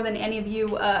tall, taller than any of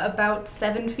you, about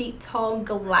 7 feet tall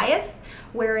Goliath,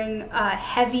 wearing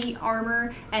heavy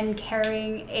armor and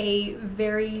carrying a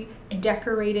very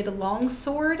decorated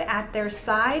longsword at their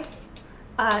side.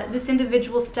 This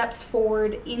individual steps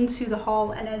forward into the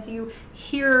hall, and as you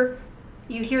hear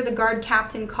the guard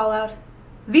captain call out,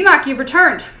 "Vimak, you've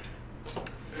returned.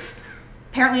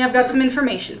 Apparently I've got some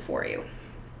information for you."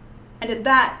 And at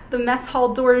that, the mess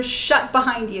hall doors shut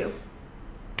behind you.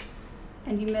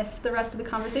 And you miss the rest of the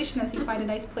conversation as you find a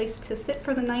nice place to sit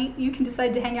for the night. You can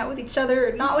decide to hang out with each other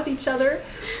or not with each other.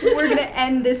 We're going to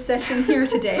end this session here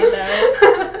today,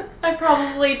 though. I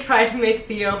probably tried to make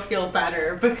Theo feel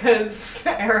better because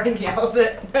Aaron yelled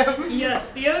at them.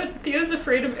 Yeah, Theo's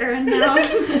afraid of Aaron now.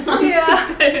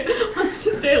 Wants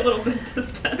to stay a little bit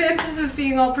distant. Vamps is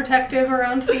being all protective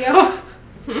around Theo.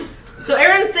 So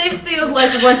Aaron saves Theo's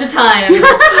life a bunch of times,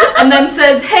 and then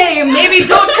says, "Hey, maybe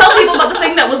don't tell people about the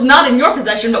thing that was not in your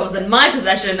possession, but was in my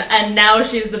possession," and now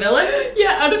she's the villain?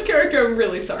 Yeah, out of character, I'm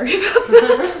really sorry about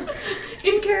that.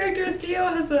 In character, Theo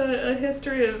has a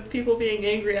history of people being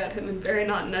angry at him and very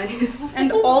not nice.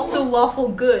 And also lawful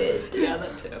good. Yeah,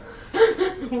 that too.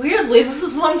 Weirdly, this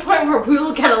is one point where we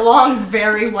will get along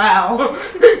very well,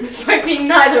 despite being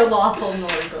neither lawful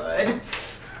nor good.